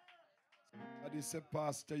 Somebody said,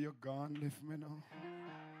 Pastor, you're gone, leave me now.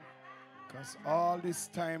 Because all this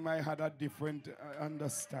time I had a different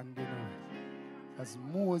understanding of it. As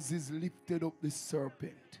Moses lifted up the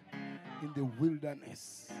serpent in the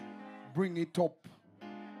wilderness, bring it up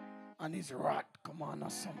on his rod. Come on now,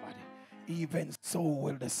 somebody. Even so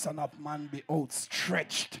will the Son of Man be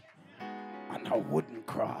outstretched on a wooden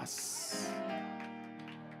cross.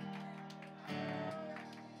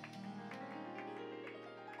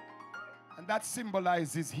 And that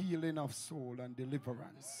symbolizes healing of soul and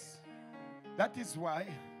deliverance. That is why,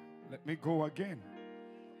 let me go again.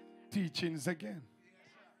 Teachings again.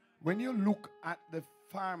 When you look at the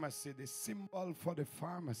pharmacy, the symbol for the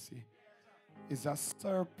pharmacy is a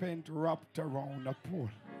serpent wrapped around a pole.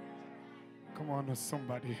 Come on,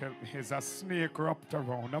 somebody help me. It's a snake wrapped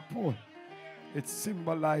around a pole. It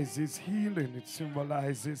symbolizes healing. It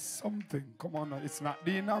symbolizes something. Come on, it's not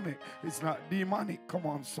dynamic. It's not demonic. Come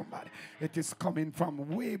on, somebody. It is coming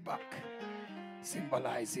from way back.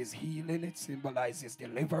 Symbolizes healing. It symbolizes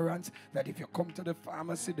deliverance. That if you come to the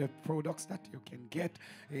pharmacy, the products that you can get,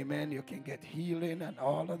 amen, you can get healing and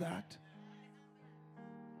all of that.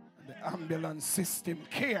 And the ambulance system,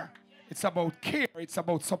 care. It's about care. It's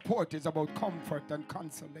about support. It's about comfort and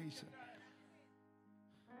consolation.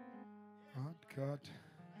 God.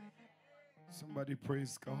 Somebody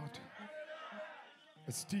praise God.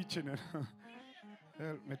 It's teaching it.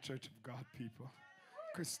 Help me, Church of God people.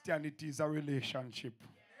 Christianity is a relationship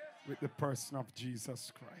with the person of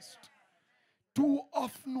Jesus Christ. Too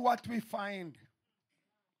often what we find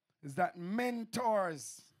is that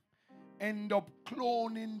mentors end up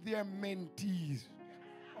cloning their mentees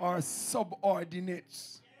or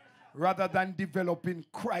subordinates rather than developing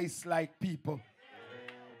Christ-like people.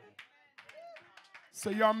 So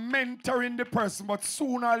you're mentoring the person, but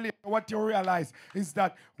sooner or later what you realize is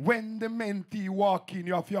that when the mentee walk in,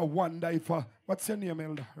 you have to wonder if, what's your name,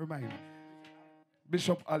 Elder? Remind me.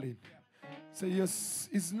 Bishop Allen. So yes,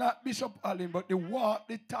 it's not Bishop Allen, but the walk,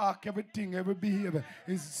 the talk, everything, every behavior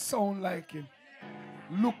is sound like him.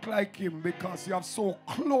 Look like him because you have so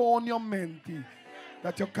cloned your mentee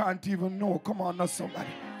that you can't even know. Come on now, somebody.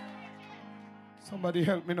 Somebody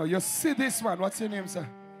help me now. You see this one. What's your name, sir?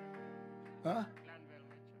 Huh?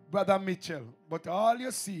 Brother Mitchell. But all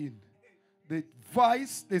you're seeing, the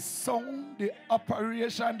voice, the sound, the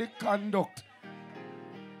operation, the conduct.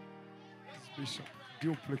 Bishop,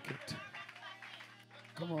 duplicate.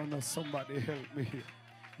 Come on now, somebody help me here.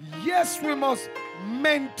 Yes, we must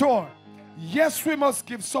mentor. Yes, we must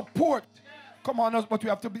give support. Come on, but we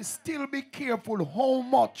have to still be careful how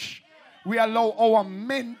much we allow our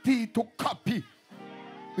mentee to copy.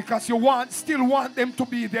 Because you still want them to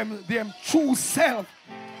be them true self.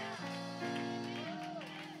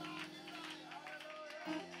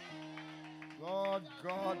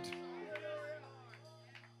 God.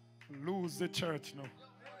 Lose the church now.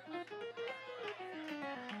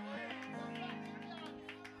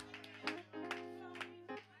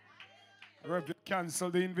 Rev, you cancel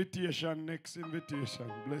the invitation, next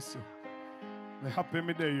invitation. Bless you. I'm happy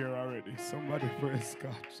me there here already. Somebody praise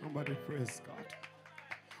God. Somebody praise God.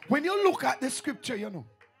 When you look at the scripture, you know,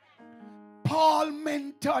 Paul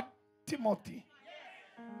mentored Timothy.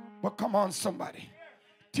 But come on, somebody.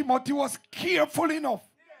 Timothy was careful enough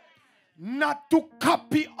not to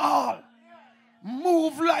copy all.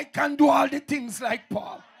 Move like and do all the things like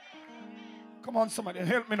Paul. Come on, somebody,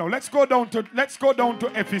 help me now. Let's go down to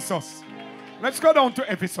Ephesus. Let's go down to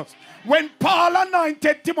Ephesus. When Paul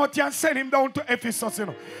anointed Timothy and sent him down to Ephesus, you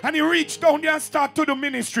know, and he reached down there and started to do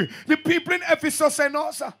ministry, the people in Ephesus said, no,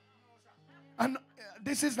 sir. And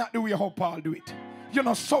this is not the way how Paul do it. You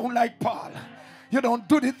don't sound like Paul. You don't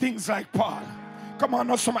do the things like Paul. Come on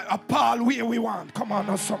now, somebody. A Paul where we want. Come on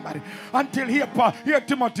now, somebody. Until here, Paul, here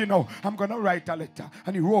Timothy now. I'm going to write a letter.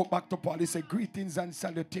 And he wrote back to Paul. He said, greetings and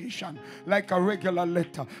salutation. Like a regular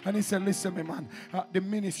letter. And he said, listen, my man. The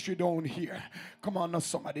ministry down here. Come on now,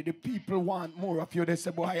 somebody. The people want more of you. They say,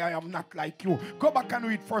 boy, I am not like you. Go back and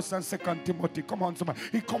read 1st and 2nd Timothy. Come on, somebody.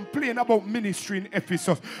 He complained about ministry in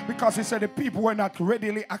Ephesus because he said the people were not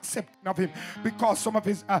readily accepting of him because some of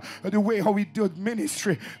his, the way how he did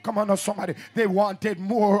ministry. Come on now, somebody. They wanted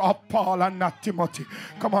more of Paul and not Timothy.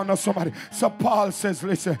 Come on now, somebody. So Paul says,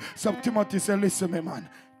 listen. So Timothy said, listen, my man.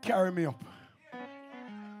 Carry me up.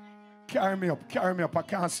 Carry me up. Carry me up. I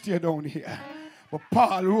can't stay down here. But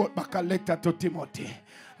Paul wrote back a letter to Timothy.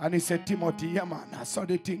 And he said, Timothy, yeah man, I saw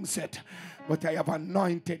the thing said. But I have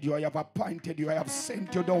anointed you, I have appointed you, I have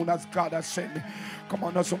sent you down as God has sent me. Come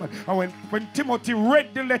on, now, somebody. And when Timothy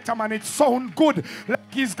read the letter, man, it sounded good.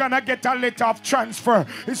 Like he's going to get a letter of transfer.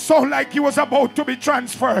 It sounded like he was about to be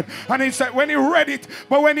transferred. And he said, when he read it,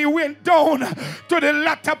 but when he went down to the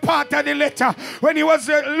latter part of the letter, when he was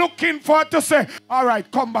looking for it to say, all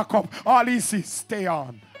right, come back up. All he sees, stay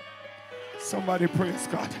on. Somebody praise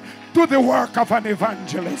God. Do the work of an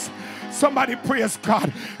evangelist. Somebody praise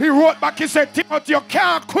God. He wrote back, he said, Timothy, you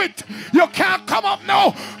can't quit. You can't come up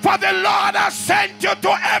now. For the Lord has sent you to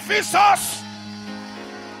Ephesus.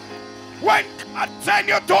 When God sent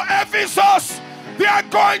you to Ephesus, there are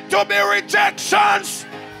going to be rejections.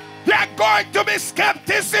 There are going to be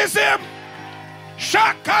skepticism.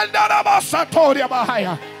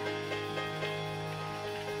 Shakandarabasatoriabahaya.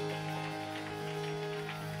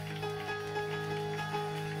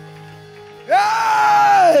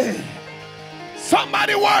 Hey!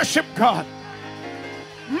 Somebody worship God.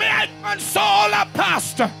 May I console a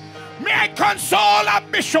pastor. May I console a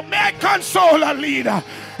bishop. May I console a leader.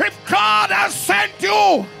 If God has sent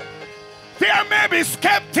you, there may be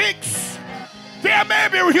skeptics. There may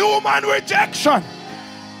be human rejection.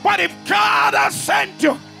 But if God has sent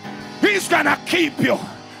you, He's going to keep you.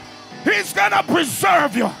 He's going to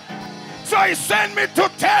preserve you. So He sent me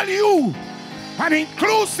to tell you, and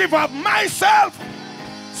inclusive of myself,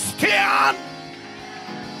 stay on.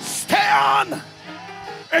 Stay on.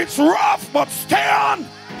 It's rough, but stay on.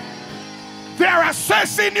 They're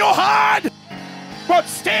assessing you hard, but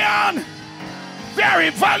stay on. They're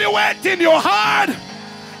evaluating you hard.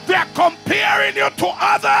 They're comparing you to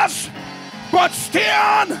others, but stay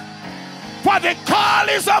on. For the call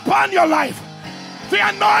is upon your life. The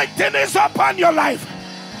anointing is upon your life.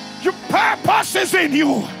 Your purpose is in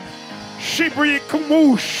you. Shibri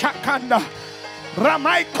kumu shakanda.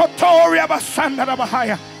 Ramai kotoria basanda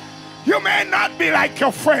rabahaya. You may not be like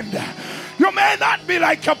your friend. You may not be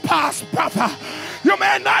like your past brother. You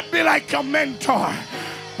may not be like your mentor.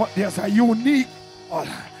 But there's a unique call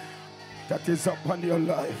that is upon your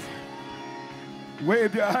life.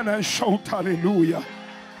 Wave your hand and shout hallelujah.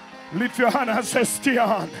 Lift your hand and say stay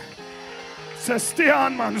on. Say stay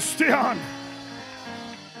on, man, stay on.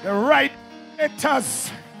 The right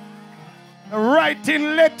letters.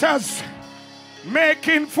 Writing letters,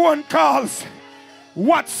 making phone calls,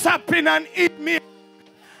 WhatsApping and email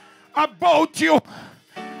about you.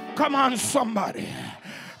 Come on, somebody.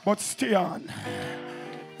 But stay on.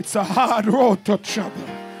 It's a hard road to travel.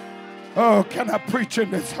 Oh, can I preach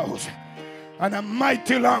in this house? And a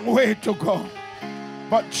mighty long way to go.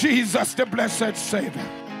 But Jesus, the blessed Savior.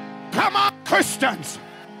 Come on, Christians.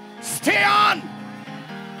 Stay on.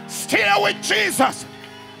 Stay with Jesus.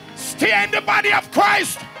 Stay in the body of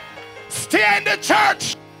Christ. Stay in the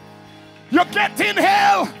church. You get in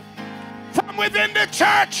hell from within the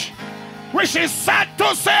church, which is sad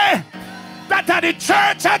to say that the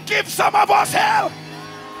church has given some of us hell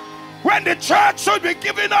when the church should be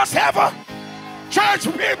giving us heaven. Church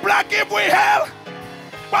people are giving we hell,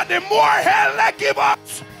 but the more hell they give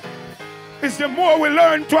us is the more we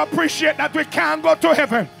learn to appreciate that we can't go to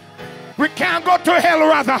heaven. We can't go to hell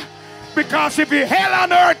rather. Because if the hell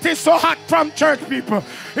on earth is so hot from church people,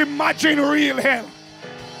 imagine real hell.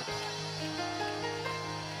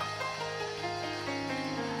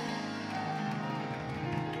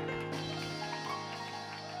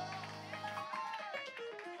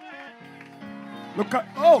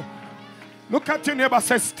 Look at your neighbor,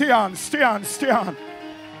 say stay on, stay on, stay on.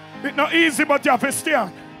 It's not easy, but you have to stay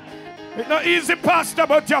on. It's not easy, pastor,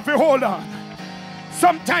 but you have to hold on.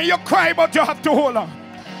 Sometimes you cry, but you have to hold on.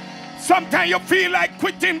 Sometimes you feel like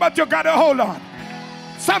quitting, but you got to hold on.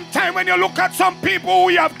 Sometimes when you look at some people who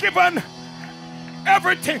you have given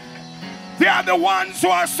everything, they are the ones who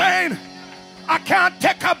are saying, I can't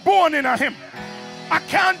take a bone in him. I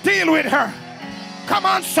can't deal with her. Come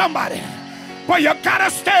on, somebody. But you got to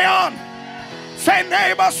stay on. Say,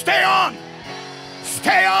 neighbor, stay on.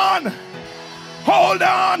 Stay on. Hold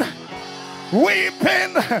on.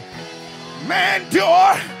 Weeping may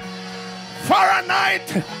endure for a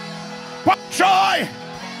night. But joy,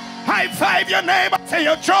 high five your neighbor, say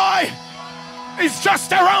your joy is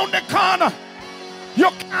just around the corner. You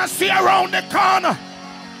can't see around the corner.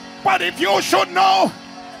 But if you should know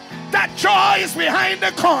that joy is behind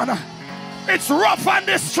the corner, it's rough on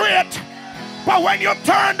the street, but when you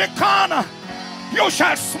turn the corner, you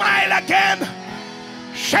shall smile again.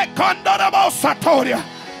 Shake under the Satoria.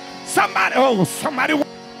 Somebody worship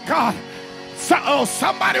God.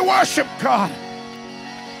 Somebody worship God.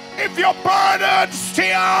 If you're burdened,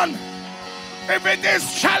 stay on. If it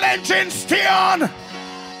is challenging, stay on.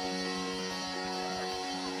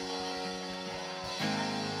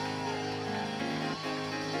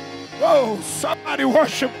 Oh, somebody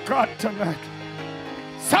worship God tonight.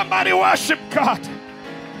 Somebody worship God.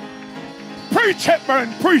 Preach,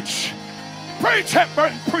 Hepburn, preach. Preach,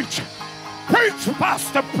 Hepburn, preach. Preach,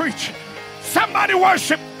 Pastor, preach. Somebody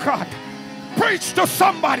worship God. Preach to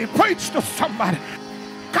somebody. Preach to somebody.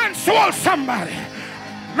 Console somebody.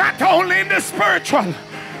 Not only in the spiritual,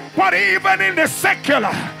 but even in the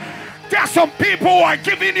secular. There are some people who are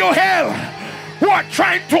giving you hell, who are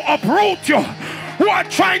trying to uproot you, who are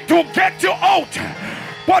trying to get you out.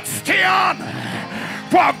 But stay on.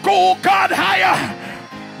 For go God higher,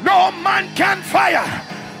 no man can fire.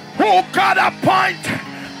 Who God appoint,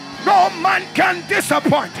 no man can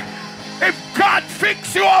disappoint. If God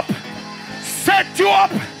fix you up, set you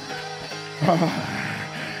up,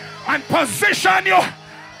 and position you,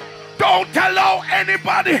 don't allow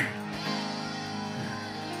anybody.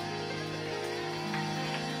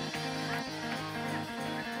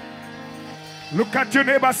 Look at your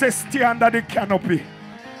neighbor, say, stay under the canopy.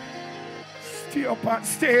 Stay up and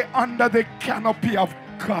stay under the canopy of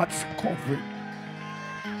God's covering.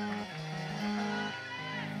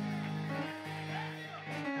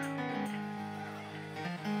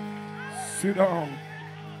 Sit down.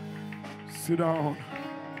 Sit down.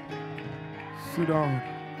 Sit down.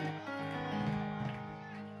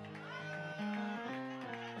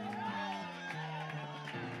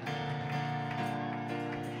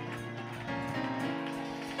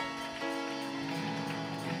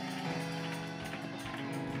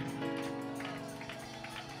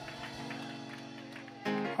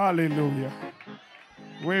 Hallelujah.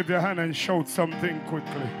 Wave your hand and shout something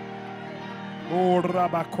quickly. Oh,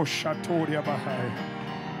 Rabakoshatoria Bahai.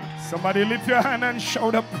 Somebody lift your hand and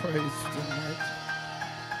shout a praise tonight.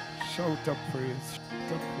 Shout a praise.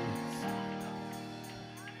 Shout a praise.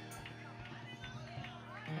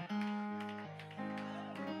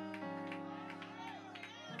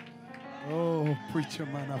 Oh, preacher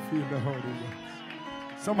man, I feel the Holy Ghost.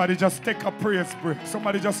 Somebody just take a praise break.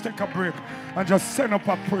 Somebody just take a break and just send up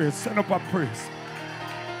a praise. Send up a praise.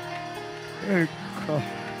 Hey, God.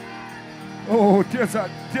 Oh, there's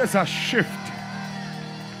a shift.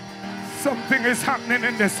 Something is happening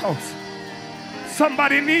in this house.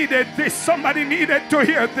 Somebody needed this. Somebody needed to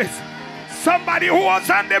hear this. Somebody who was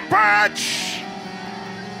on the verge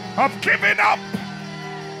of giving up,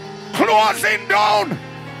 closing down.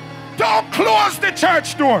 Don't close the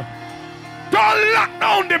church door. Don't lock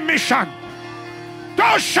down the mission.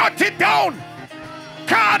 Don't shut it down.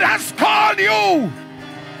 God has called you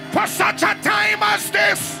for such a time as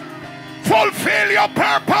this. Fulfill your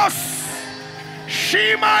purpose.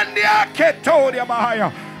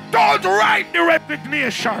 Don't write the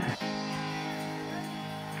resignation.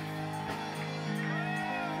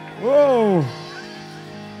 Oh,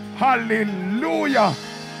 hallelujah.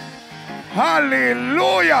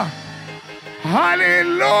 Hallelujah.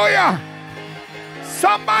 Hallelujah.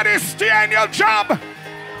 Somebody stay in your job.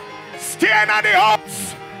 Stay in the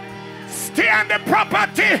house. Stay in the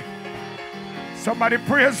property. Somebody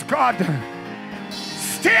praise God.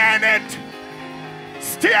 Stay in it.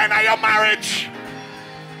 Stay in your marriage.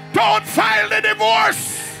 Don't file the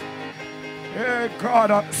divorce. Hey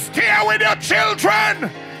God, stay with your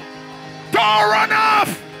children. Don't run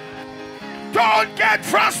off. Don't get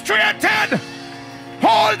frustrated.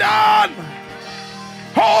 Hold on.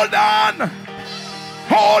 Hold on.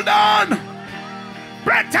 Hold on.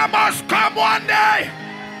 Better must come one day.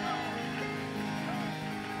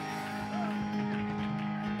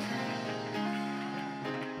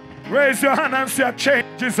 Raise your hand and say, a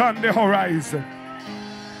change is on the horizon.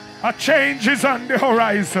 A change is on the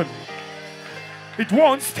horizon. It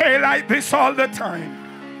won't stay like this all the time.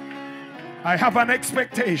 I have an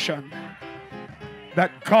expectation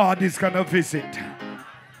that God is going to visit,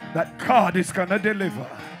 that God is going to deliver.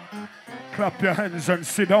 Clap your hands and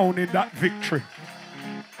sit down in that victory.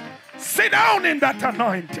 Sit down in that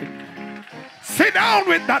anointing. Sit down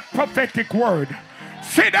with that prophetic word.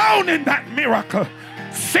 Sit down in that miracle.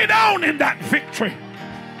 Sit down in that victory.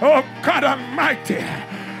 Oh God Almighty.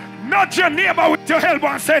 Nudge your neighbor with your elbow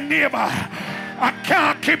and say, neighbor, I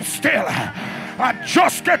can't keep still. I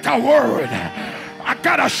just get a word. I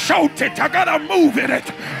gotta shout it. I gotta move in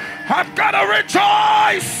it. I've gotta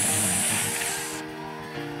rejoice.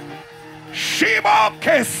 Shima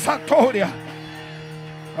Kesatoria.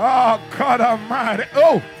 Oh, God Almighty.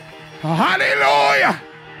 Oh, hallelujah.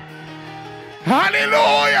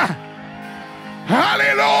 Hallelujah.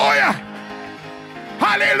 Hallelujah.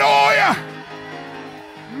 Hallelujah.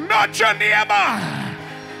 Not your neighbor.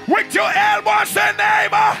 With your elbow, say,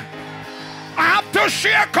 neighbor, I have to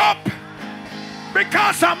shake up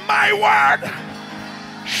because of my word.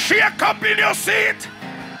 Shake up in your seat.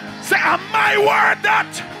 Say, my word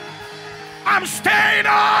that I'm staying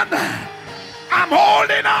on. I'm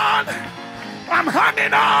holding on. I'm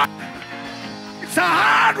hanging on. It's a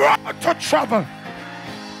hard road to travel.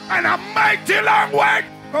 And a mighty long way.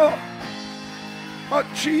 Oh, but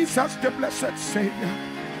Jesus, the blessed Savior,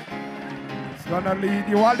 is going to lead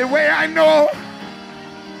you all the way. I know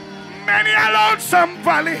many a lonesome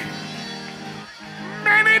valley,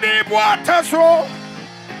 many deep waters roll,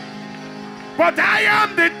 but I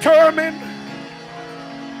am determined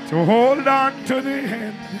to hold on to the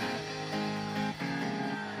end.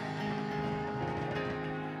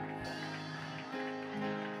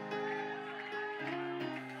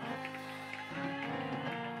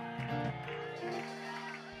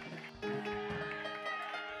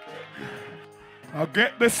 I'll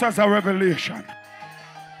get this as a revelation.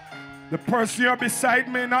 The person you're beside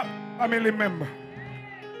may not be a family member,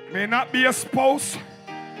 may not be a spouse,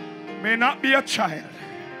 may not be a child,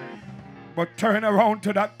 but turn around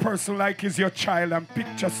to that person like he's your child and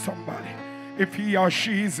picture somebody, if he or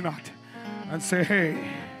she is not, and say,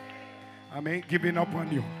 hey, I ain't giving up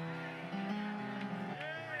on you.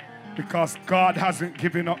 Because God hasn't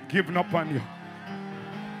given up on you.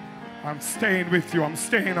 I'm staying with you. I'm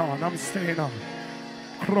staying on. I'm staying on.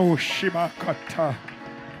 Kroshibakata.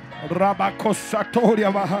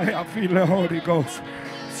 Rabakosatoria Bahaya. I feel the Holy Ghost.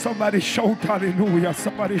 Somebody shout hallelujah.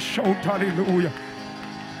 Somebody shout hallelujah.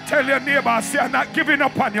 Tell your neighbor, say, I'm not giving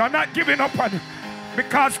up on you. I'm not giving up on you.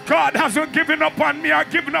 Because God hasn't given up on me. I'm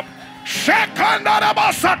giving up. Somebody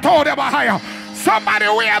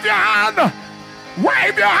wave your hand.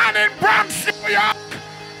 Wave your hand in Bronx, New York.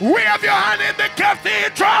 Wave your hand in the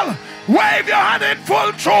cathedral. Wave your hand in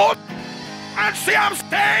full truth. And say, I'm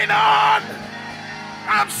staying on.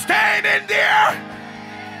 I'm staying in there.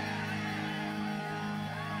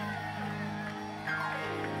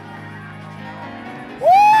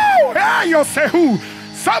 Woo! Yeah, you say who?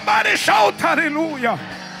 Somebody shout hallelujah.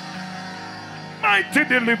 Mighty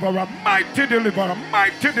deliverer, mighty deliverer,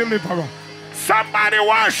 mighty deliverer. Somebody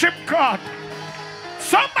worship God.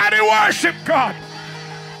 Somebody worship God.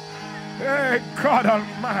 Hey, God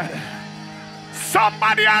Almighty.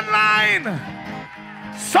 Somebody online.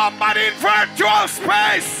 Somebody in virtual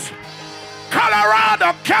space.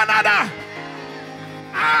 Colorado, Canada.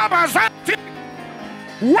 Amazon,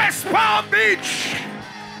 West Palm Beach.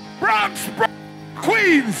 Bronx,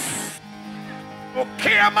 Queens.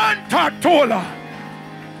 Cayman, Tortola.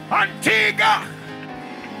 Antigua.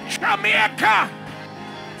 Jamaica.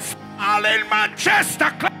 All in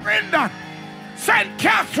Manchester, Clarendon, St.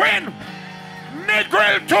 Catherine,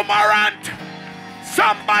 Negril to Morant.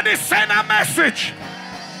 Somebody send a message.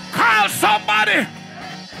 Call somebody.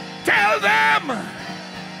 Tell them.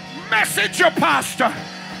 Message your pastor.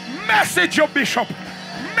 Message your bishop.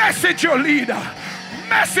 Message your leader.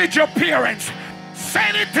 Message your parents.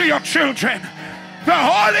 Send it to your children. The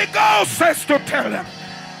Holy Ghost says to tell them,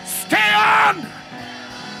 stay on.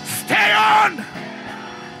 Stay on.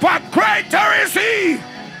 But greater is he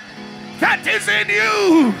that is in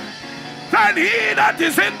you than he that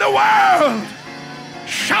is in the world.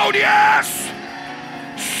 Shout yes.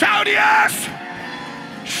 Shout yes.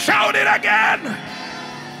 Shout it again.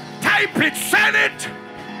 Type it, send it.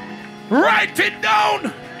 Write it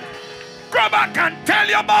down. Go back and tell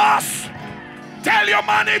your boss. Tell your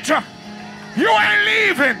manager. You ain't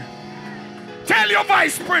leaving. Tell your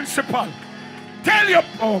vice principal. Tell your,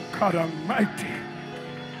 oh God Almighty.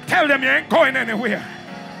 Tell them you ain't going anywhere.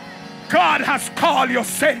 God has called you,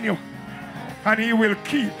 sent you, and he will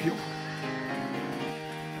keep you.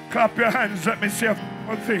 Clap your hands. Let me say a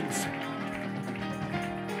few things.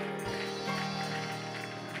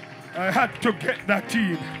 I had to get that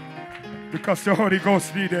in because the Holy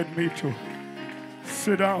Ghost needed me to.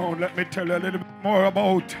 Sit down. Let me tell you a little bit more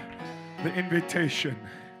about the invitation.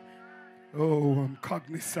 Oh, I'm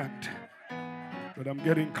cognizant that I'm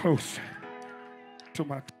getting close to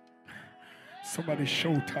my. Somebody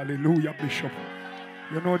shout hallelujah, Bishop.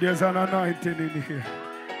 You know there's an anointing in here.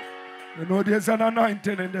 You know there's an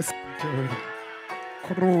anointing in the center.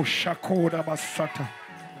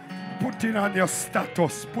 Put it on your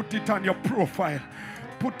status. Put it on your profile.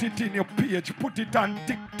 Put it in your page. Put it on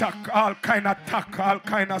TikTok. All kind of talk. All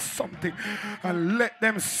kind of something. And let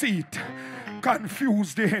them see it.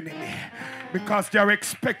 Confuse the enemy. Because they're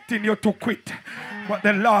expecting you to quit. But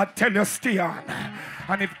the Lord tell you stay on.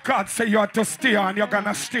 And if God say you have to stay on, you're going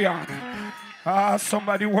to stay on.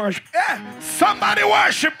 Somebody worship. Somebody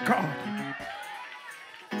worship God.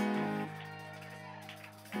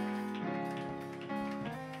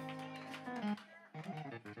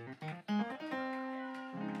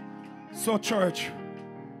 So, church,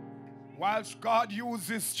 whilst God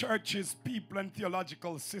uses churches, people, and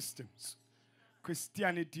theological systems,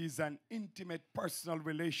 Christianity is an intimate personal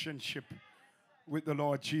relationship with the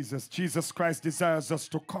Lord Jesus. Jesus Christ desires us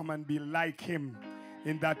to come and be like him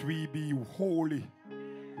in that we be holy,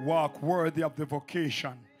 walk worthy of the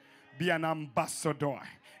vocation, be an ambassador,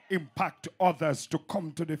 impact others to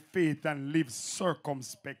come to the faith and live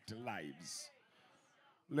circumspect lives.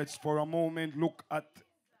 Let's for a moment look at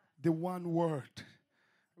the one word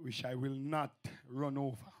which I will not run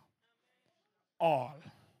over. All.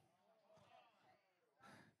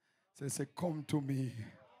 So say, come to me.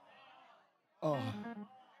 Oh.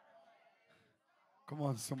 Come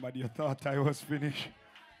on, somebody. You thought I was finished.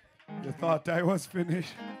 You thought I was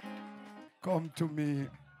finished. Come to me.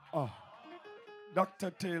 Oh.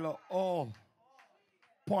 Dr. Taylor, all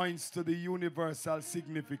points to the universal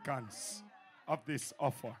significance of this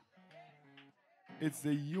offer. It's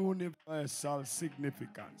the universal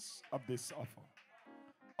significance of this offer.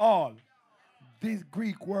 All. This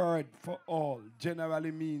Greek word for all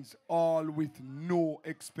generally means all with no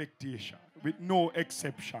expectation, with no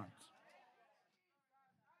exceptions.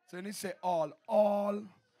 So when you say all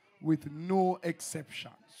with no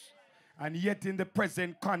exceptions. And yet in the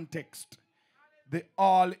present context, the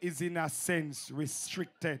all is in a sense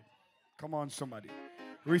restricted. Come on, somebody.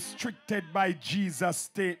 Restricted by Jesus'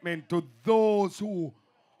 statement to those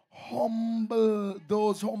humble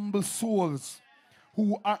souls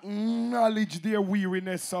who acknowledge their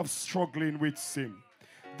weariness of struggling with sin.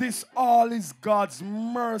 This all is God's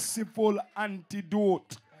merciful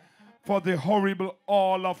antidote for the horrible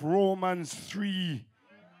all of Romans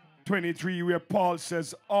 3:23, where Paul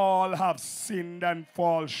says, all have sinned and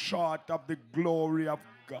fall short of the glory of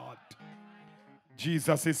God.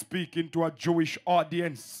 Jesus is speaking to a Jewish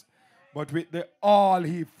audience, but with the all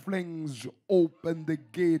he flings open the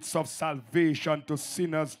gates of salvation to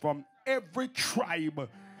sinners from every tribe,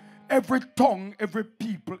 every tongue, every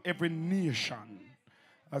people, every nation.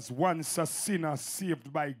 As once a sinner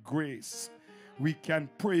saved by grace, we can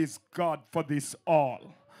praise God for this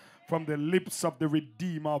all. From the lips of the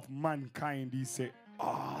Redeemer of mankind, he said,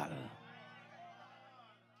 all.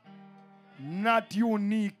 Not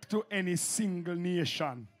unique to any single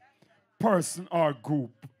nation, person, or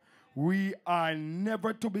group. We are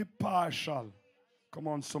never to be partial. Come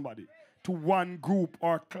on, somebody. To one group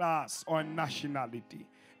or class or nationality.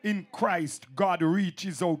 In Christ, God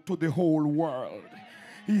reaches out to the whole world.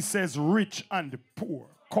 He says, rich and poor,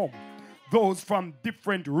 come. Those from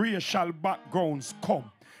different racial backgrounds, come.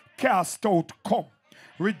 Cast out, come.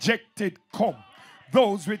 Rejected, come.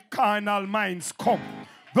 Those with carnal minds, come.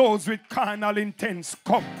 Those with carnal intents,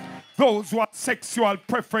 come. Those who have sexual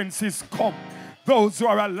preferences, come. Those who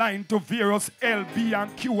are aligned to various L, B,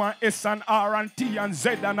 and Q, and S, and R, and T, and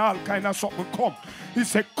Z, and all kind of something, come. He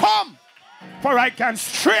said, come, for I can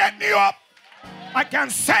straighten you up. I can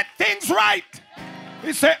set things right.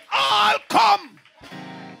 He said, all come.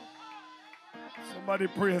 Somebody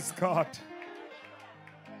praise God.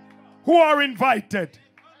 Who are invited?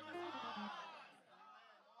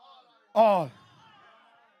 All.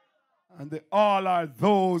 And the all are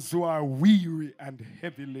those who are weary and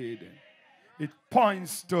heavy laden. It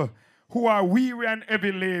points to who are weary and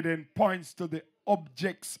heavy laden, points to the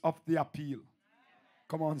objects of the appeal.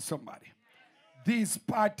 Come on, somebody. These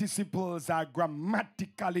participles are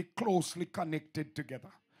grammatically closely connected together.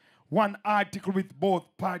 One article with both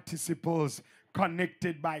participles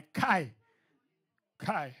connected by kai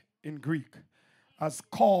in Greek, as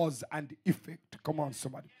cause and effect. Come on,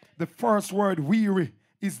 somebody. The first word, weary,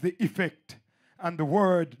 is the effect. And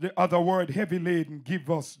the other word, heavy laden, give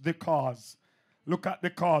us the cause. Look at the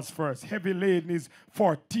cause first. Heavy laden is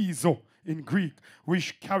fortizo in Greek,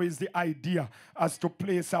 which carries the idea as to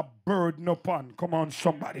place a burden upon. Come on,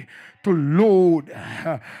 somebody. To load,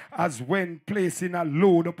 as when placing a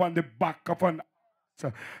load upon the back of an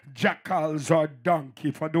jackals or donkey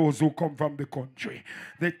for those who come from the country.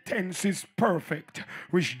 The tense is perfect,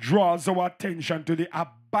 which draws our attention to the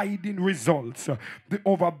abiding results, the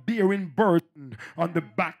overbearing burden on the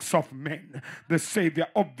backs of men. The Savior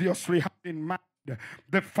obviously had in mind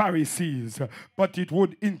the Pharisees, but it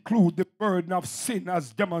would include the burden of sin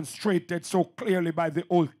as demonstrated so clearly by the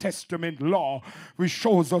Old Testament law, which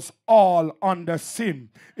shows us all under sin,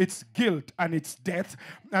 its guilt and its death,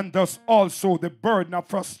 and thus also the burden of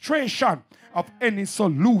frustration of any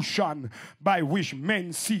solution by which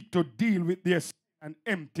men seek to deal with their sin and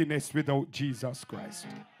emptiness without Jesus Christ.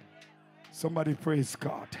 Somebody praise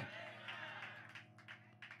God.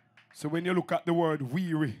 So when you look at the word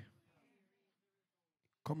weary,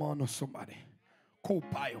 come on, somebody.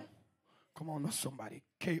 Kopio. Come on, somebody.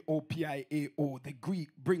 K-O-P-I-A-O. The Greek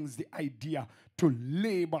brings the idea to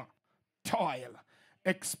labor, toil,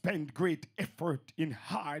 expend great effort in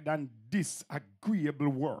hard and disagreeable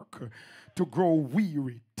work, to grow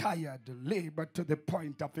weary, tired, labor to the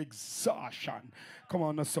point of exhaustion. Come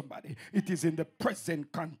on, somebody. It is in the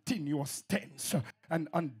present continuous tense and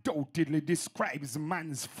undoubtedly describes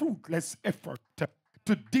man's fruitless effort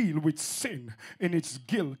to deal with sin in its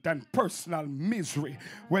guilt and personal misery,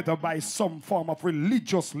 whether by some form of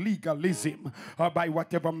religious legalism or by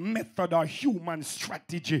whatever method or human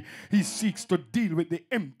strategy he seeks to deal with the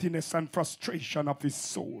emptiness and frustration of his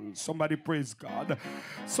soul. Somebody praise God.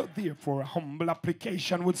 So therefore, a humble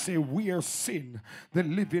application would say, where sin, the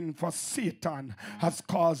living for Satan, has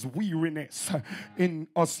caused weariness in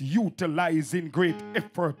us utilizing great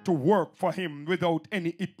effort to work for him without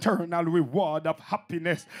any eternal reward of happiness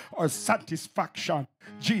or satisfaction,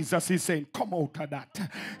 Jesus is saying, come out of that.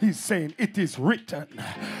 He's saying it is written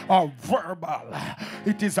or verbal.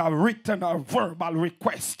 It is a written or verbal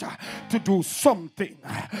request to do something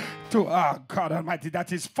to God Almighty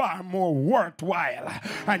that is far more worthwhile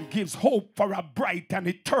and gives hope for a bright and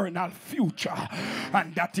eternal future,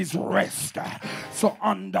 and that is rest. So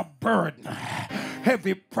under burden,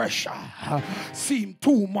 heavy pressure seem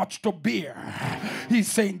too much to bear, he's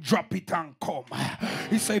saying drop it and come.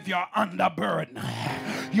 He said if you're under burden,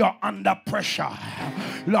 you're under pressure,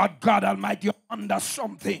 Lord God Almighty, you're under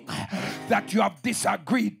something that you have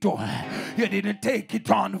disagreed to, you didn't take it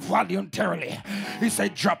on voluntarily, he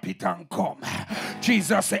said drop it and come.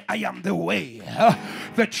 Jesus said, I am the way,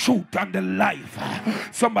 the truth and the life.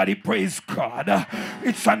 Somebody praise God.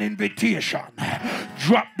 It's an invitation.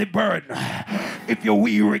 Drop the burden. If you're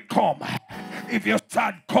weary, come. If you're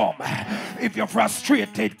sad, come. If you're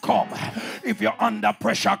frustrated, come. If you're under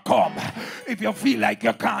pressure, come. If you feel like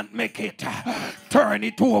you can't make it, turn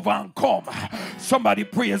it over and come. Somebody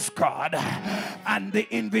praise God. And the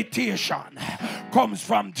invitation comes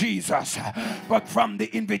from Jesus. But from the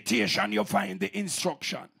invitation, you find the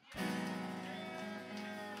instruction.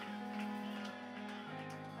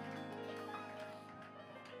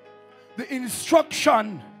 The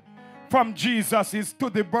instruction from Jesus is to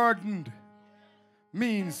the burdened.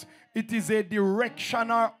 Means it is a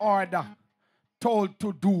direction or order told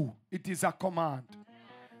to do. It is a command.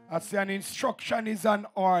 I say an instruction is an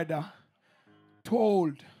order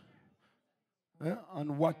told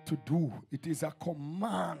on what to do. It is a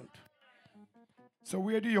command. So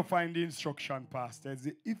where do you find the instruction, Pastor?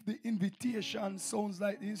 If the invitation sounds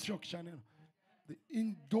like the instruction,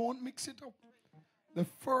 don't mix it up. The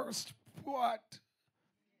first part,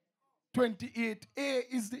 28a,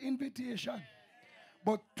 is the invitation.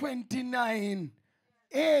 But 29a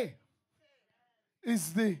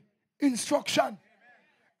is the instruction.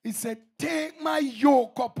 It said, take my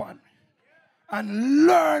yoke upon me and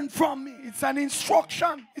learn from me. It's an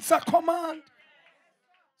instruction. It's a command.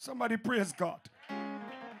 Somebody praise God.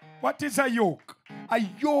 What is a yoke? A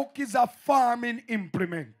yoke is a farming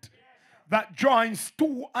implement that joins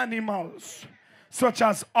two animals, such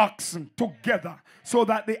as oxen, together so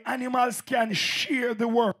that the animals can share the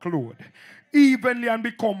workload evenly and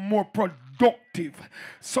become more productive.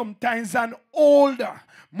 Sometimes an older,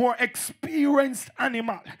 more experienced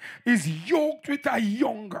animal is yoked with a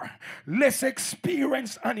younger, less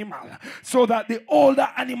experienced animal so that the older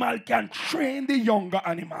animal can train the younger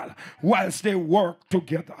animal whilst they work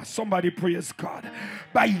together. Somebody praise God.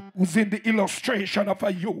 By using the illustration of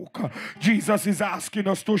a yoke, Jesus is asking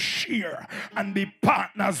us to share and be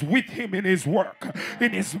partners with him in his work,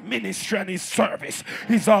 in his ministry and his service.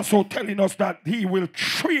 He's also telling us that he will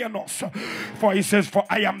train us. For he says, for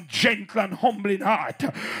I am gentle and humble in heart,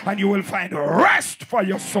 and you will find rest for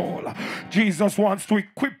your soul. Jesus wants to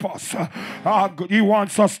equip us. He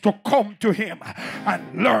wants us to come to him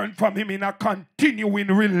and learn from him in a continuing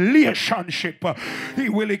relationship. He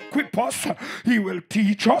will equip us. He will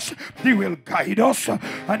teach us. He will guide us.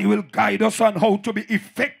 And he will guide us on how to be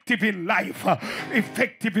effective in life,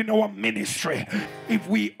 effective in our ministry, if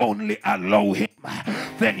we only allow him.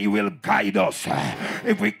 then he will guide us.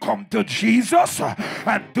 If we come to Jesus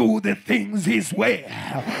and do the things his way,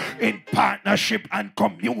 in partnership and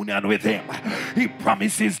communion with him, he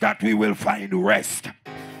promises that we will find rest.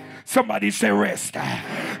 Somebody say rest.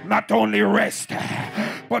 Not only rest,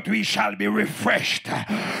 but we shall be refreshed.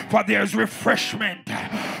 For there's refreshment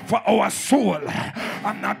for our soul.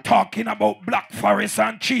 I'm not talking about Black Forest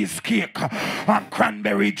and cheesecake and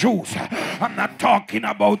cranberry juice. I'm not talking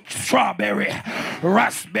about strawberry,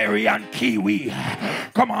 raspberry and kiwi.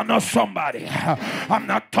 Come on now, somebody. I'm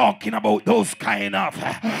not talking about those kind of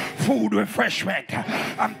food refreshment.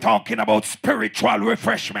 I'm talking about spiritual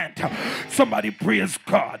refreshment. Somebody praise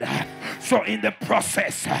God. So in the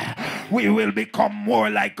process, we will become more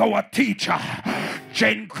like our teacher,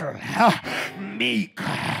 gentle, meek,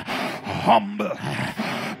 humble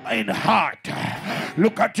in heart.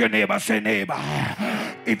 Look at your neighbor, say, neighbor,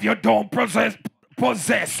 if you don't possess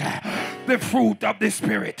the fruit of the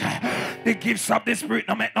Spirit, the gifts of the Spirit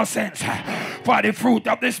don't make no sense. For the fruit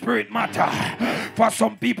of the Spirit matter. For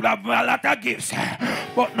some people have a lot of gifts,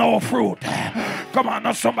 but no fruit. Come on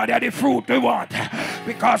now, somebody, the fruit we want.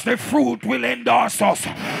 Because the fruit will endorse us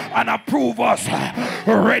and approve us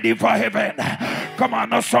ready for heaven. Come on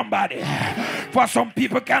now, somebody. For some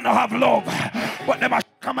people cannot have love, but they must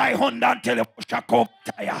come my Honda until they push a coke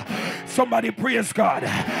tire. Somebody praise God.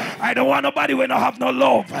 I don't want nobody when I have no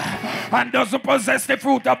love and doesn't possess the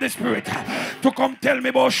fruit of the Spirit to come tell me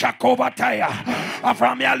about shock over tire. And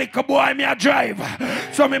from me a little boy, me a drive.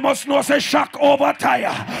 So me must know say shock over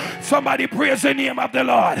tire. Somebody praise the name of the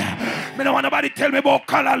Lord. Me don't want nobody tell me about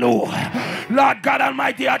Callaloo. Lord God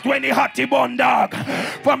Almighty, at when the hotty bun dog.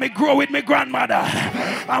 For me grow with me grandmother.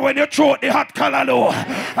 And when you throw the hot Callaloo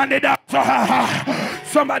and the dog so ha ha.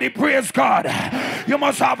 Somebody praise God. You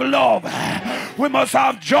must have love. We must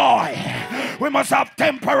have joy. We must have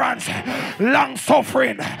temperance, long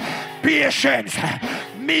suffering, patience,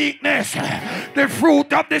 meekness. The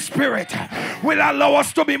fruit of the Spirit will allow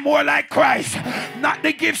us to be more like Christ, not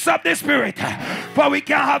the gifts of the Spirit. For we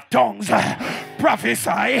can have tongues,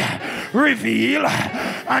 prophesy, reveal,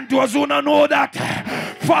 and those who don't know that,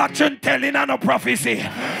 fortune telling and a prophecy,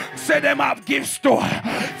 say them have gifts too.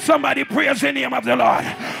 Somebody praise the name of the Lord.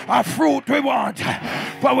 A fruit we want.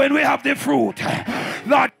 But when we have the fruit,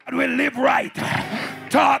 Lord God will live right,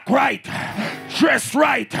 talk right, dress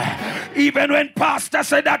right. Even when pastor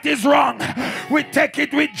said that is wrong, we take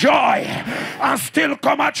it with joy and still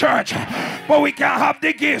come to church. But we can have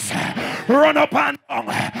the gifts, run up and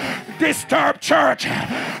down, disturb church,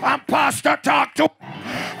 and pastor talk to,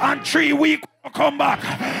 and 3 weeks come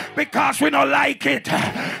back because we don't like it.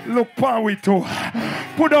 Look what we do.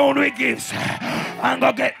 Put down the gifts and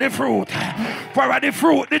go get the fruit. For the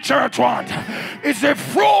fruit the church want is the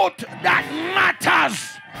fruit that matters.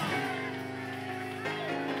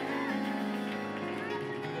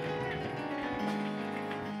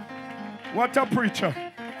 What a preacher.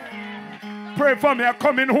 Pray for me, I'm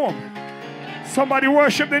coming home. Somebody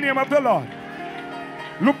worship the name of the Lord.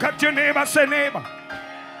 Look at your neighbor, say, neighbor,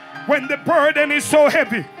 when the burden is so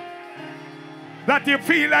heavy that you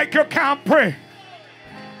feel like you can't pray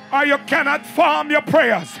or you cannot form your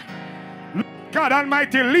prayers, God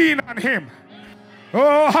Almighty, lean on him.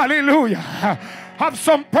 Oh, hallelujah. Have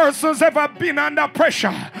some persons ever been under pressure?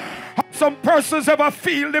 Have some persons ever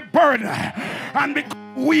feel the burden and become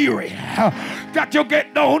weary that you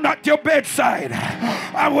get down at your bedside,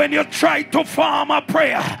 and when you try to form a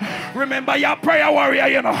prayer, remember your prayer warrior,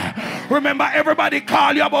 you know, remember everybody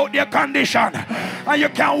call you about their condition, and you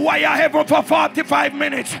can wire heaven for 45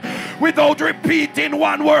 minutes without repeating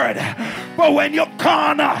one word. But when you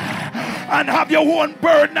corner and have your own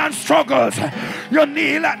burden and struggles, you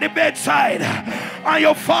kneel at the bedside and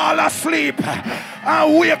you fall asleep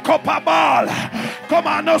and wake up a ball. Come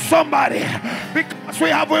on now, somebody, because we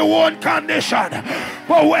have our own condition.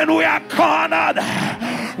 But when we are cornered,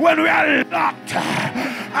 when we are locked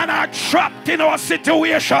and are trapped in our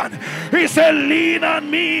situation, he said, lean on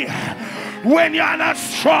me when you're not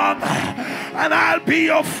strong, and I'll be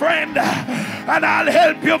your friend and I'll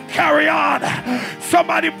help you carry on.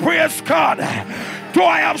 Somebody praise God. Do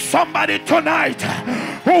I have somebody tonight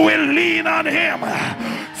who will lean on him?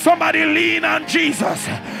 Somebody lean on Jesus.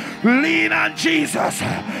 Lean on Jesus.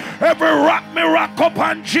 Every rock me rock up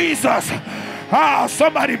on Jesus. Ah,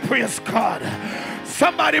 somebody praise God.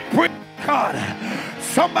 Somebody praise God.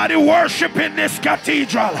 Somebody worship in this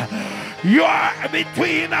cathedral. You are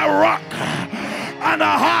between a rock and a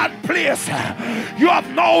hard place. You have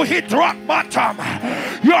now hit rock bottom.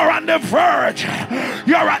 You're on the verge.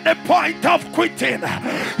 You're at the point of quitting.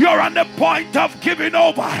 You're on the point of giving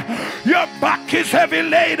over. Your back is heavy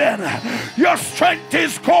laden. Your strength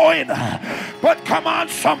is going. But come on,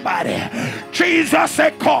 somebody. Jesus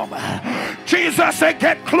said, come. Jesus said,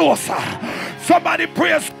 get closer. Somebody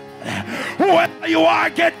praise. Whoever you are,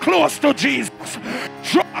 get close to Jesus.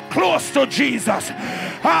 Draw close to Jesus.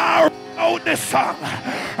 I'll out this song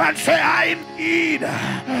and say, I need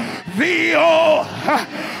thee, oh,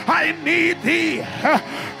 I need thee.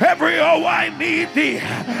 Every hour I need thee.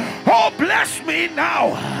 Oh, bless me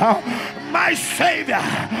now, my Savior.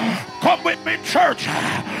 Come with me, church.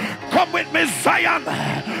 Come with me, Zion.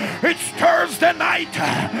 It's Thursday night.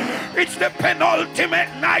 It's the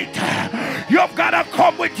penultimate night. You've got to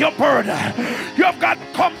come with your burden. You've got to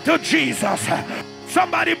come to Jesus.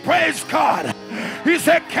 Somebody praise God. He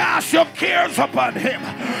said, cast your cares upon him.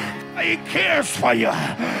 He cares for you.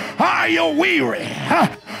 Are you weary?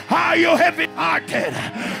 Are you heavy-hearted?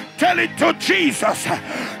 Tell it to Jesus.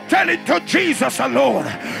 Tell it to Jesus alone.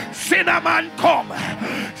 Sinner man, come.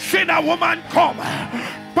 Sinner woman, come.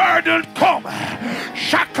 Burdened, come.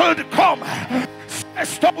 Shackled, come.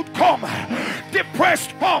 Stressed out, come.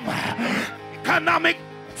 Depressed, come. Economic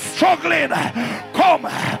struggling, come.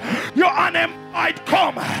 You're unemployed,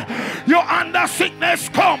 come. You're under sickness,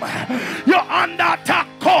 come. You're under attack,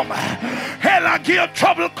 come. Hell and give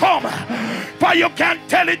trouble, come. But you can't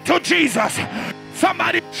tell it to Jesus.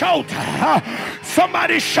 Somebody shout.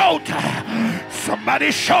 Somebody shout.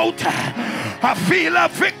 Somebody shout. I feel a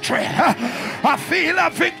victory. I feel a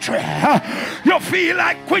victory. You feel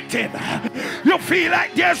like quitting. You feel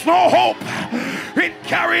like there's no hope in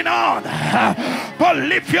carrying on. But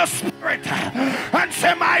lift your spirit and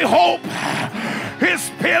say, my hope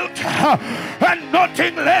is built and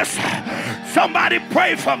nothing less. Somebody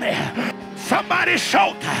pray for me. Somebody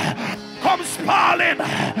shout. Come spalling.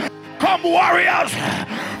 Come warriors.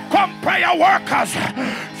 Come prayer workers.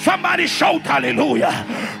 Somebody shout hallelujah.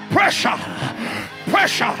 Pressure.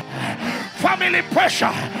 Pressure. Family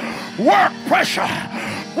pressure. Work pressure.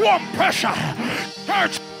 Home pressure.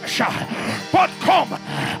 Church pressure. But come.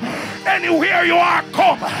 Anywhere you are,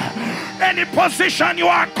 come. Any position you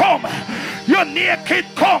are, come. You're naked,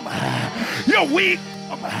 come. You're weak,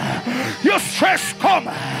 come. You're stressed, come.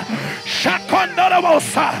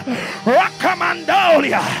 Shakondolabosa.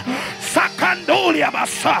 Rakamandolia. Sakandolia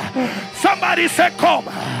basa. Somebody say come.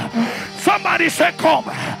 Somebody say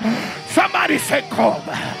come. Somebody say come.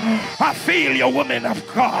 I feel your women of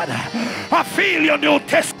God. I feel your New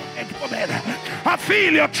Testament women. I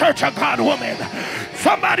feel your Church of God women.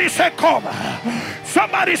 Somebody say come.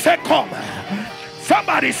 Somebody say come.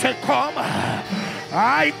 Somebody say come.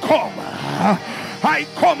 I come. I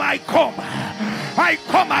come. I come. I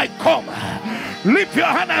come. I come. Lift your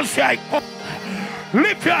hand and say I come.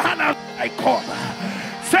 Lift your hand and say I come.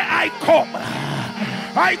 Say I come.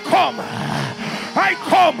 I come. I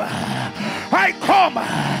come. I come.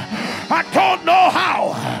 I don't know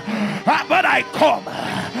how, but I come.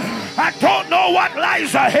 I don't know what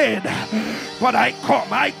lies ahead, but I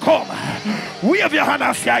come. I come. Wave your hand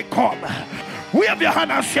and say I come. Wave your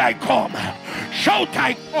hand and say I come. Shout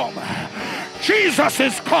I come. Jesus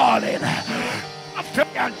is calling. After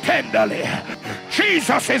me and tenderly.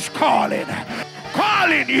 Jesus is calling.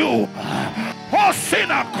 Calling you. Oh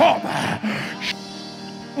sinner, come.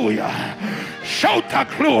 Hallelujah. Shout a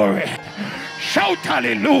glory. Shout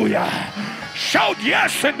hallelujah. Shout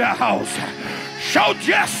yes in the house. Shout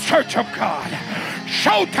yes, Church of God.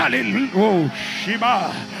 Shout hallelujah. Oh,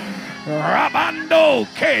 Shima. Rabando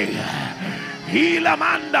K.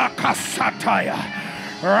 Hilamanda Kasataya.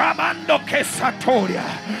 Rabando Kesatoria.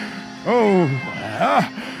 Oh,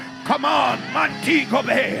 come on, Montego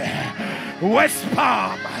Bay. West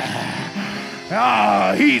Palm.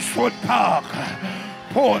 Eastwood Park.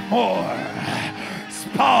 Portmore.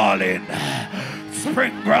 Sparling.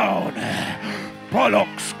 Spring Ground.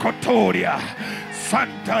 Bullocks, Kotoria.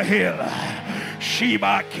 Santa Hill.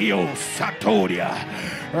 Shiba Kio Satoria.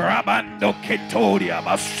 Rabando Ketoria.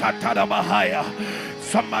 Masatada Mahaya.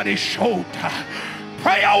 Somebody shout.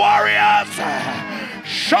 Prayer warriors.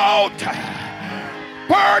 Shout.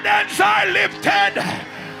 Burdens are lifted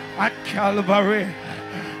at Calvary.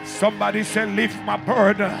 Somebody say, lift my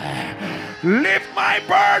burden. Lift my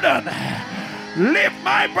burden. Lift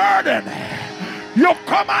my burden. You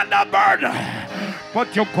come under burden,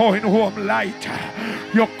 but you're going home light.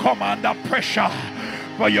 You come under pressure,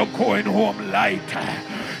 but you're going home light.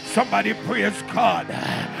 Somebody praise God.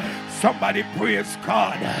 Somebody praise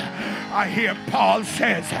God. I hear Paul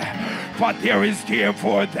says, for there is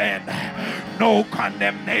therefore then no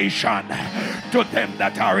condemnation to them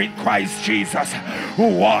that are in Christ Jesus,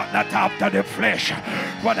 who walk not after the flesh,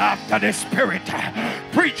 but after the Spirit.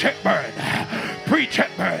 Preach it, burn. Preach it,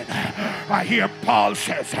 burn. I hear Paul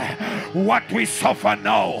says, what we suffer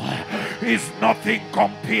now is nothing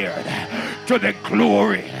compared to the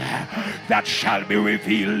glory that shall be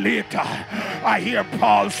revealed later. I hear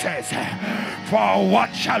Paul says, for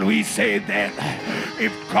what shall we say then?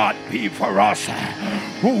 If God be for us,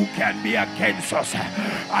 who can be against us?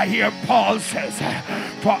 I hear Paul says,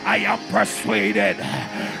 for I am persuaded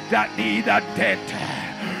that neither death,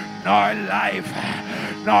 nor life,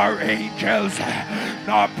 nor angels,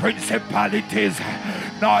 nor principalities,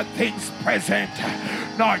 nor things present,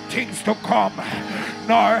 nor things to come,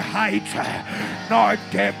 nor height, nor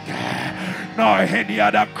depth, nor any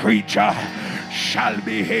other creature shall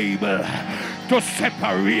be able to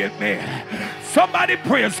separate me. Somebody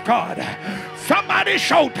praise God. Somebody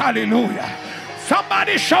shout hallelujah.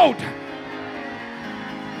 Somebody shout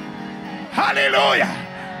hallelujah.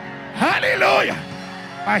 Hallelujah.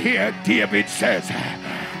 I hear David says,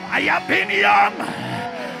 I have been young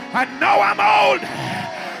and now I'm old.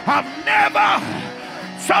 I've never,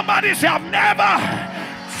 somebody say, I've never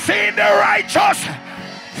seen the righteous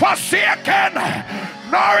forsaken,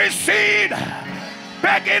 nor his seed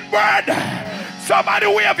begging bread. Somebody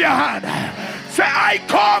wave your hand. Say, I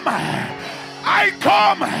come, I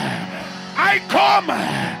come, I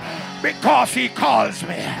come, because he calls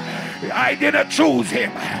me. I didn't choose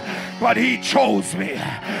him, but he chose me.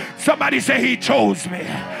 Somebody say, he chose me.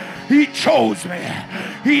 He chose me.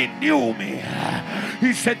 He knew me.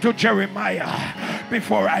 He said to Jeremiah,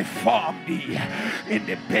 before I formed thee in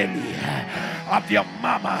the belly of your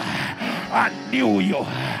mama, I knew you.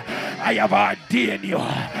 I have ordained you.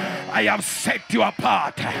 I have set you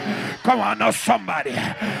apart. Come on now, somebody.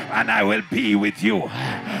 And I will be with you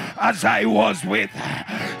as I was with.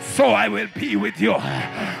 So I will be with you.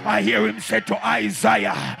 I hear him say to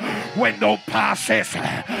Isaiah, when thou passest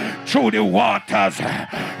through the waters,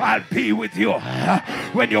 I'll be with you.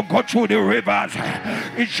 When you go through the rivers,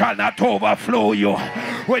 it shall not overflow you.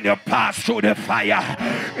 When you pass through the fire,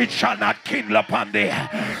 it shall not kindle upon thee.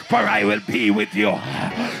 For I will be with you.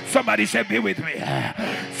 Somebody say, be with me.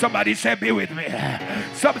 Somebody say, be with me.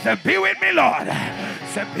 Somebody say, be with me, Lord.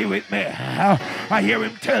 Say, be with me. I hear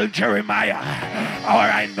him tell Jeremiah, or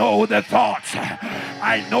I know the thoughts,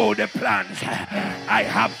 I know the plans I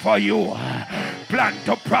have for you. Plan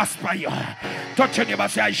to prosper you. Touch your neighbor,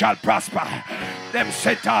 say, I shall prosper. Them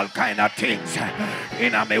set all kind of things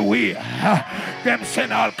in my way. Them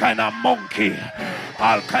send all kind of monkey,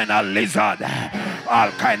 all kind of lizard,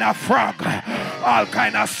 all kind of frog, all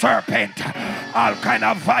kind of serpent, all kind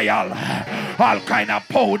of vial, all kind of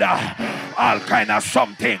powder, all kind of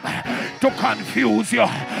something to confuse you,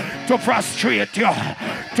 to frustrate you,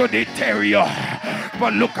 to deter you.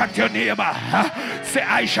 But look at your neighbor. Say,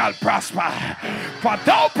 I shall prosper. For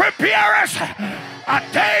thou preparest a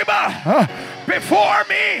table before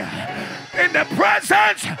me in the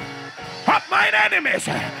presence of mine enemies.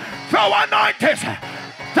 Thou anointest,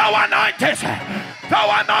 thou anointest, thou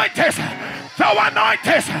anointest, thou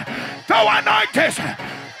anointest, thou anointest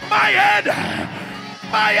my head,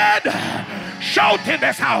 shout in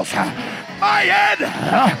this house, my head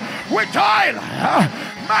with oil,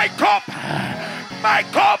 my cup,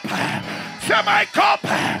 say my cup,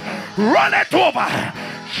 run it over.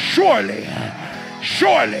 Surely,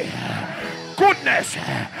 surely, goodness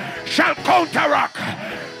shall counteract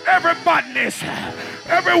every badness,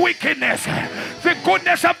 every wickedness. The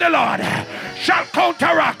goodness of the Lord shall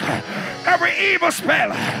counteract every evil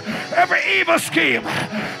spell, every evil scheme,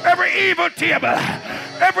 every evil table,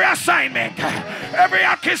 every assignment, every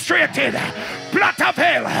orchestrated plot of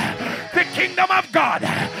hell. The kingdom of God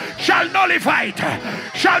shall nullify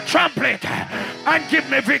it, shall trample it, and give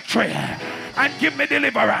me victory, and give me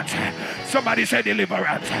deliverance. Somebody say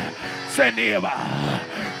deliverance. Say neighbor,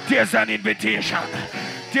 there's an invitation,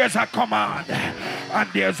 there's a command, and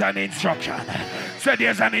there's an instruction. Say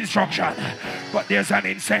there's an instruction, but there's an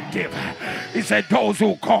incentive. He said those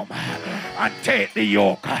who come and take the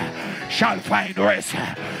yoke shall find rest,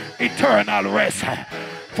 eternal rest,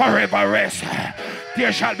 forever rest.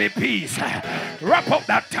 There shall be peace. Wrap up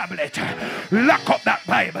that tablet, lock up that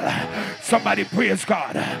Bible. Somebody praise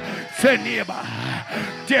God. Say neighbor,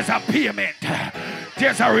 there's a payment,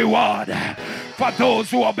 there's a reward for those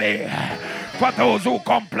who obey, for those who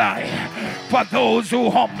comply, for those who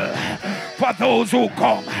humble, for those who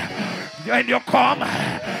come. When you come,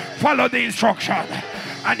 follow the instruction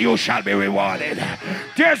and you shall be rewarded.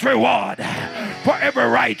 There's reward for every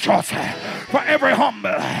righteous, for every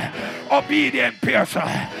humble, obedient person.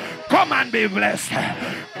 Come and be blessed.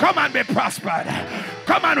 Come and be prospered.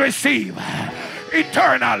 Come and receive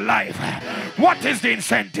eternal life. What is the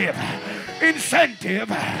incentive? Incentive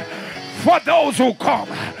for those who come.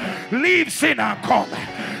 Leave sin and come.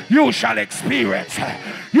 You shall experience,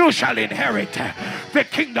 you shall inherit the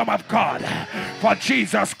kingdom of God. For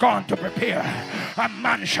Jesus gone to prepare a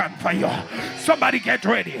mansion for you. Somebody get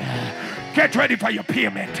ready. Get ready for your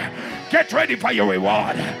payment. Get ready for your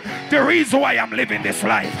reward. The reason why I'm living this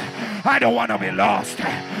life, I don't want to be lost.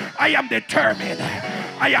 I am determined.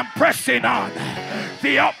 I am pressing on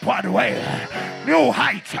the upward way. New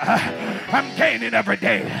heights I'm gaining every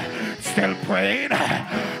day. Still praying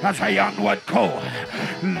as I onward go.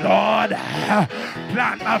 Lord,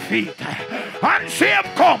 plant my feet.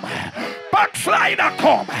 Unsaved come. Backslider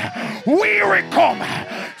come. Weary come.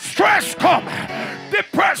 Stress come.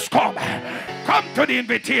 Depressed come. Come to the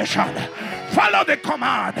invitation. Follow the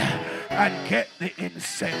command and get the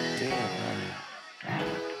incentive.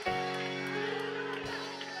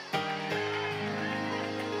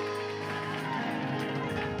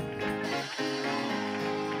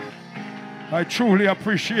 I truly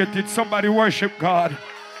appreciate it. Somebody worship God.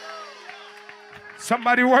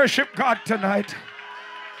 Somebody worship God tonight.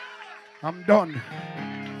 I'm done.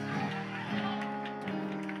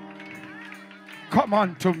 Come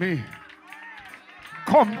unto me.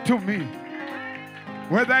 Come to me.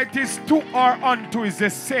 Whether it is to or unto is the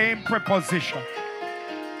same preposition.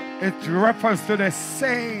 It refers to the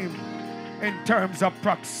same in terms of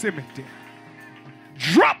proximity.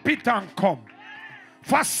 Drop it and come.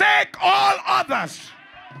 Forsake all others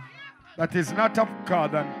that is not of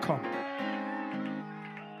God and come.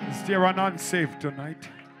 Is there an unsaved tonight?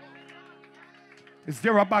 Is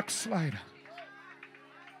there a backslider?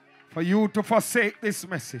 For you to forsake this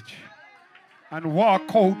message and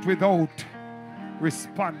walk out without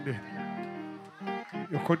responding.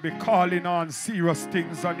 You could be calling on serious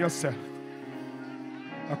things on yourself.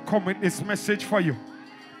 I come with this message for you.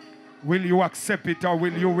 Will you accept it or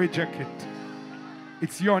will you reject it?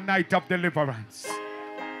 It's your night of deliverance.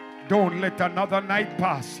 Don't let another night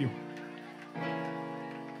pass you.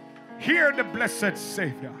 Hear the blessed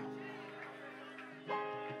Savior.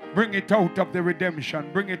 Bring it out of the redemption.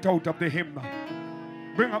 Bring it out of the hymnal.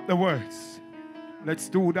 Bring up the words. Let's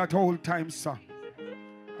do that old time song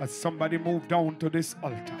as somebody move down to this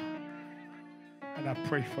altar. And I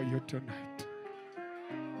pray for you tonight.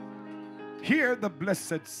 Hear the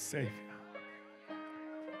blessed Savior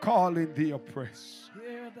calling the oppressed.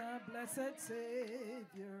 Hear the blessed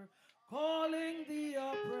Savior calling the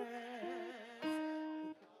oppressed.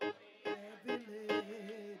 Heavy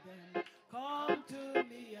laden, come to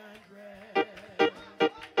me and rest.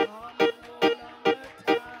 Come no longer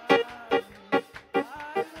tarry, I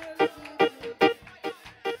will give you.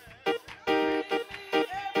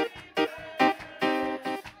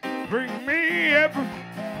 Bring me every.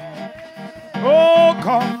 Oh,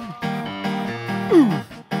 come. Ooh.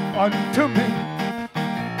 Unto me.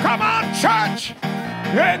 Come on, church,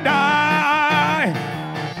 and I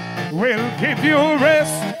will give you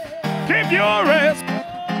rest. Give you rest.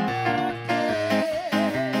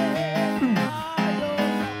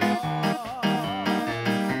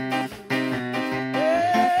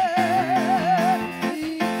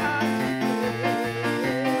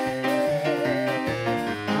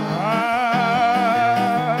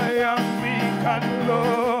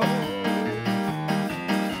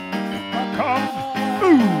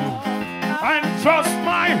 Trust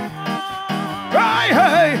my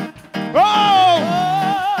hey. Oh,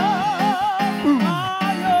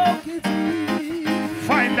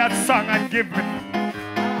 find that song and give me.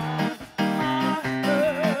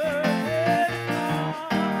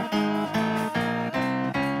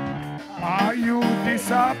 Are you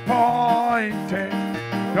disappointed?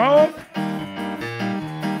 No.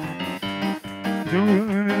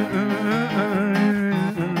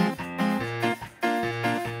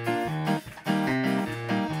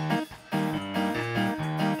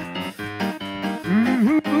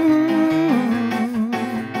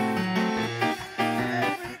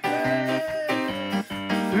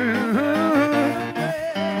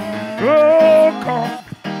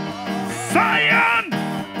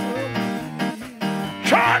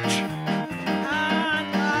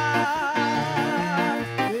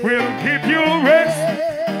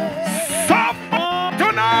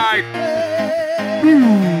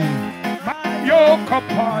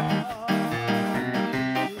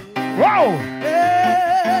 Wow!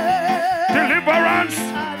 Deliverance!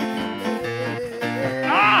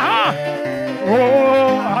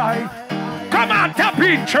 Oh, come on, tap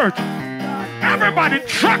in, church! Everybody,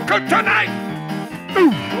 truckle tonight!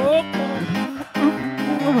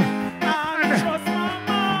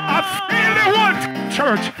 I feel the one,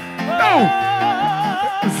 church! No!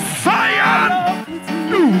 Zion!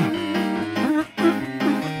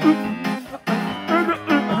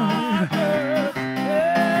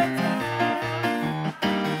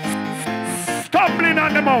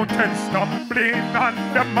 the mountains, stumbling on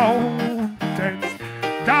the mountains,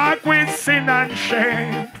 dark with sin and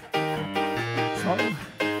shame. So,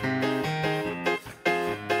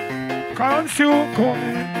 consumed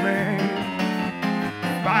rain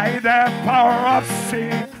by the power of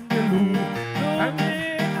sin.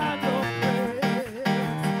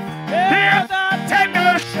 Hear the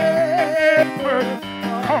tender shepherd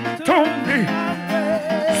come to me.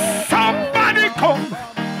 Somebody come.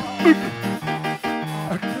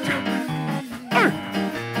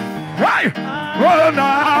 Right, run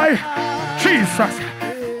I, Jesus,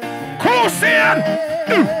 crusade,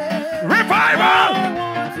 revival.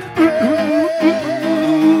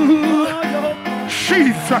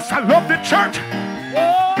 Jesus, I love the church.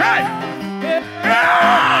 Hey,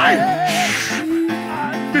 hey.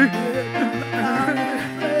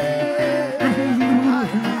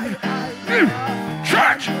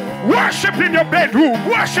 Church, worship in your bedroom,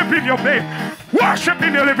 worship in your bed, worship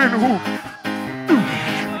in your living room.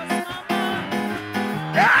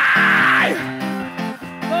 Hey!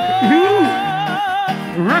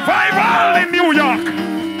 Revival in New York,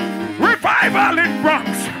 revival in Bronx.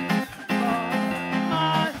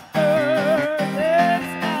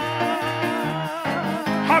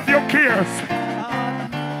 Have your cares,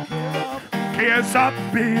 cares of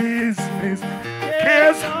business,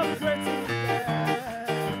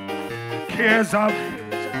 cares of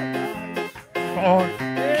for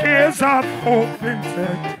cares of hope and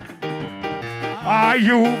faith. Are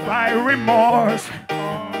you by remorse,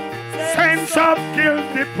 sense of guilt,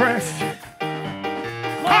 depressed?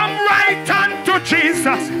 Come right unto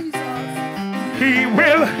Jesus. He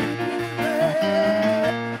will.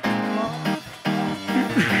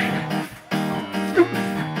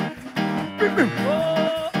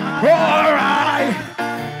 All right,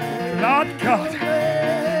 Lord God.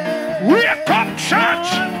 Wake up, church!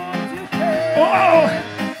 Oh,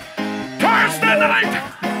 Thursday night,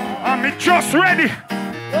 I'm just ready.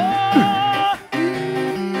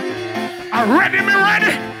 I'm ready, me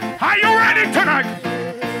ready. Are you ready tonight?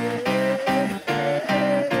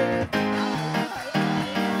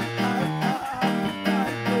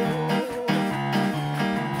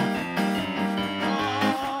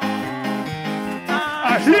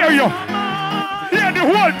 I hear you. Hear the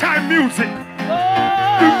whole time music.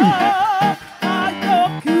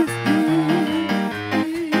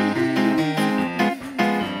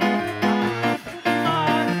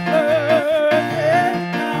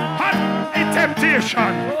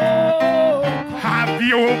 Have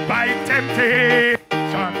you by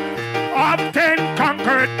temptation often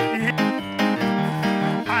conquered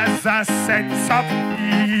as a sense of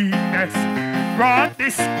weakness brought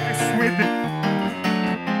distress with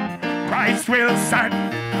Christ will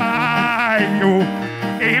sanctify you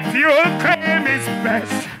if you claim his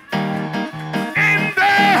best in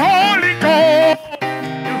the Holy Ghost.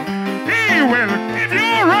 He will give you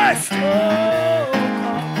rest.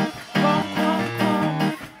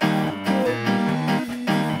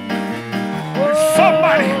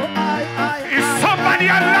 Is somebody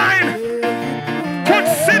online could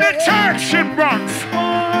see the church in Bronx?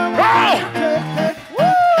 Oh!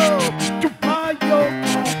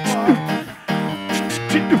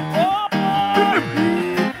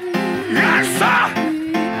 Yes, sir!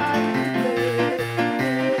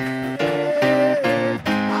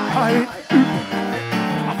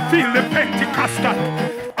 I feel the Pentecostal.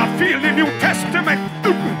 I feel the New Testament.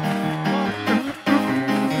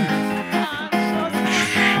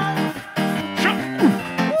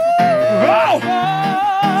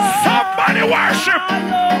 Worship.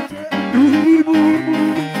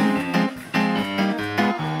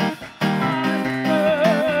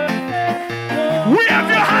 We have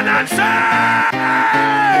your hand and say,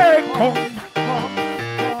 come.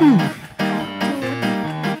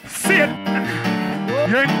 Sit.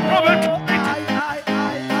 You're in trouble tonight.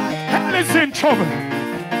 Hell is in trouble.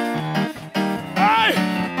 Hey.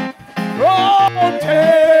 Oh,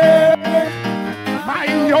 take my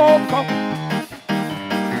yoke.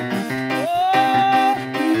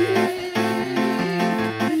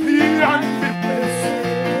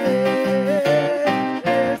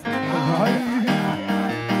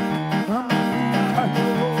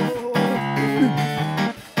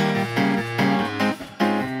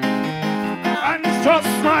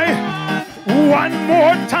 One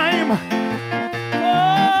more time.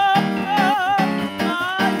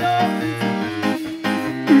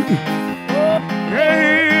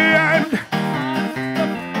 Hey, and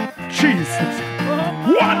Jesus.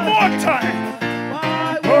 One more time.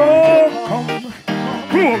 Oh, come.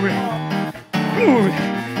 Glory. Glory.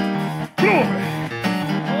 Glory.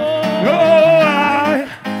 Oh,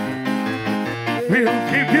 will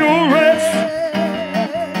give you rest.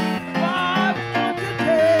 Why won't you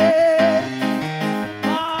take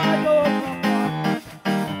my yoke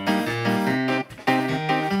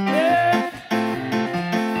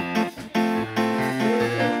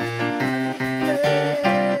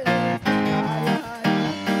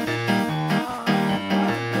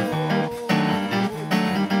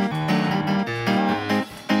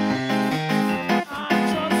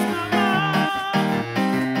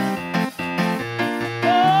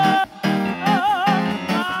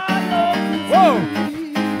Whoa!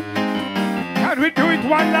 Can we do it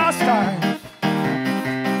one last time?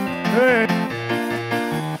 Hey.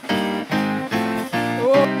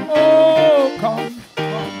 Oh, oh, come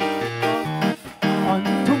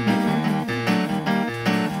unto me.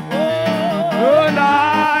 Oh, and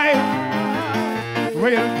I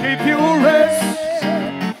will give you rest.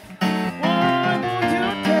 Why won't you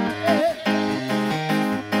take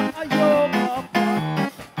my yoke upon?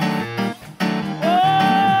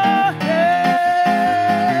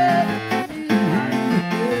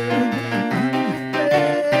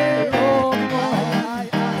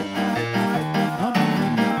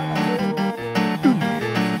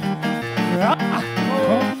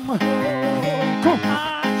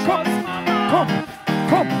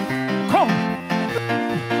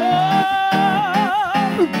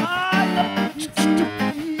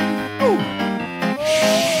 Oh,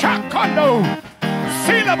 Shakando,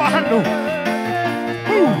 Silabahando.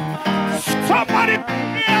 Somebody,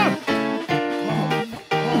 yeah.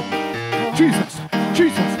 Jesus,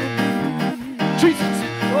 Jesus, Jesus.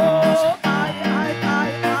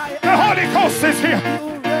 The Holy Ghost is here.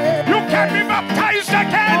 You can be baptized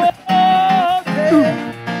again.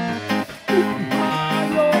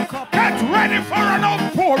 Get ready for an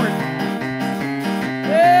outpouring.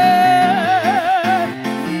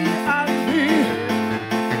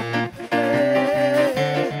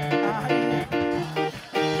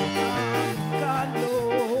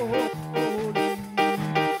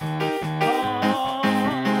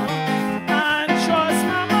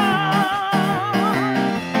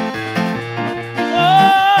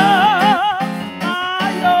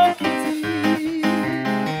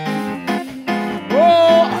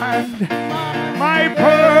 My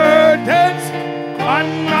burdens, on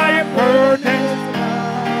my burdens.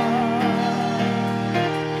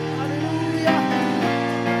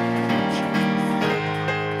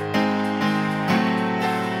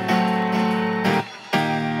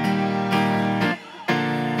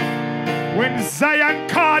 When Zion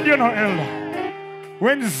called, you know, Elder.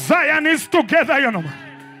 When Zion is together, you know,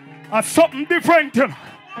 something different, you know.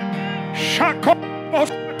 Shaka.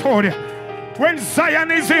 When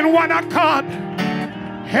Zion is in one accord,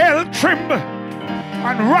 hell tremble.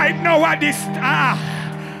 And right now at this,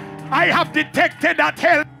 I have detected that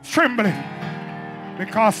hell trembling.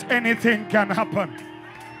 Because anything can happen.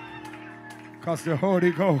 Because the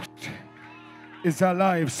Holy Ghost is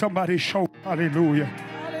alive. Somebody shout hallelujah.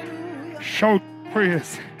 Hallelujah. Shout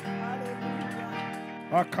praise.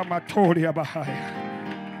 Hallelujah.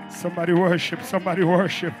 Somebody worship. Somebody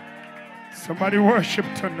worship. Somebody worship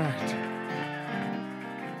tonight.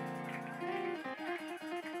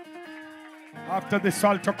 After this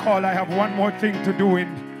altar call, I have one more thing to do in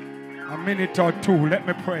a minute or two. Let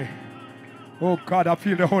me pray. Oh God, I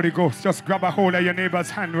feel the Holy Ghost. Just grab a hold of your neighbor's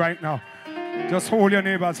hand right now. Just hold your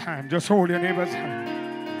neighbor's hand. Just hold your neighbor's hand.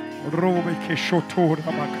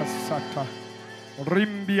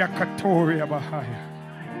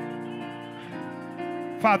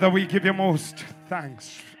 Father, we give you most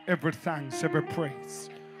thanks, every praise.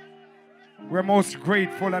 We're most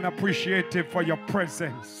grateful and appreciative for your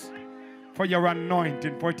presence, for your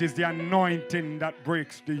anointing, for it is the anointing that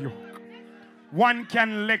breaks the yoke. One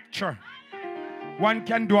can lecture, one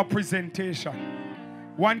can do a presentation,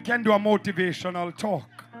 one can do a motivational talk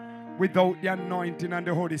without the anointing and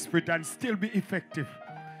the Holy Spirit and still be effective.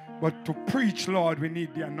 But to preach, Lord, we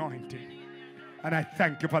need the anointing. And I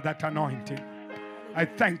thank you for that anointing. I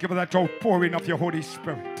thank you for that outpouring of your Holy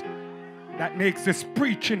Spirit that makes this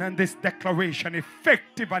preaching and this declaration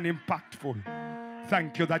effective and impactful.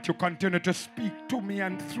 Thank you that you continue to speak to me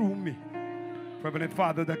and through me. Heavenly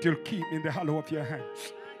Father, that you'll keep me in the hollow of your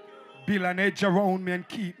hands. Build an edge around me and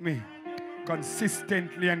keep me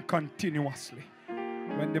consistently and continuously.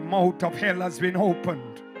 When the mouth of hell has been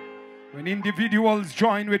opened, when individuals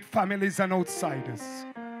join with families and outsiders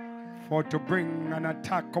for to bring an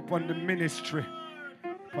attack upon the ministry,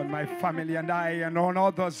 upon my family and I and on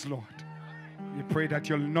others, Lord, we pray that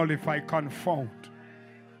you'll nullify, confound.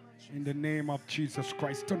 In the name of Jesus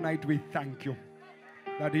Christ, tonight we thank you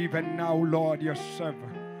that even now, Lord, your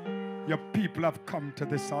servant, your people have come to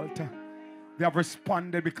this altar. They have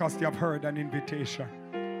responded because they have heard an invitation.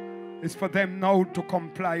 It's for them now to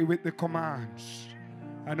comply with the commands.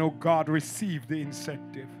 And oh God, receive the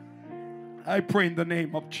incentive. I pray in the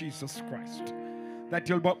name of Jesus Christ that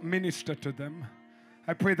you'll but minister to them.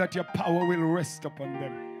 I pray that your power will rest upon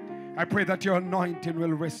them. I pray that your anointing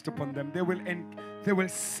will rest upon them. They will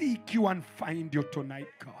seek you and find you tonight,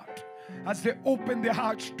 God. As they open their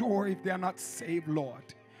heart's door, if they are not saved,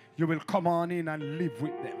 Lord, you will come on in and live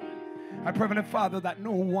with them. I pray, Heavenly Father, that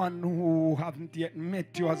no one who haven't yet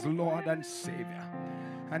met you as Lord and Savior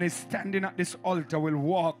and is standing at this altar will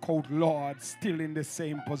walk out, Lord, still in the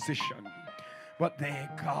same position. But they,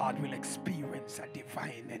 God, will experience a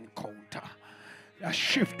divine encounter. A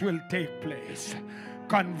shift will take place.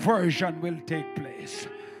 Conversion will take place.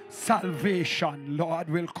 Salvation, Lord,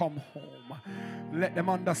 will come home. Let them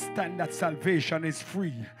understand that salvation is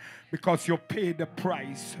free because you paid the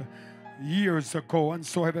price years ago. And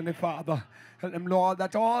so, Heavenly Father, help them, Lord,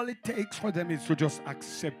 that all it takes for them is to just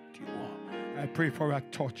accept you. I pray for a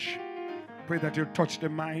touch. Pray that you touch the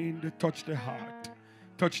mind, touch the heart,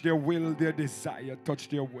 touch their will, their desire, touch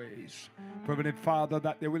their ways. Pray, Heavenly Father,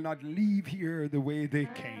 that they will not leave here the way they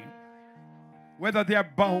came. Whether they are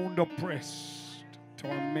bound, oppressed,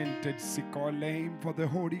 tormented, sick, or lame, for the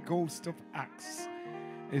Holy Ghost of Acts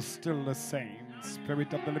is still the same.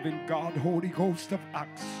 Spirit of the living God, Holy Ghost of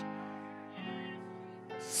Acts,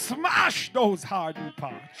 smash those hardened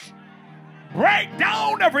parts. Break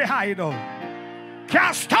down every idol.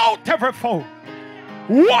 Cast out every foe.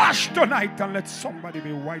 Wash tonight and let somebody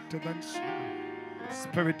be whiter than snow.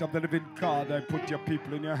 Spirit of the living God, I put your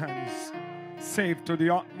people in your hands. Save to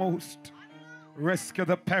the utmost. Rescue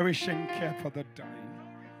the perishing, care for the dying.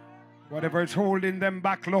 Whatever is holding them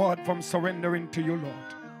back, Lord, from surrendering to you,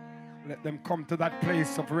 Lord, let them come to that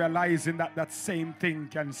place of realizing that that same thing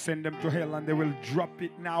can send them to hell, and they will drop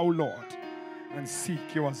it now, Lord, and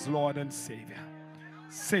seek you as Lord and Savior.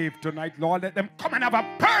 Save tonight, Lord. Let them come and have a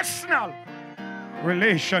personal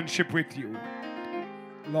relationship with you.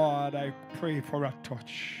 Lord, I pray for a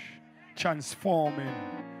touch, transforming,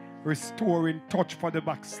 restoring touch for the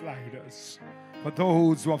backsliders, for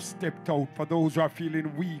those who have stepped out, for those who are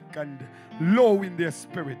feeling weak and low in their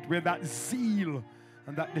spirit, where that zeal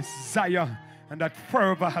and that desire and that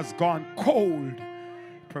fervor has gone cold.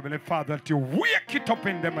 Pray, Heavenly Father, that you wake it up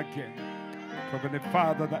in them again. Pray, Heavenly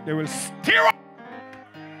Father, that they will stir up,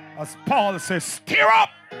 as Paul says, stir up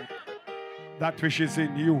that which is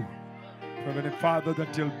in you. Pray, Heavenly Father,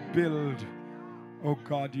 that you'll build, oh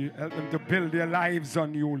God, you help them to build their lives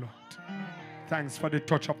on you, Lord. Thanks for the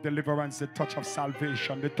touch of deliverance, the touch of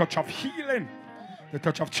salvation, the touch of healing, the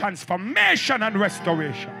touch of transformation and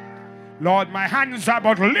restoration. Lord, my hands are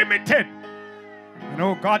but limited. And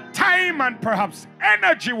oh God, time and perhaps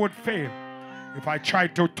energy would fail if I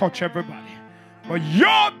tried to touch everybody. But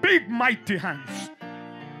your big, mighty hands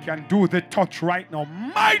can do the touch right now.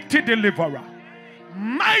 Mighty deliverer,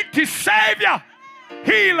 mighty savior,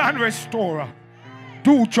 heal and restorer.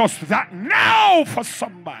 Do just that now for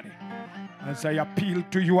somebody. As I appeal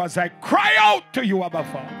to you, as I cry out to you, Abba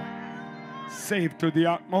Father. Save to the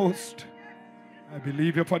utmost. I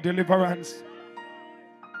believe you for deliverance.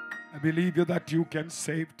 I believe you that you can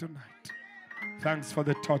save tonight. Thanks for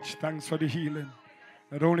the touch. Thanks for the healing.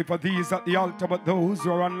 Not only for these at the altar, but those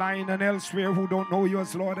who are online and elsewhere who don't know you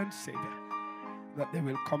as Lord and Savior. That they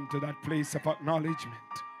will come to that place of acknowledgement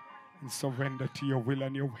and surrender to your will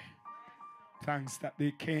and your way. Thanks that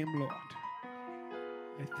they came, Lord.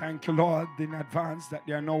 I thank you, Lord, in advance that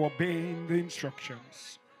they are now obeying the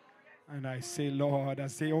instructions. And I say, Lord,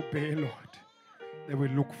 as they obey, Lord, they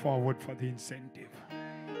will look forward for the incentive.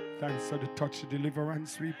 Thanks for the touch of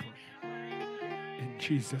deliverance, we pray. In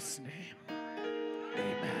Jesus' name,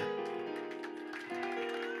 amen.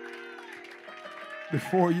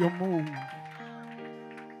 Before you move,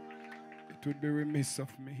 it would be remiss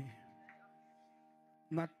of me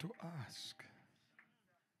not to ask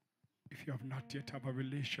if you have not yet have a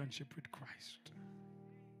relationship with Christ.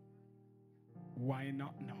 Why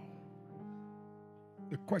not now?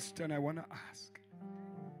 The question I want to ask,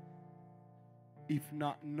 if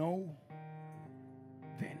not now,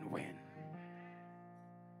 then when?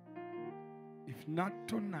 If not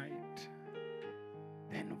tonight,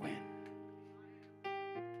 then when?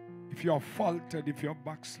 If you are faltered, if you are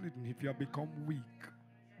backslidden, if you have become weak,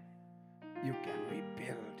 you can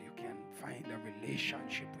rebuild, you can find a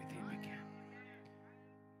relationship with Him again.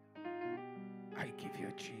 I give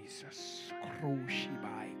you Jesus.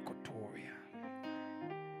 Kroshibai Kotoria.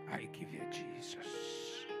 I give you Jesus.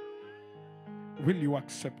 Will you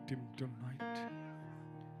accept Him tonight?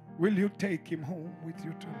 Will you take Him home with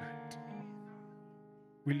you tonight?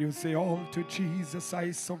 Will you say, all to Jesus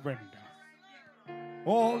I surrender?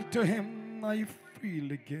 All to him I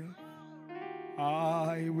freely give.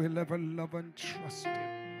 I will ever love and trust him.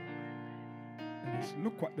 And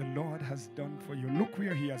look what the Lord has done for you. Look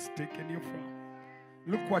where he has taken you from.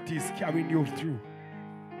 Look what he's carrying you through.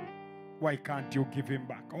 Why can't you give him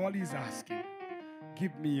back? All he's asking,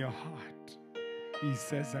 give me your heart. He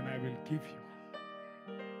says, and I will give you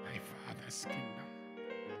my Father's kingdom.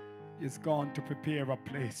 He's gone to prepare a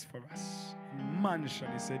place for us.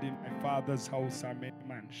 Mansion, he said, in my Father's house are many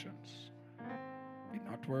mansions.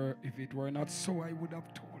 If it were not so, I would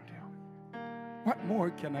have told you. What more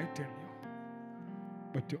can I tell you?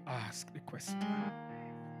 But to ask the question,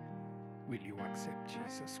 will you accept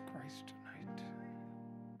Jesus Christ tonight?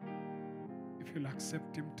 If you'll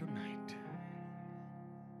accept him tonight,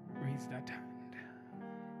 raise that hand.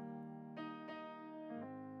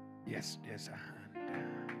 Yes, there's a hand.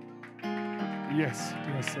 Yes,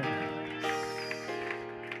 there's a hand.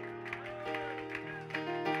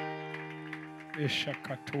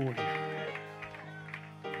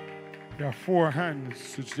 There are 4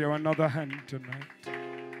 hands. Is there another hand tonight?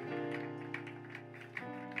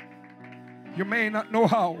 You may not know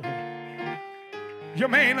how. You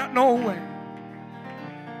may not know when.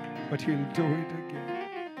 But he'll do it again.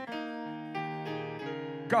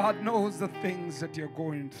 God knows the things that you're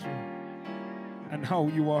going through and how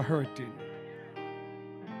you are hurting.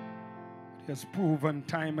 He has proven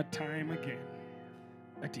time and time again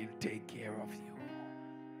that he'll take care of you.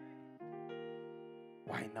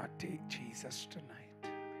 Why not take Jesus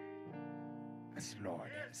tonight as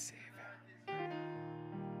Lord and Savior?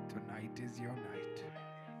 Tonight is your night.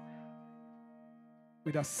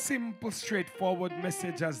 With a simple, straightforward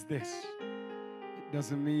message as this, it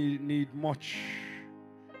doesn't need much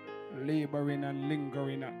laboring and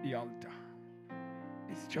lingering at the altar.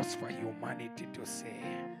 It's just for humanity to say,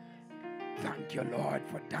 thank you, Lord,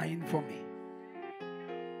 for dying for me.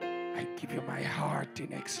 I give you my heart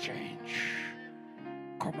in exchange.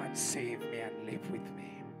 Come and save me and live with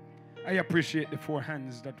me. I appreciate the 4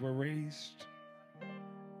 hands that were raised.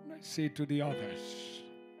 And I say to the others,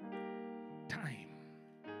 time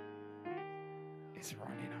is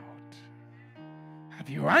running out. Have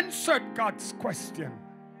you answered God's question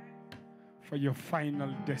for your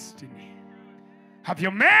final destiny? Have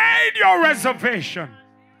you made your reservation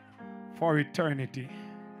for eternity?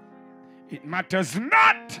 It matters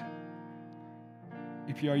not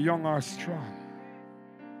if you're young or strong.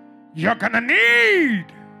 You're going to need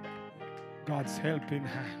God's helping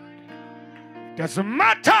hand. It doesn't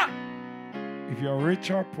matter if you're rich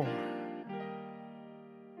or poor.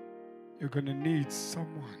 You're going to need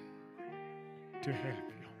someone to help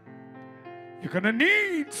you. You're going to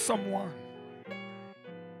need someone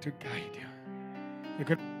to guide you. You're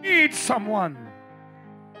going to need someone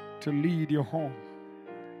to lead you home.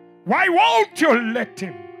 Why won't you let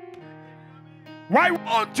him? Why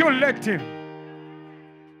won't you let him?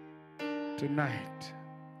 Tonight,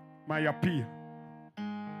 my appeal,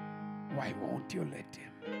 why won't you let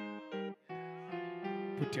him?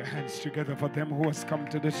 Put your hands together for them who has come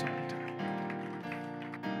to this altar.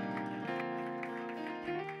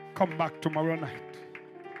 Come back tomorrow night.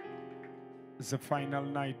 It's the final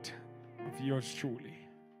night of yours truly.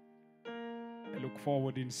 I look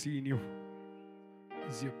forward in seeing you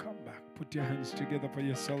as you come back. Put your hands together for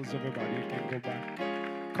yourselves, everybody. You can go back.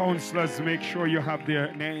 Counselors, make sure you have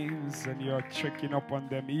their names and you're checking up on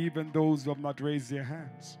them. Even those who have not raised their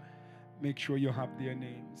hands, make sure you have their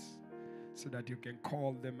names so that you can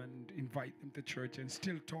call them and invite them to church and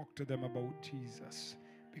still talk to them about Jesus,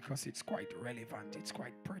 because it's quite relevant, it's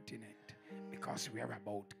quite pertinent, because we are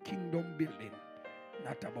about kingdom building,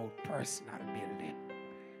 not about personal building.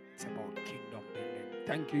 It's about kingdom building.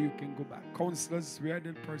 Thank you. You can go back. Counselors,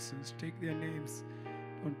 rearded persons, take their names.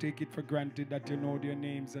 Don't take it for granted that you know their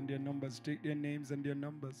names and their numbers. Take their names and their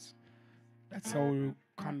numbers. That's how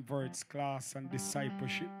converts class and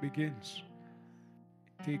discipleship begins.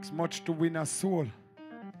 It takes much to win a soul.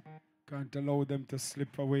 Can't allow them to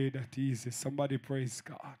slip away that easy. Somebody praise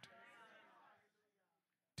God.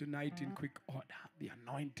 Tonight in quick order, the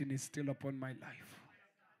anointing is still upon my life.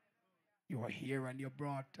 You are here and you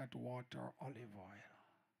brought that water, olive oil.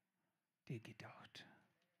 Take it out.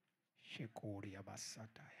 Shekoria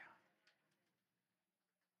basataya.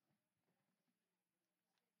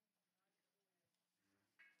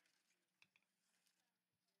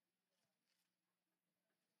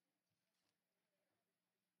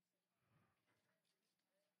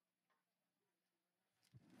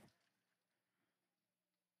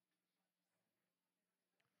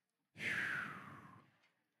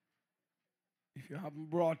 If you haven't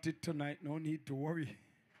brought it tonight, no need to worry.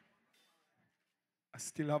 I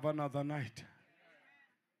still have another night.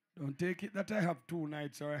 Don't take it that I have 2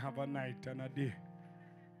 nights or I have a night and a day.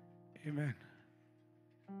 Amen.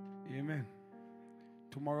 Amen.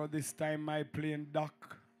 Tomorrow this time my plane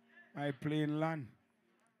dock, my plane land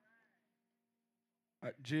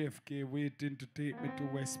at JFK waiting to take me to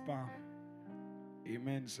West Palm.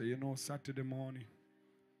 Amen. So you know Saturday morning,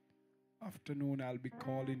 afternoon I'll be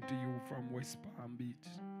calling to you from West Palm Beach.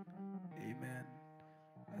 Amen.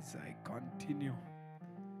 As I continue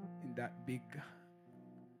in that big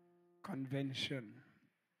convention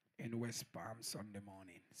in West Palm Sunday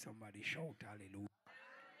morning. Somebody shout hallelujah.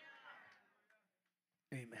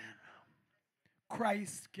 Amen.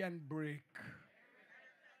 Christ can break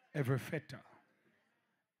every fetter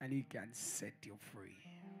and he can set you free.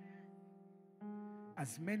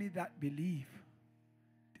 As many that believe,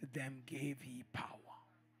 to them gave he power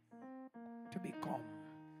to become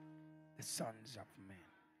the sons of men.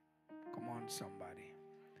 Come on, somebody.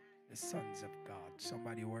 The sons of God.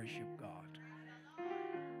 Somebody worship God.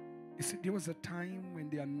 You see, there was a time when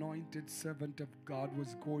the anointed servant of God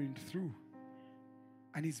was going through,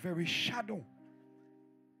 and his very shadow,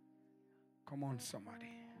 come on, somebody,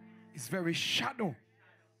 his very shadow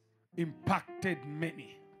impacted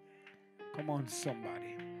many. Come on,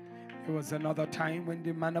 somebody. There was another time when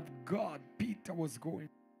the man of God, Peter, was going.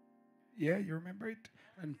 Yeah, you remember it?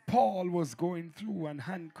 And Paul was going through and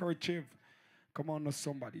handkerchief. Come on,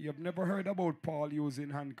 somebody. You've never heard about Paul using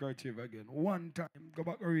handkerchief again. One time. Go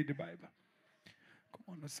back and read the Bible.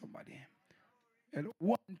 Come on, somebody. And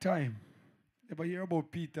one time. Never hear about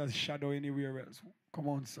Peter's shadow anywhere else. Come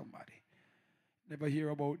on, somebody. Never hear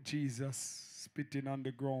about Jesus spitting on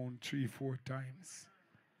the ground 3-4 times.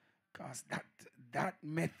 Because that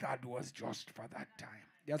method was just for that time.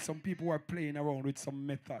 There are some people who are playing around with some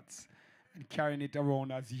methods and carrying it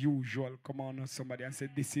around as usual. Come on, somebody, and say,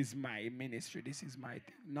 this is my ministry. This is my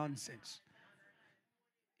thing. Nonsense.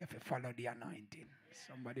 You have to follow the anointing.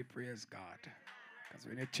 Somebody praise God. Because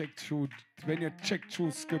when you check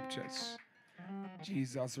through scriptures,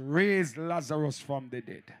 Jesus raised Lazarus from the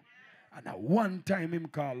dead. And at one time him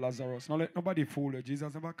called Lazarus. Now let nobody fool you.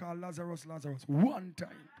 Jesus never called Lazarus. One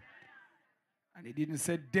time. And he didn't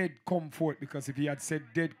say dead comfort, because if he had said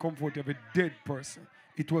dead comfort of a dead person,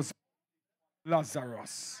 it was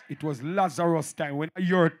Lazarus. It was Lazarus time. When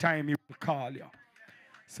your time he will call you.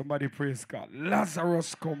 Somebody praise God.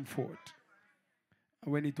 Lazarus comfort.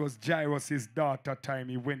 And when it was Jairus' daughter time,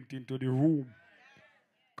 he went into the room.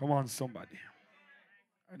 Come on, somebody.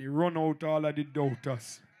 And he run out all of the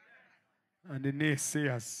doubters and the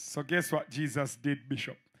naysayers. So guess what Jesus did,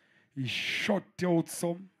 Bishop? He shut out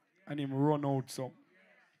some and him run out some.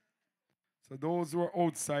 So those who were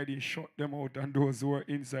outside, he shut them out, and those who were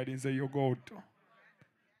inside, he said, you go out.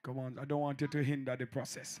 Come on, I don't want you to hinder the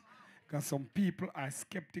process. Because some people are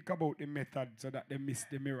skeptical about the method so that they miss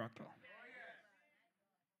the miracle.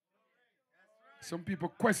 Some people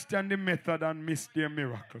question the method and miss their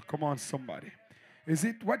miracle. Come on, somebody. Is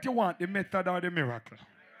it what you want, the method or the miracle?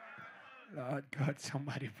 Lord God,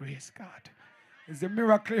 somebody praise God. Is the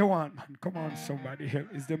miracle you want, man? Come on, somebody help.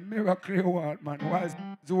 Is the miracle you want, man? Why is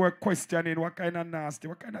you were questioning what kind of nasty,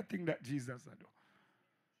 what kind of thing that Jesus do?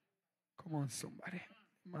 Come on, somebody.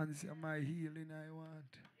 Man say, my healing I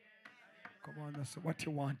want. Come on, so what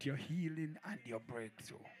you want, your healing and your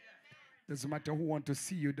breakthrough. Doesn't matter who want to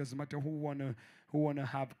see you. Doesn't matter who wanna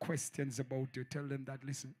have questions about you. Tell them that,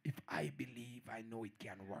 listen, if I believe, I know it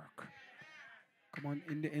can work. Come on,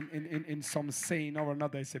 in some saying or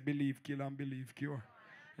another, I say, believe, kill, and believe, cure.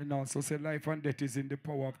 And also say, life and death is in the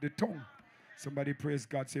power of the tongue. Somebody praise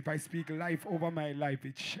God. Say, if I speak life over my life,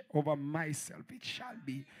 over myself, it shall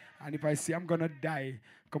be. And if I say I'm going to die,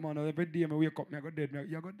 come on, every day I wake up, I go dead.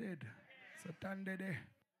 You go dead. So stand there.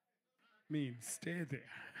 Stay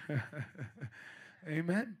there.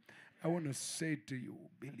 Amen. I want to say to you,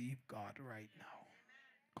 believe God right now.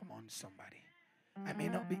 Come on, somebody. I may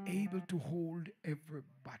not be able to hold every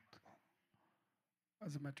battle.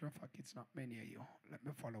 As a matter of fact, it's not many of you. Let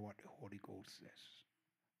me follow what the Holy Ghost says.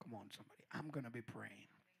 Come on, somebody. I'm going to be praying.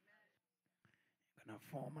 I'm going to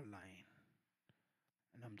form a line.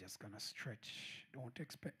 And I'm just going to stretch. Don't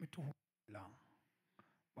expect me to hold long.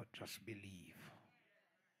 But just believe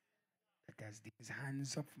that as these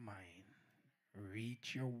hands of mine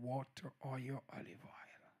reach your water or your olive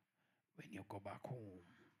oil, when you go back home,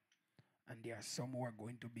 and there are some who are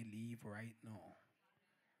going to believe right now,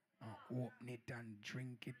 open it and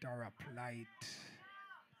drink it or apply it,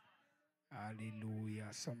 Hallelujah.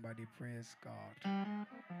 Somebody praise God.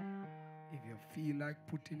 If you feel like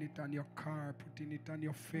putting it on your car, putting it on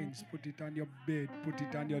your fence, put it on your bed, put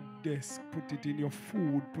it on your desk, put it in your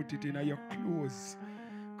food, put it in your clothes.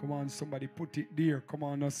 Come on, somebody, put it there. Come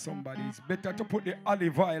on, somebody. It's better to put the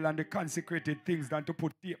olive oil and the consecrated things than to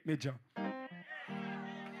put tape measure.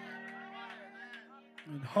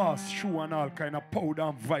 And horseshoe and all kind of powder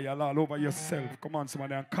and vial all over yourself. Come on,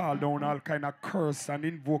 somebody, and call down all kind of curse and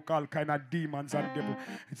invoke all kind of demons and devil.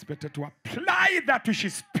 It's better to apply that which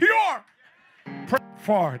is pure. Pray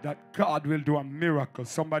for that God will do a miracle.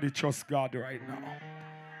 Somebody trust God right now.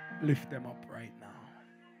 Lift them up right now.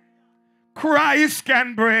 Christ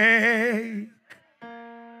can break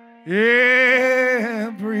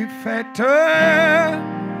every fetter.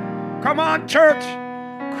 Come on, church.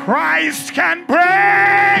 Christ can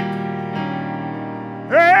break.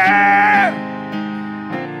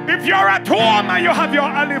 If you're at home and you have your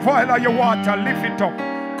olive oil or your water, lift it up.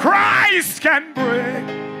 Christ can break.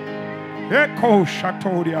 Echo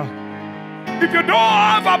Shatoria. If you don't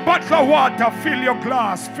have a bottle of water, fill your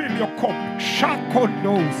glass, fill your cup.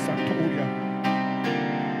 Shakondo Satoria.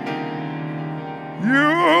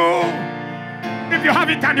 If you have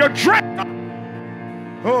it on your dress,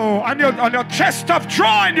 on your chest of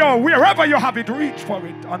drawing, wherever you have it, reach for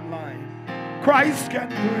it online. Christ can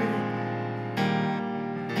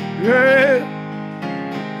break.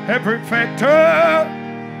 Every fetter.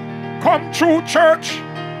 Come true, church.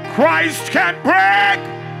 Christ can break.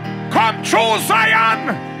 Come true,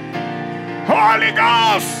 Zion. Holy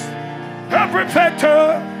Ghost. Every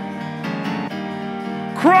fetter.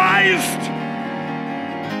 Christ.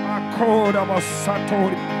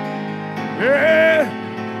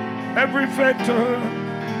 Every fetter.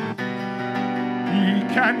 He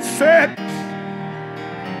can set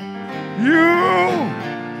you.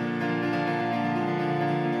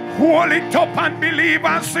 Hold it up and believe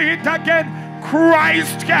and see it again.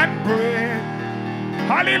 Christ can break.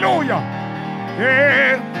 Hallelujah.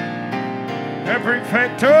 Every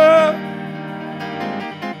fetter.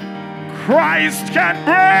 Christ can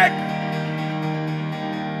break.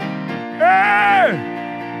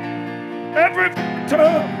 Every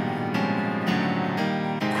fetter.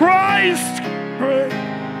 Christ can break.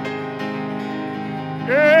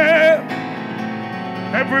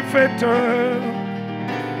 Every fetter.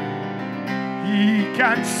 He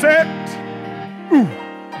can set you.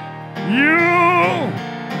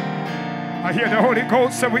 I hear the Holy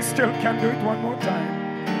Ghost say we still can do it one more time.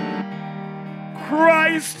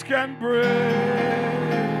 Christ can break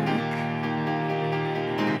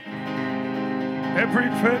every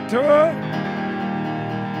fetter.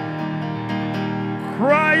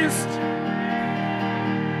 Christ.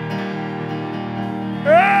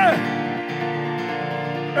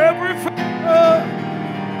 Every fetter.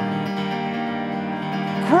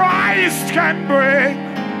 Christ can break.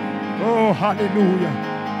 Oh, hallelujah.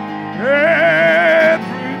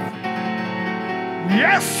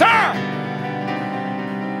 Yes, sir.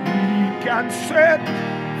 He can set.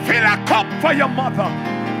 Fill a cup for your mother.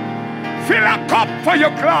 Fill a cup for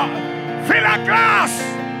your glass. Fill a glass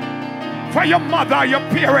for your mother, your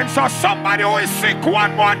parents, or somebody who is sick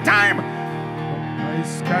one more time.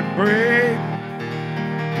 Christ can break.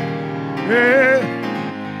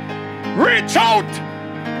 Reach out.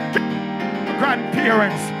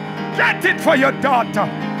 Grandparents, get it for your daughter,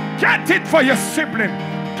 get it for your sibling,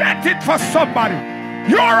 get it for somebody.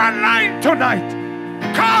 You're online tonight.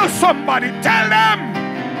 Call somebody, tell them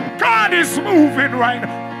God is moving right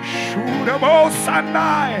now. Shoot them all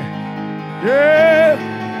Sunday.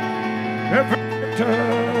 Every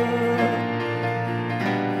time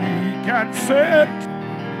He can set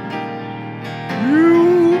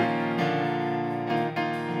you.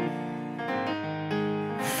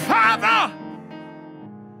 Father,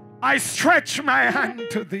 I stretch my hand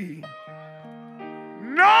to thee.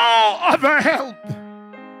 No other help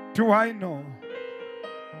do I know.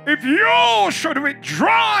 If you should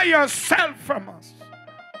withdraw yourself from us,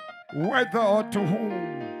 whither or to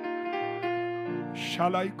whom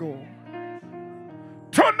shall I go?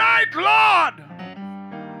 Tonight, Lord,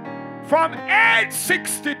 from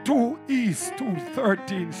 862 East to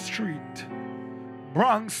 13th Street,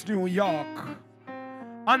 Bronx, New York,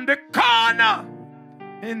 on the corner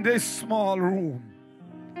in this small room.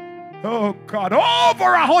 Oh God,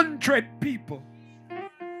 over 100 people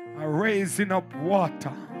are raising up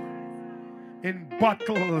water in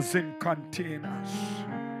bottles, in containers,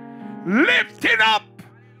 lifting up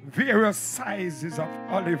various sizes of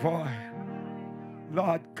olive oil.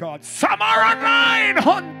 Lord God, some are online,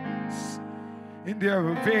 hundreds in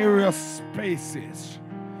their various spaces,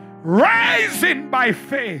 rising by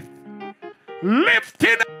faith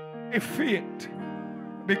lifting up their feet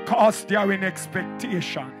because they are in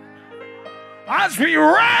expectation. As we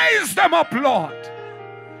raise them up, Lord,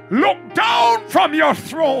 look down from your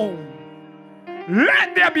throne.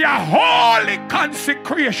 Let there be a holy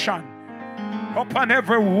consecration upon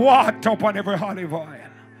every water, upon every olive oil.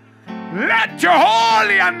 Let your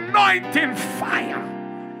holy anointing fire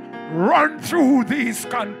run through these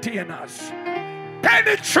containers.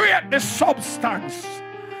 Penetrate the substance,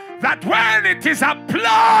 that when it is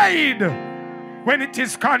applied, when it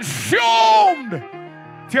is consumed,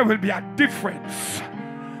 there will be a difference.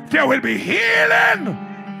 There will be healing.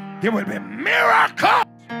 There will be miracles.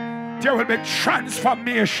 There will be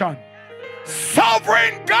transformation.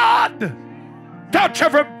 Sovereign God, touch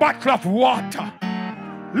every bottle of water.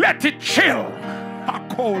 Let it chill.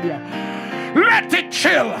 Let it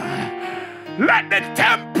chill. Let the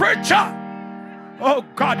temperature, oh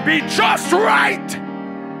God, be just right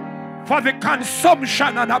for the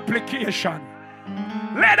consumption and application.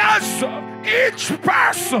 Let us, each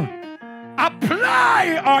person,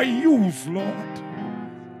 apply or use, Lord.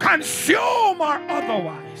 Consume or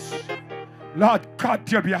otherwise. Lord God,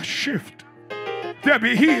 there be a shift. There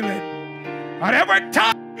be healing. And every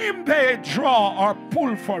time they draw or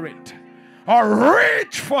pull for it or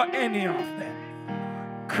reach for any of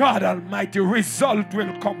them, God Almighty, result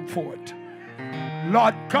will come forth.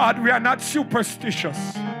 Lord God, we are not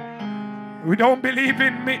superstitious. We don't believe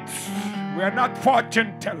in myths. We are not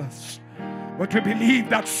fortune tellers. But we believe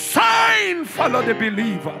that sign follow the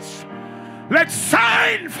believers. Let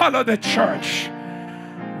sign follow the church.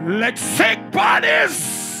 Let sick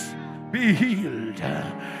bodies be healed.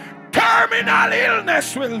 Terminal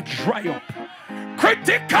illness will dry up.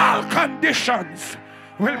 Critical conditions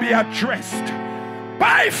will be addressed.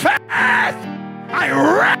 By faith, I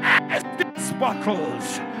raise these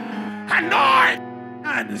bottles. Anoint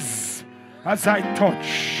hands as I touch.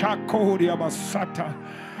 Shakodia Basata.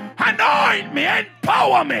 Anoint me,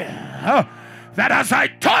 empower me. That as I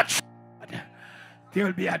touch, there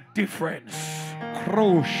will be a difference.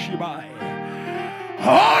 Kroshibai.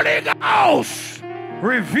 Holy Ghost,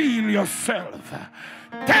 reveal yourself.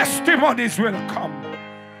 Testimonies will come.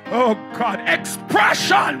 Oh God,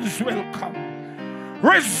 expressions will come.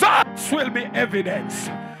 Results will be evidence.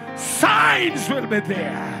 Signs will be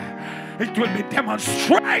there. It will be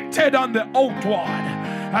demonstrated on the outward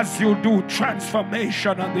as you do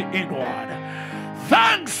transformation on the inward.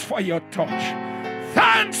 Thanks for your touch.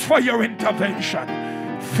 Thanks for your intervention.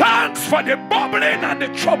 Thanks for the bubbling and the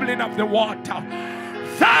troubling of the water.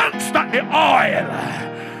 Thanks that the oil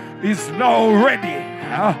is now ready.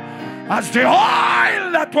 As the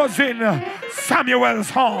oil that was in Samuel's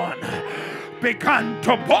horn began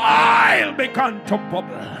to boil, began to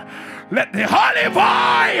bubble. Let the olive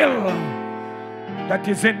oil that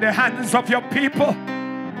is in the hands of your people,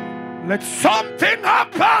 let something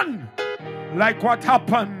happen like what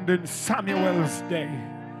happened in Samuel's day.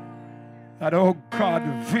 That, oh God,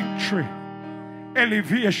 victory,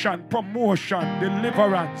 elevation, promotion,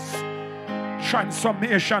 deliverance,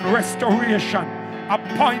 transformation, restoration,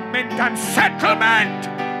 appointment and settlement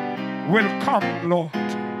will come, Lord.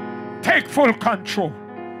 Take full control.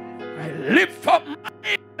 I lift up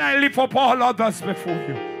mine, I lift up all others before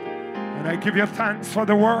you. And I give you thanks for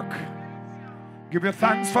the work. Give you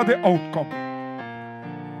thanks for the outcome.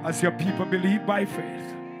 As your people believe by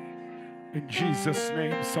faith. In Jesus'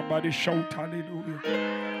 name, somebody shout hallelujah.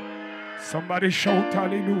 Somebody shout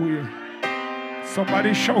hallelujah.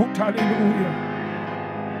 Somebody shout hallelujah.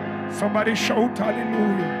 Somebody shout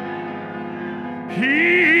hallelujah.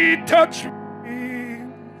 He touched me.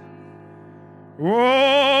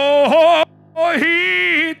 Oh,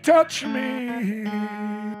 he touched me.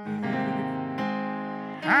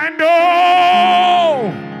 And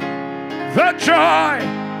oh, the joy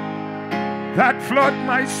that flood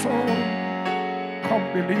my soul. Come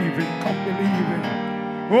believing, come believing.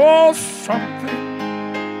 Oh, something.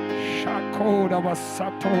 Shakoda was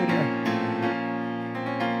Satoria.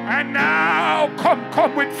 And now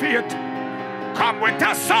come with faith. Come with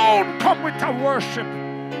a sound. Come with a worship.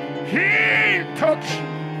 He touched,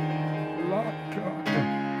 Lord God,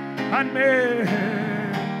 and make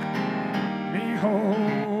me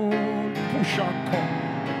whole. Push on, come.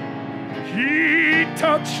 He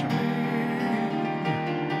touched me.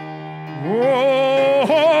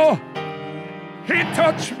 Oh, he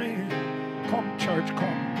touched me. Come, church,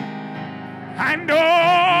 come. And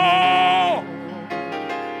oh,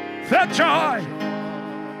 the joy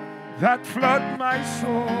that flood my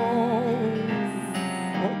soul.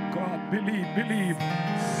 Oh God, believe.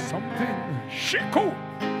 Something. Shiku,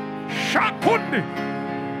 Shakundi,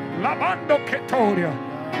 Lavando Ketoria.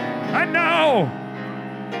 And now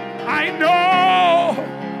I know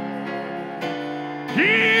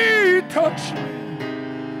He touched me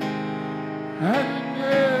and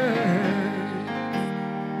made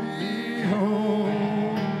me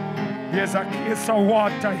whole. There's a case of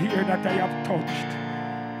water here that I have touched.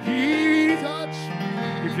 He touched me.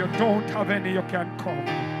 If you don't have any, you can come.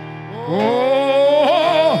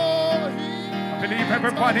 Oh, I believe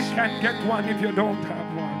everybody can get one if you don't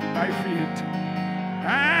have one. By faith.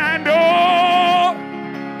 And oh,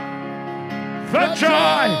 the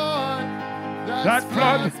joy that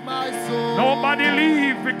floods my soul. Nobody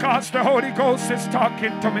leave because the Holy Ghost is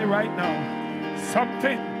talking to me right now.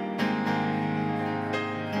 Something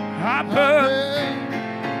happened.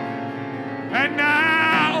 And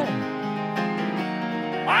now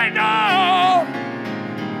I know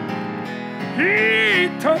He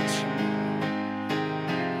touched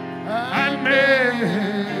and makes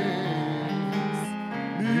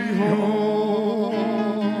me whole.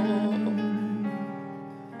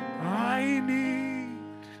 I need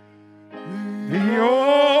Thee,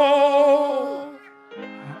 oh.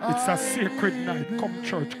 It's a sacred night. Come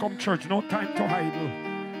church, come church. No time to idle.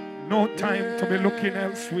 No time to be looking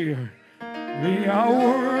elsewhere. The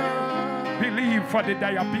hour. Believe for the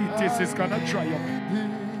diabetes is gonna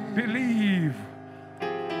triumph. Believe.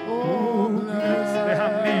 Oh, bless the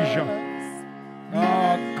amnesia.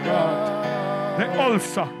 Oh God. The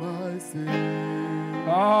ulcer.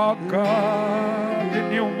 Oh God. The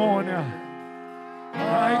pneumonia.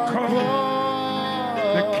 I come.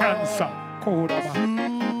 The cancer.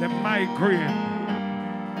 The migraine.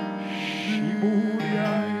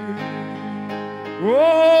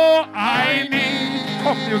 Oh, I need.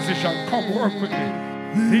 Come, musician, come work with me.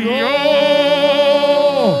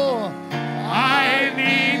 Oh, I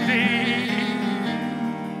need Thee.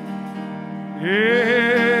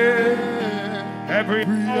 Yeah. Every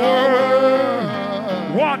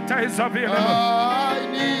hour, water is available. I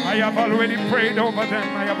have already prayed over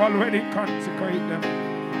them. I have already consecrated them.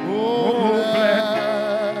 Oh, bless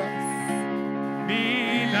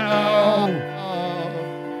me now,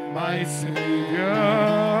 my Savior.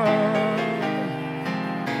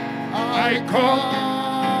 I come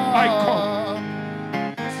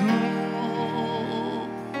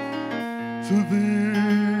to Thee.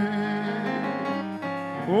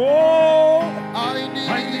 Oh, I need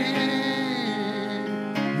Thee.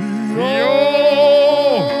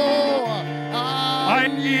 Oh, I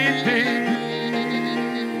need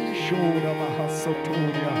Thee. Shoda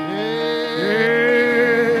Mahasotoria.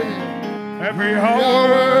 Every hour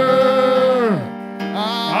I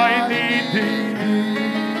need Thee.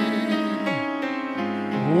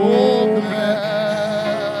 Oh,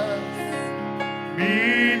 bless me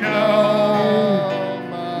now.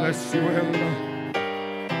 Bless you, Savior.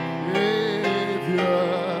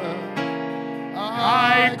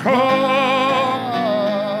 I come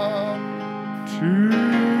to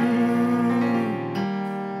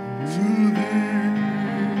Thee.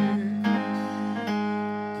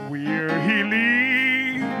 Where He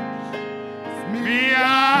leads me, I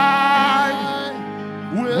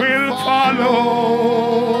will follow.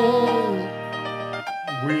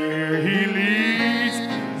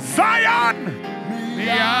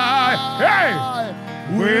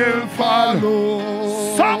 Will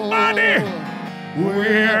follow. Somebody,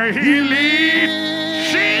 where He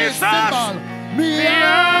leads, Jesus, me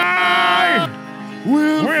I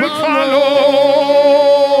will follow.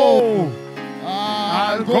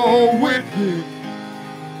 I'll go with Him,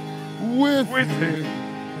 with Him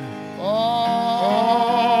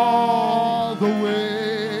all the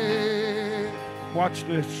way. Watch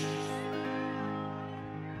this,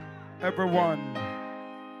 everyone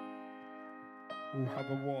who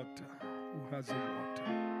have a water, who has a water,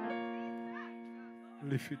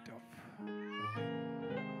 lift it up.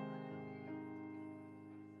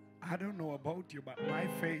 I don't know about you, but my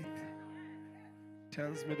faith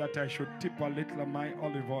tells me that I should tip a little of my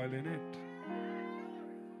olive oil in it.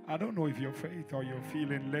 I don't know if your faith or you're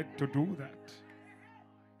feeling led to do that.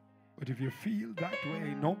 But if you feel that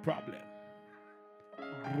way, no problem.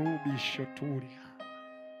 Ruby Shotoria.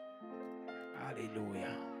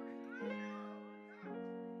 Hallelujah.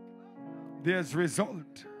 There's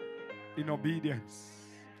result in obedience.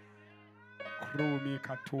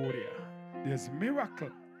 There's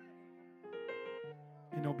miracle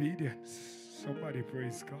in obedience. Somebody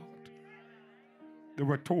praise God. They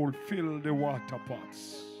were told, fill the water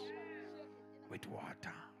pots with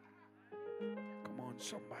water. Come on,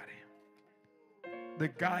 somebody. The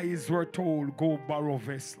guys were told, go borrow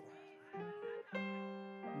vessel.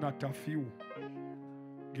 Not a few.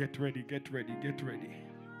 Get ready, get ready, get ready.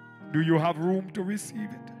 Do you have room to receive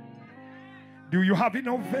it? Do you have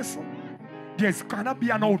enough vessel? There's gonna be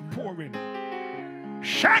an outpouring.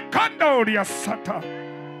 Shakandoria Sata.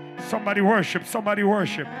 Somebody worship, somebody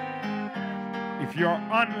worship. If you're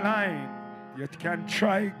online, you can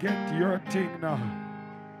try get your thing now.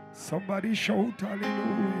 Somebody shout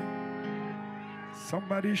hallelujah.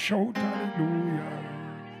 Somebody shout hallelujah.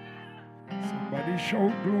 Somebody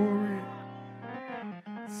shout glory.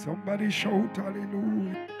 Somebody shout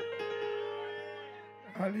hallelujah.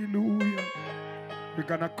 Hallelujah. We're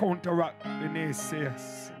gonna counteract the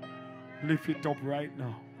naysayers. Lift it up right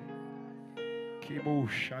now. Kimo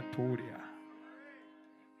Shatoria.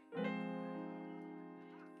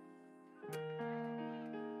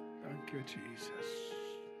 Thank you, Jesus.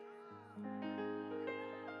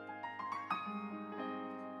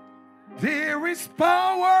 There is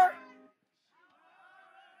power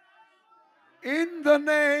in the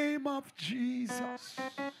name of Jesus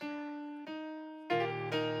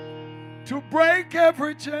to break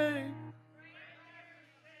every chain.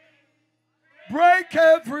 Break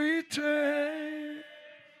every chain.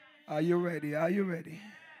 Are you ready? Are you ready?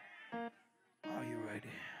 Are you ready?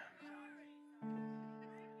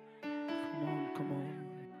 Come on, come on.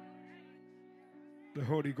 The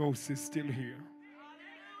Holy Ghost is still here.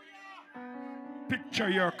 Picture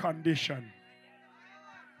your condition.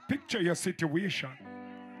 Picture your situation.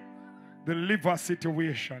 The liver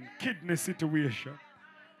situation, kidney situation,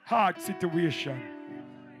 heart situation,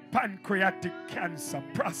 pancreatic cancer,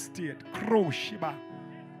 prostate, Shiba,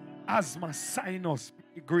 asthma, sinus,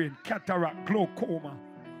 migraine, cataract, glaucoma.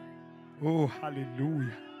 Oh,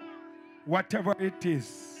 hallelujah. Whatever it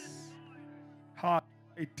is, heart,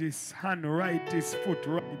 it is hand, right, is foot,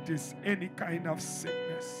 right, it is any kind of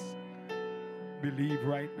sickness. Believe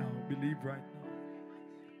right now, believe right now.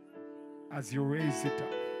 As you raise it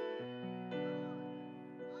up.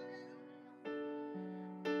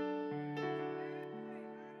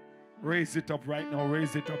 Raise it up right now.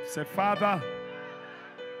 Raise it up. Say, Father,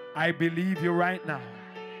 I believe you right now.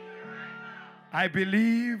 I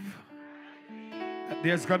believe that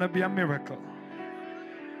there's going to be a miracle.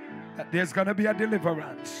 That there's going to be a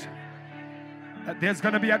deliverance. That there's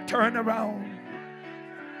going to be a turnaround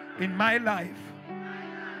in my life,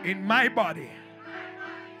 in my body.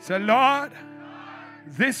 Say, Lord,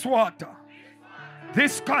 this water,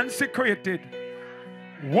 this consecrated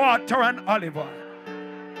water and olive oil,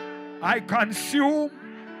 I consume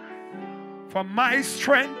for my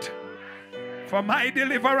strength, for my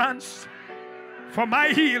deliverance, for my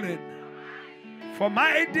healing, for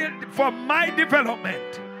my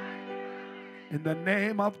development. In the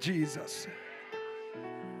name of Jesus.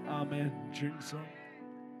 Amen. Drink some.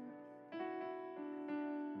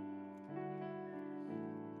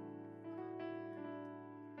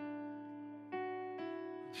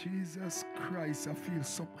 Jesus Christ, I feel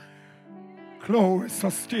so. Glory,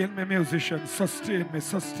 sustain me, musicians. Sustain me,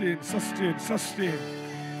 sustain.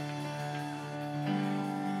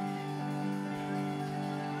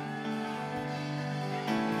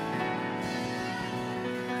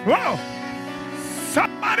 Whoa!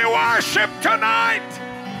 Somebody worship tonight.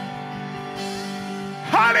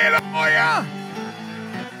 Hallelujah!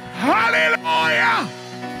 Hallelujah!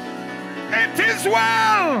 It is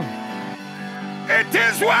well. It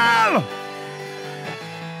is well.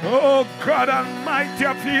 Oh God Almighty,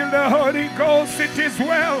 I feel the Holy Ghost. It is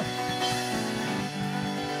well.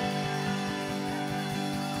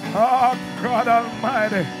 Oh God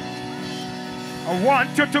Almighty, I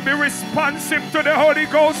want you to be responsive to the Holy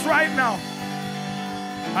Ghost right now.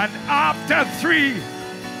 And after 3,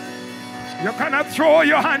 you're gonna throw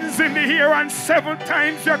your hands in the air, and 7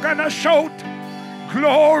 times you're gonna shout,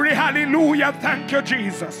 glory, hallelujah, thank you,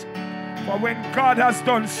 Jesus. For when God has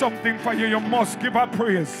done something for you, you must give a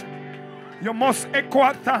praise. You must echo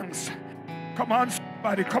a thanks. Come on,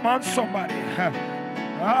 somebody. Come on, somebody.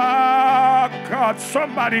 Ah, God,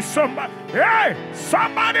 somebody. Hey,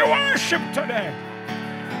 somebody worship today.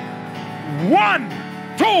 1,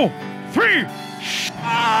 2, 3.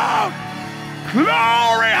 Shout.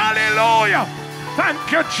 Glory, hallelujah.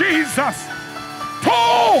 Thank you, Jesus.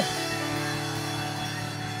 2,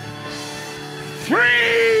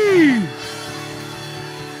 3,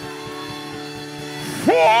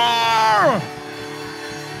 4,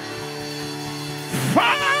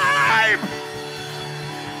 5,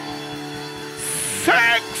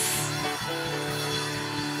 6,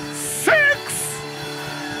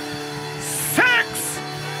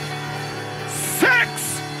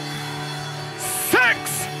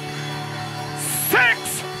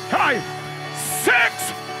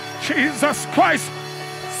 6, Jesus Christ.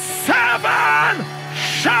 7,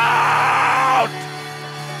 shout!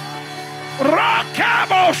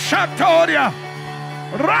 Rakabo Shatoria.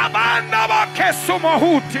 Rabandaba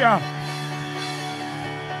Kesumahutia.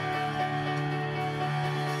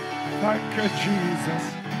 Thank you, Jesus.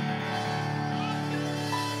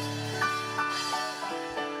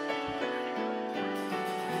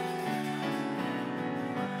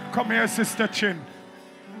 Come here, Sister Chin.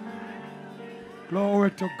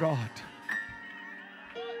 Glory to God.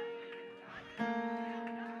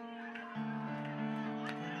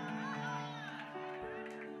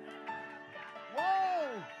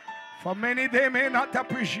 Whoa. For many, they may not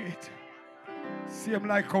appreciate. Same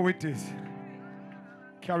like how it is.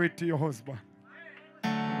 Carry it to your husband.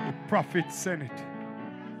 The prophet said it.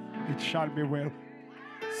 It shall be well.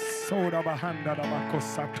 Somebody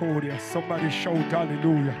shout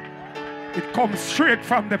hallelujah. It comes straight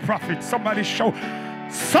from the prophet. Somebody shout.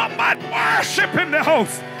 Somebody worship in the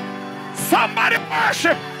house. Somebody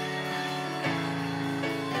worship.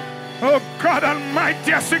 Oh God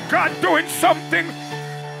Almighty, I see God doing something.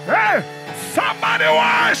 Hey, somebody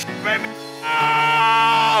worship in the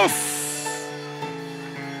house.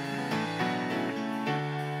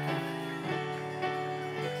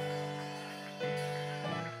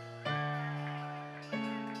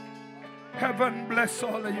 Heaven bless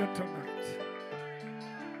all of you tonight.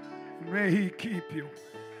 May He keep you.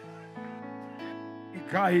 He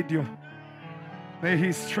guide you. May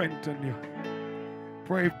He strengthen you.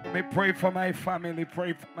 Pray for my family.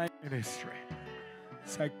 Pray for my ministry.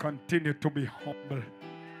 As I continue to be humble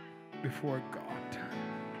before God.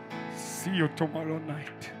 See you tomorrow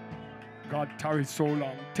night. God tarry so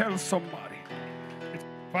long. Tell somebody it's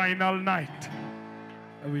final night.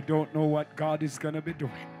 And we don't know what God is going to be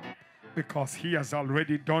doing. Because He has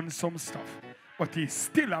already done some stuff. But He's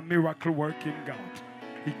still a miracle working God.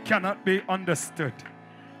 He cannot be understood.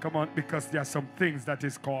 Come on, because there are some things that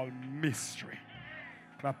is called mystery.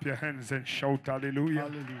 Clap your hands and shout hallelujah.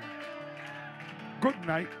 Hallelujah. Good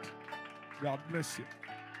night. God bless you.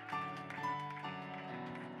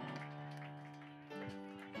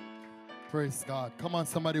 Praise God. Come on,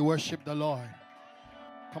 somebody worship the Lord.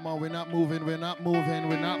 Come on, we're not moving, we're not moving,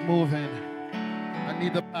 we're not moving. I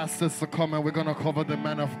need the pastors to come and we're going to cover the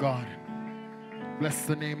man of God. Bless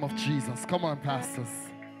the name of Jesus. Come on, pastors.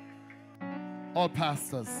 All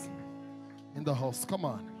pastors in the house, come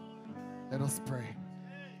on. Let us pray.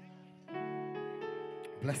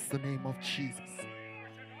 Bless the name of Jesus.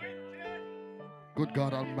 Good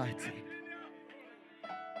God Almighty.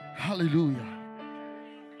 Hallelujah.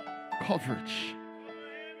 Coverage.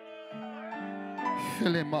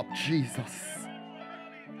 Fill him up, Jesus.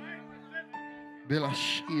 Build a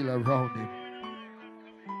shield around him.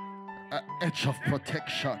 An edge of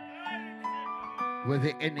protection where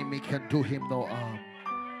the enemy can do him no harm.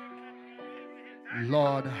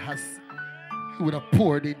 Lord, as He would have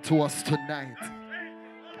poured into us tonight,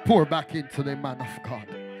 pour back into the man of God.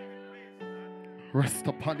 Rest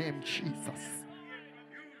upon him, Jesus.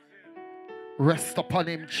 Rest upon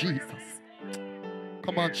him, Jesus.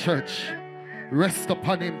 Come on, church. Rest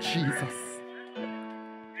upon him, Jesus.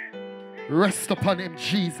 Rest upon him,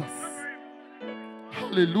 Jesus.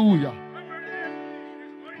 Hallelujah.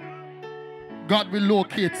 God will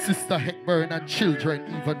locate Sister Hepburn and children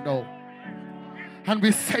even now. And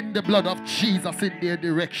we send the blood of Jesus in their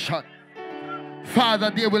direction.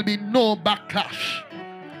 Father, there will be no backlash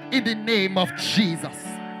in the name of Jesus.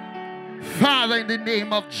 Father, in the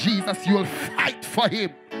name of Jesus, you will fight for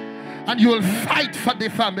him. And you will fight for the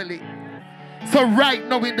family. So right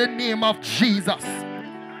now, in the name of Jesus,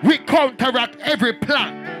 we counteract every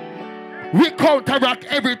plan. We counteract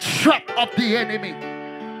every trap of the enemy.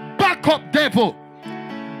 Back up, devil.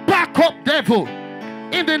 Back up, devil.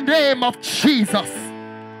 In the name of Jesus,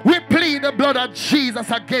 we plead the blood of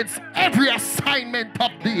Jesus against every assignment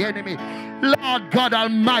of the enemy. Lord God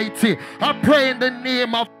Almighty, I pray in the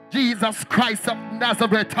name of Jesus Christ of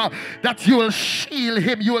Nazareth, that you will shield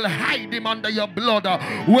him, you will hide him under your blood,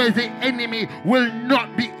 where the enemy will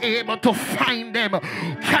not be able to find them,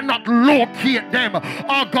 cannot locate them.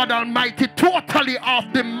 Oh God Almighty, totally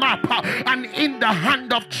off the map, and in the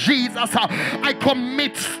hand of Jesus, I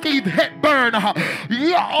commit Steve Hepburn.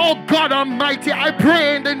 Oh God Almighty, I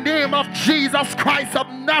pray in the name of Jesus Christ of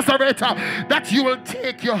Nazareth, that you will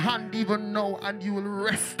take your hand even now and you will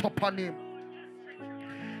rest upon him.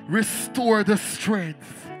 Restore the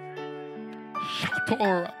strength.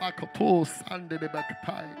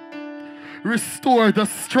 Restore the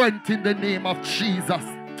strength in the name of Jesus.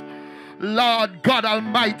 Lord God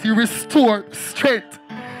Almighty, restore strength.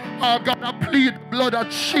 Oh God, I plead the blood of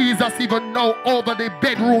Jesus even now over the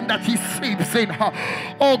bedroom that he sleeps in.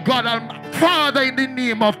 Oh God Almighty, Father, in the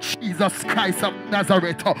name of Jesus Christ of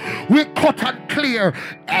Nazareth, we cut and clear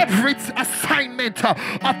every assignment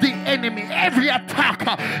of the enemy, every attack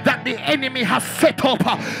that the enemy has set up.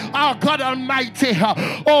 Our God Almighty,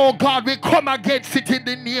 oh God, we come against it in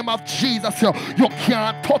the name of Jesus. You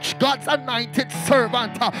can't touch God's anointed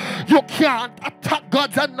servant. You can't attack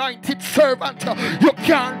God's anointed servant. You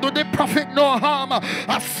can't do the prophet no harm.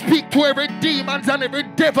 I speak to every demons and every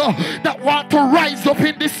devil that want to rise up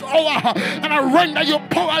in this hour, and I render you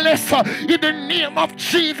powerless in the name of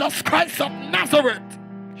Jesus Christ of Nazareth.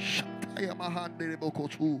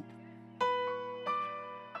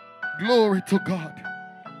 Glory to God.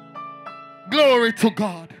 Glory to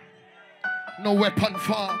God. No weapon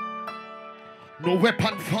formed, no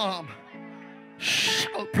weapon formed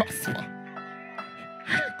shall prosper.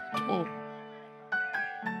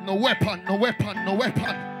 No weapon, no weapon, no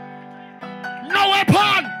weapon. No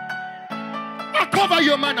weapon. I cover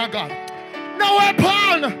you, man of God. No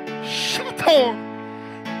weapon. Shut up.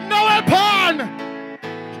 No weapon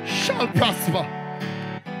shall prosper.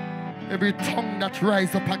 Every tongue that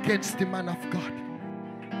rise up against the man of God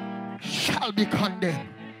shall be condemned.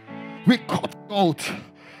 We cut out.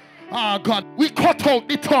 Ah, God, we cut out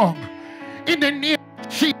the tongue in the name of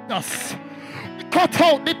Jesus. We cut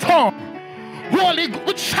out the tongue. Holy,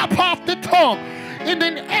 we chop off the tongue in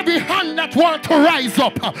every hand that want to rise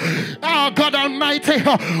up. Ah, God Almighty,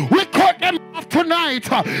 we cut them off tonight.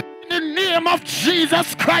 In the name of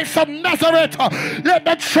Jesus Christ of Nazareth, let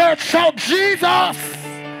the church shout, Jesus.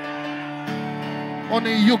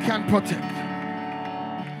 Only you can protect.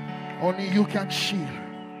 Only you can shield.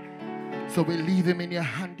 So we leave him in your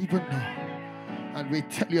hand even now. And we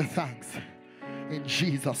tell you thanks. In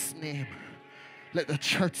Jesus' name. Let the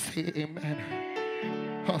church say amen.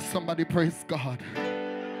 Oh, somebody praise God.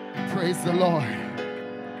 Praise the Lord.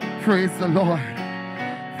 Praise the Lord.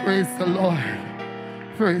 Praise the Lord.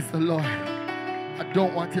 Praise the Lord. I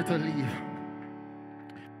don't want you to leave.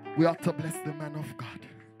 We ought to bless the man of God.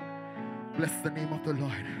 Bless the name of the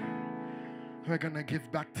Lord. We're going to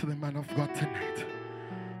give back to the man of God tonight.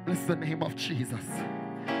 Bless the name of Jesus.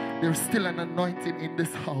 There's still an anointing in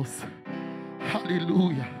this house.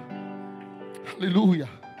 Hallelujah. Hallelujah.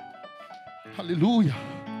 Hallelujah.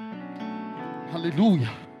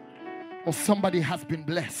 Hallelujah. Oh, somebody has been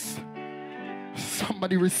blessed.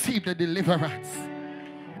 Somebody received a deliverance.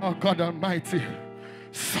 Oh, God Almighty.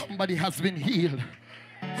 Somebody has been healed.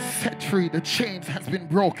 Set free. The chains has been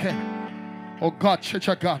broken. Oh, God, church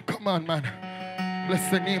of God. Come on, man. Bless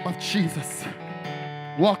the name of Jesus.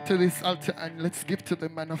 Walk to this altar and let's give to the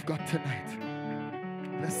man of God tonight.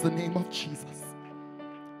 Bless the name of Jesus.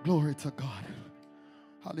 Glory to God.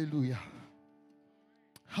 Hallelujah.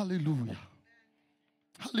 Hallelujah.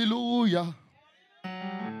 Hallelujah.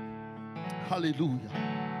 Hallelujah.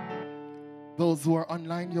 Those who are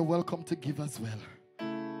online, you're welcome to give as well.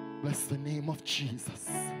 Bless the name of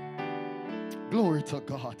Jesus. Glory to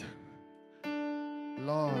God.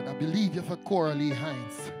 Lord, I believe you for Coralie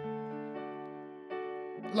Hines.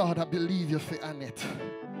 Lord, I believe you for Annette.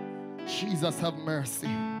 Jesus, have mercy.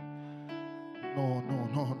 No.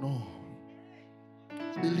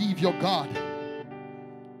 I believe your God.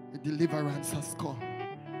 The deliverance has come.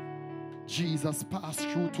 Jesus passed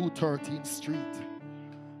through 213th Street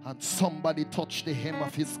and somebody touched the hem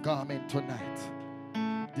of his garment tonight.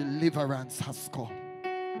 Deliverance has come.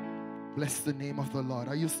 Bless the name of the Lord.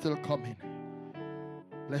 Are you still coming?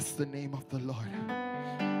 Bless the name of the Lord.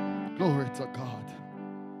 Glory to God.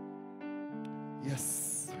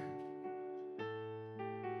 Yes.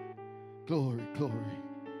 Glory, glory.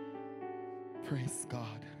 Praise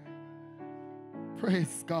God.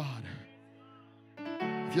 Praise God.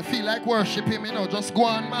 If you feel like worship him, just go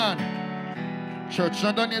on, man. Church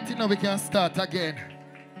not done yet, we can start again.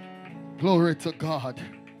 Glory to God.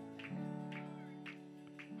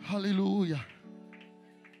 Hallelujah.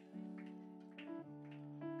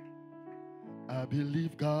 I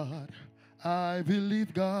believe God. I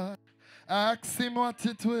believe God. Ask him what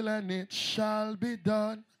it will and it shall be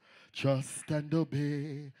done. Trust and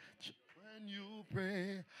obey when you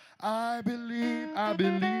pray. I believe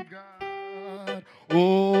God.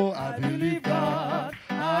 Oh, I believe God.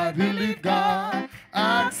 I believe God.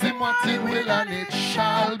 Ask him what it will and it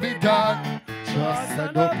shall be done. Trust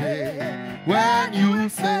and obey when you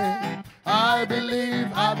say, I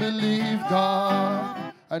believe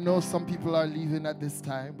God. I know some people are leaving at this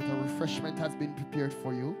time, but a refreshment has been prepared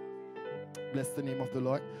for you. Bless the name of the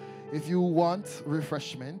Lord. If you want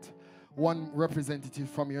refreshment, one representative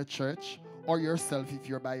from your church or yourself, if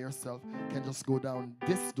you're by yourself, can just go down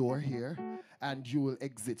this door here and you will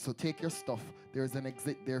exit. So take your stuff. There's an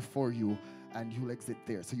exit there for you, and you'll exit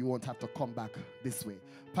there. So you won't have to come back this way.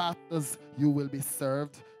 Pastors, you will be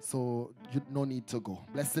served, so you no need to go.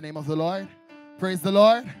 Bless the name of the Lord. Praise the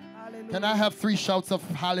Lord. Hallelujah. Can I have 3 shouts of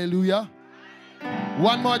hallelujah?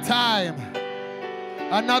 One more time.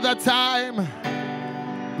 Another time.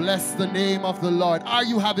 Bless the name of the Lord. Are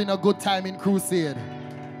you having a good time in Crusade?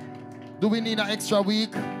 Do we need an extra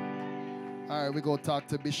week? All right, we go talk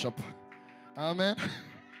to Bishop. Amen.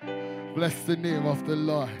 Bless the name of the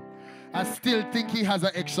Lord. I still think he has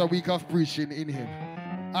an extra week of preaching in him.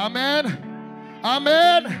 Amen.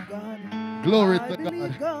 Amen. God. Glory I to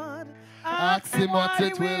believe God. God. Ask him what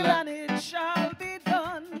it will, and it shall be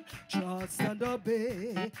done. Trust and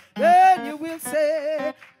obey. Then you will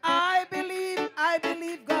say, I believe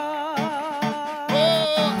God.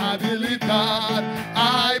 Oh, I believe God.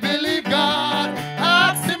 I believe God.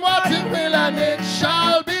 Ask him what it will and it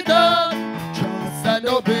shall be done. Trust and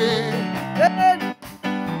obey. Then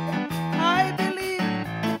I believe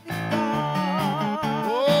God.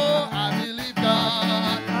 Oh, I believe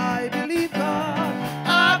God. I believe God.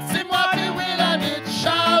 Ask him what he will and it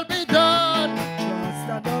shall be done. Trust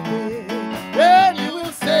and obey. Then you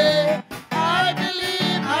will say, I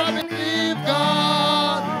believe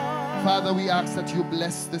God. Father, we ask that you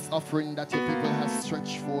bless this offering that your people have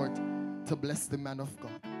stretched forth to bless the man of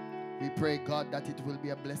God. We pray, God, that it will be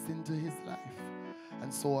a blessing to his life.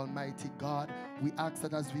 And so, Almighty God, we ask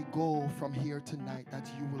that as we go from here tonight, that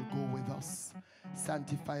you will go with us.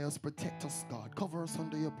 Sanctify us, protect us, God. Cover us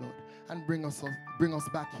under your blood and bring us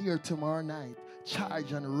back here tomorrow night,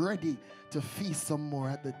 charged and ready to feast some more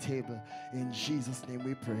at the table. In Jesus' name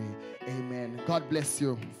we pray. Amen. God bless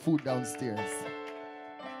you. Food downstairs.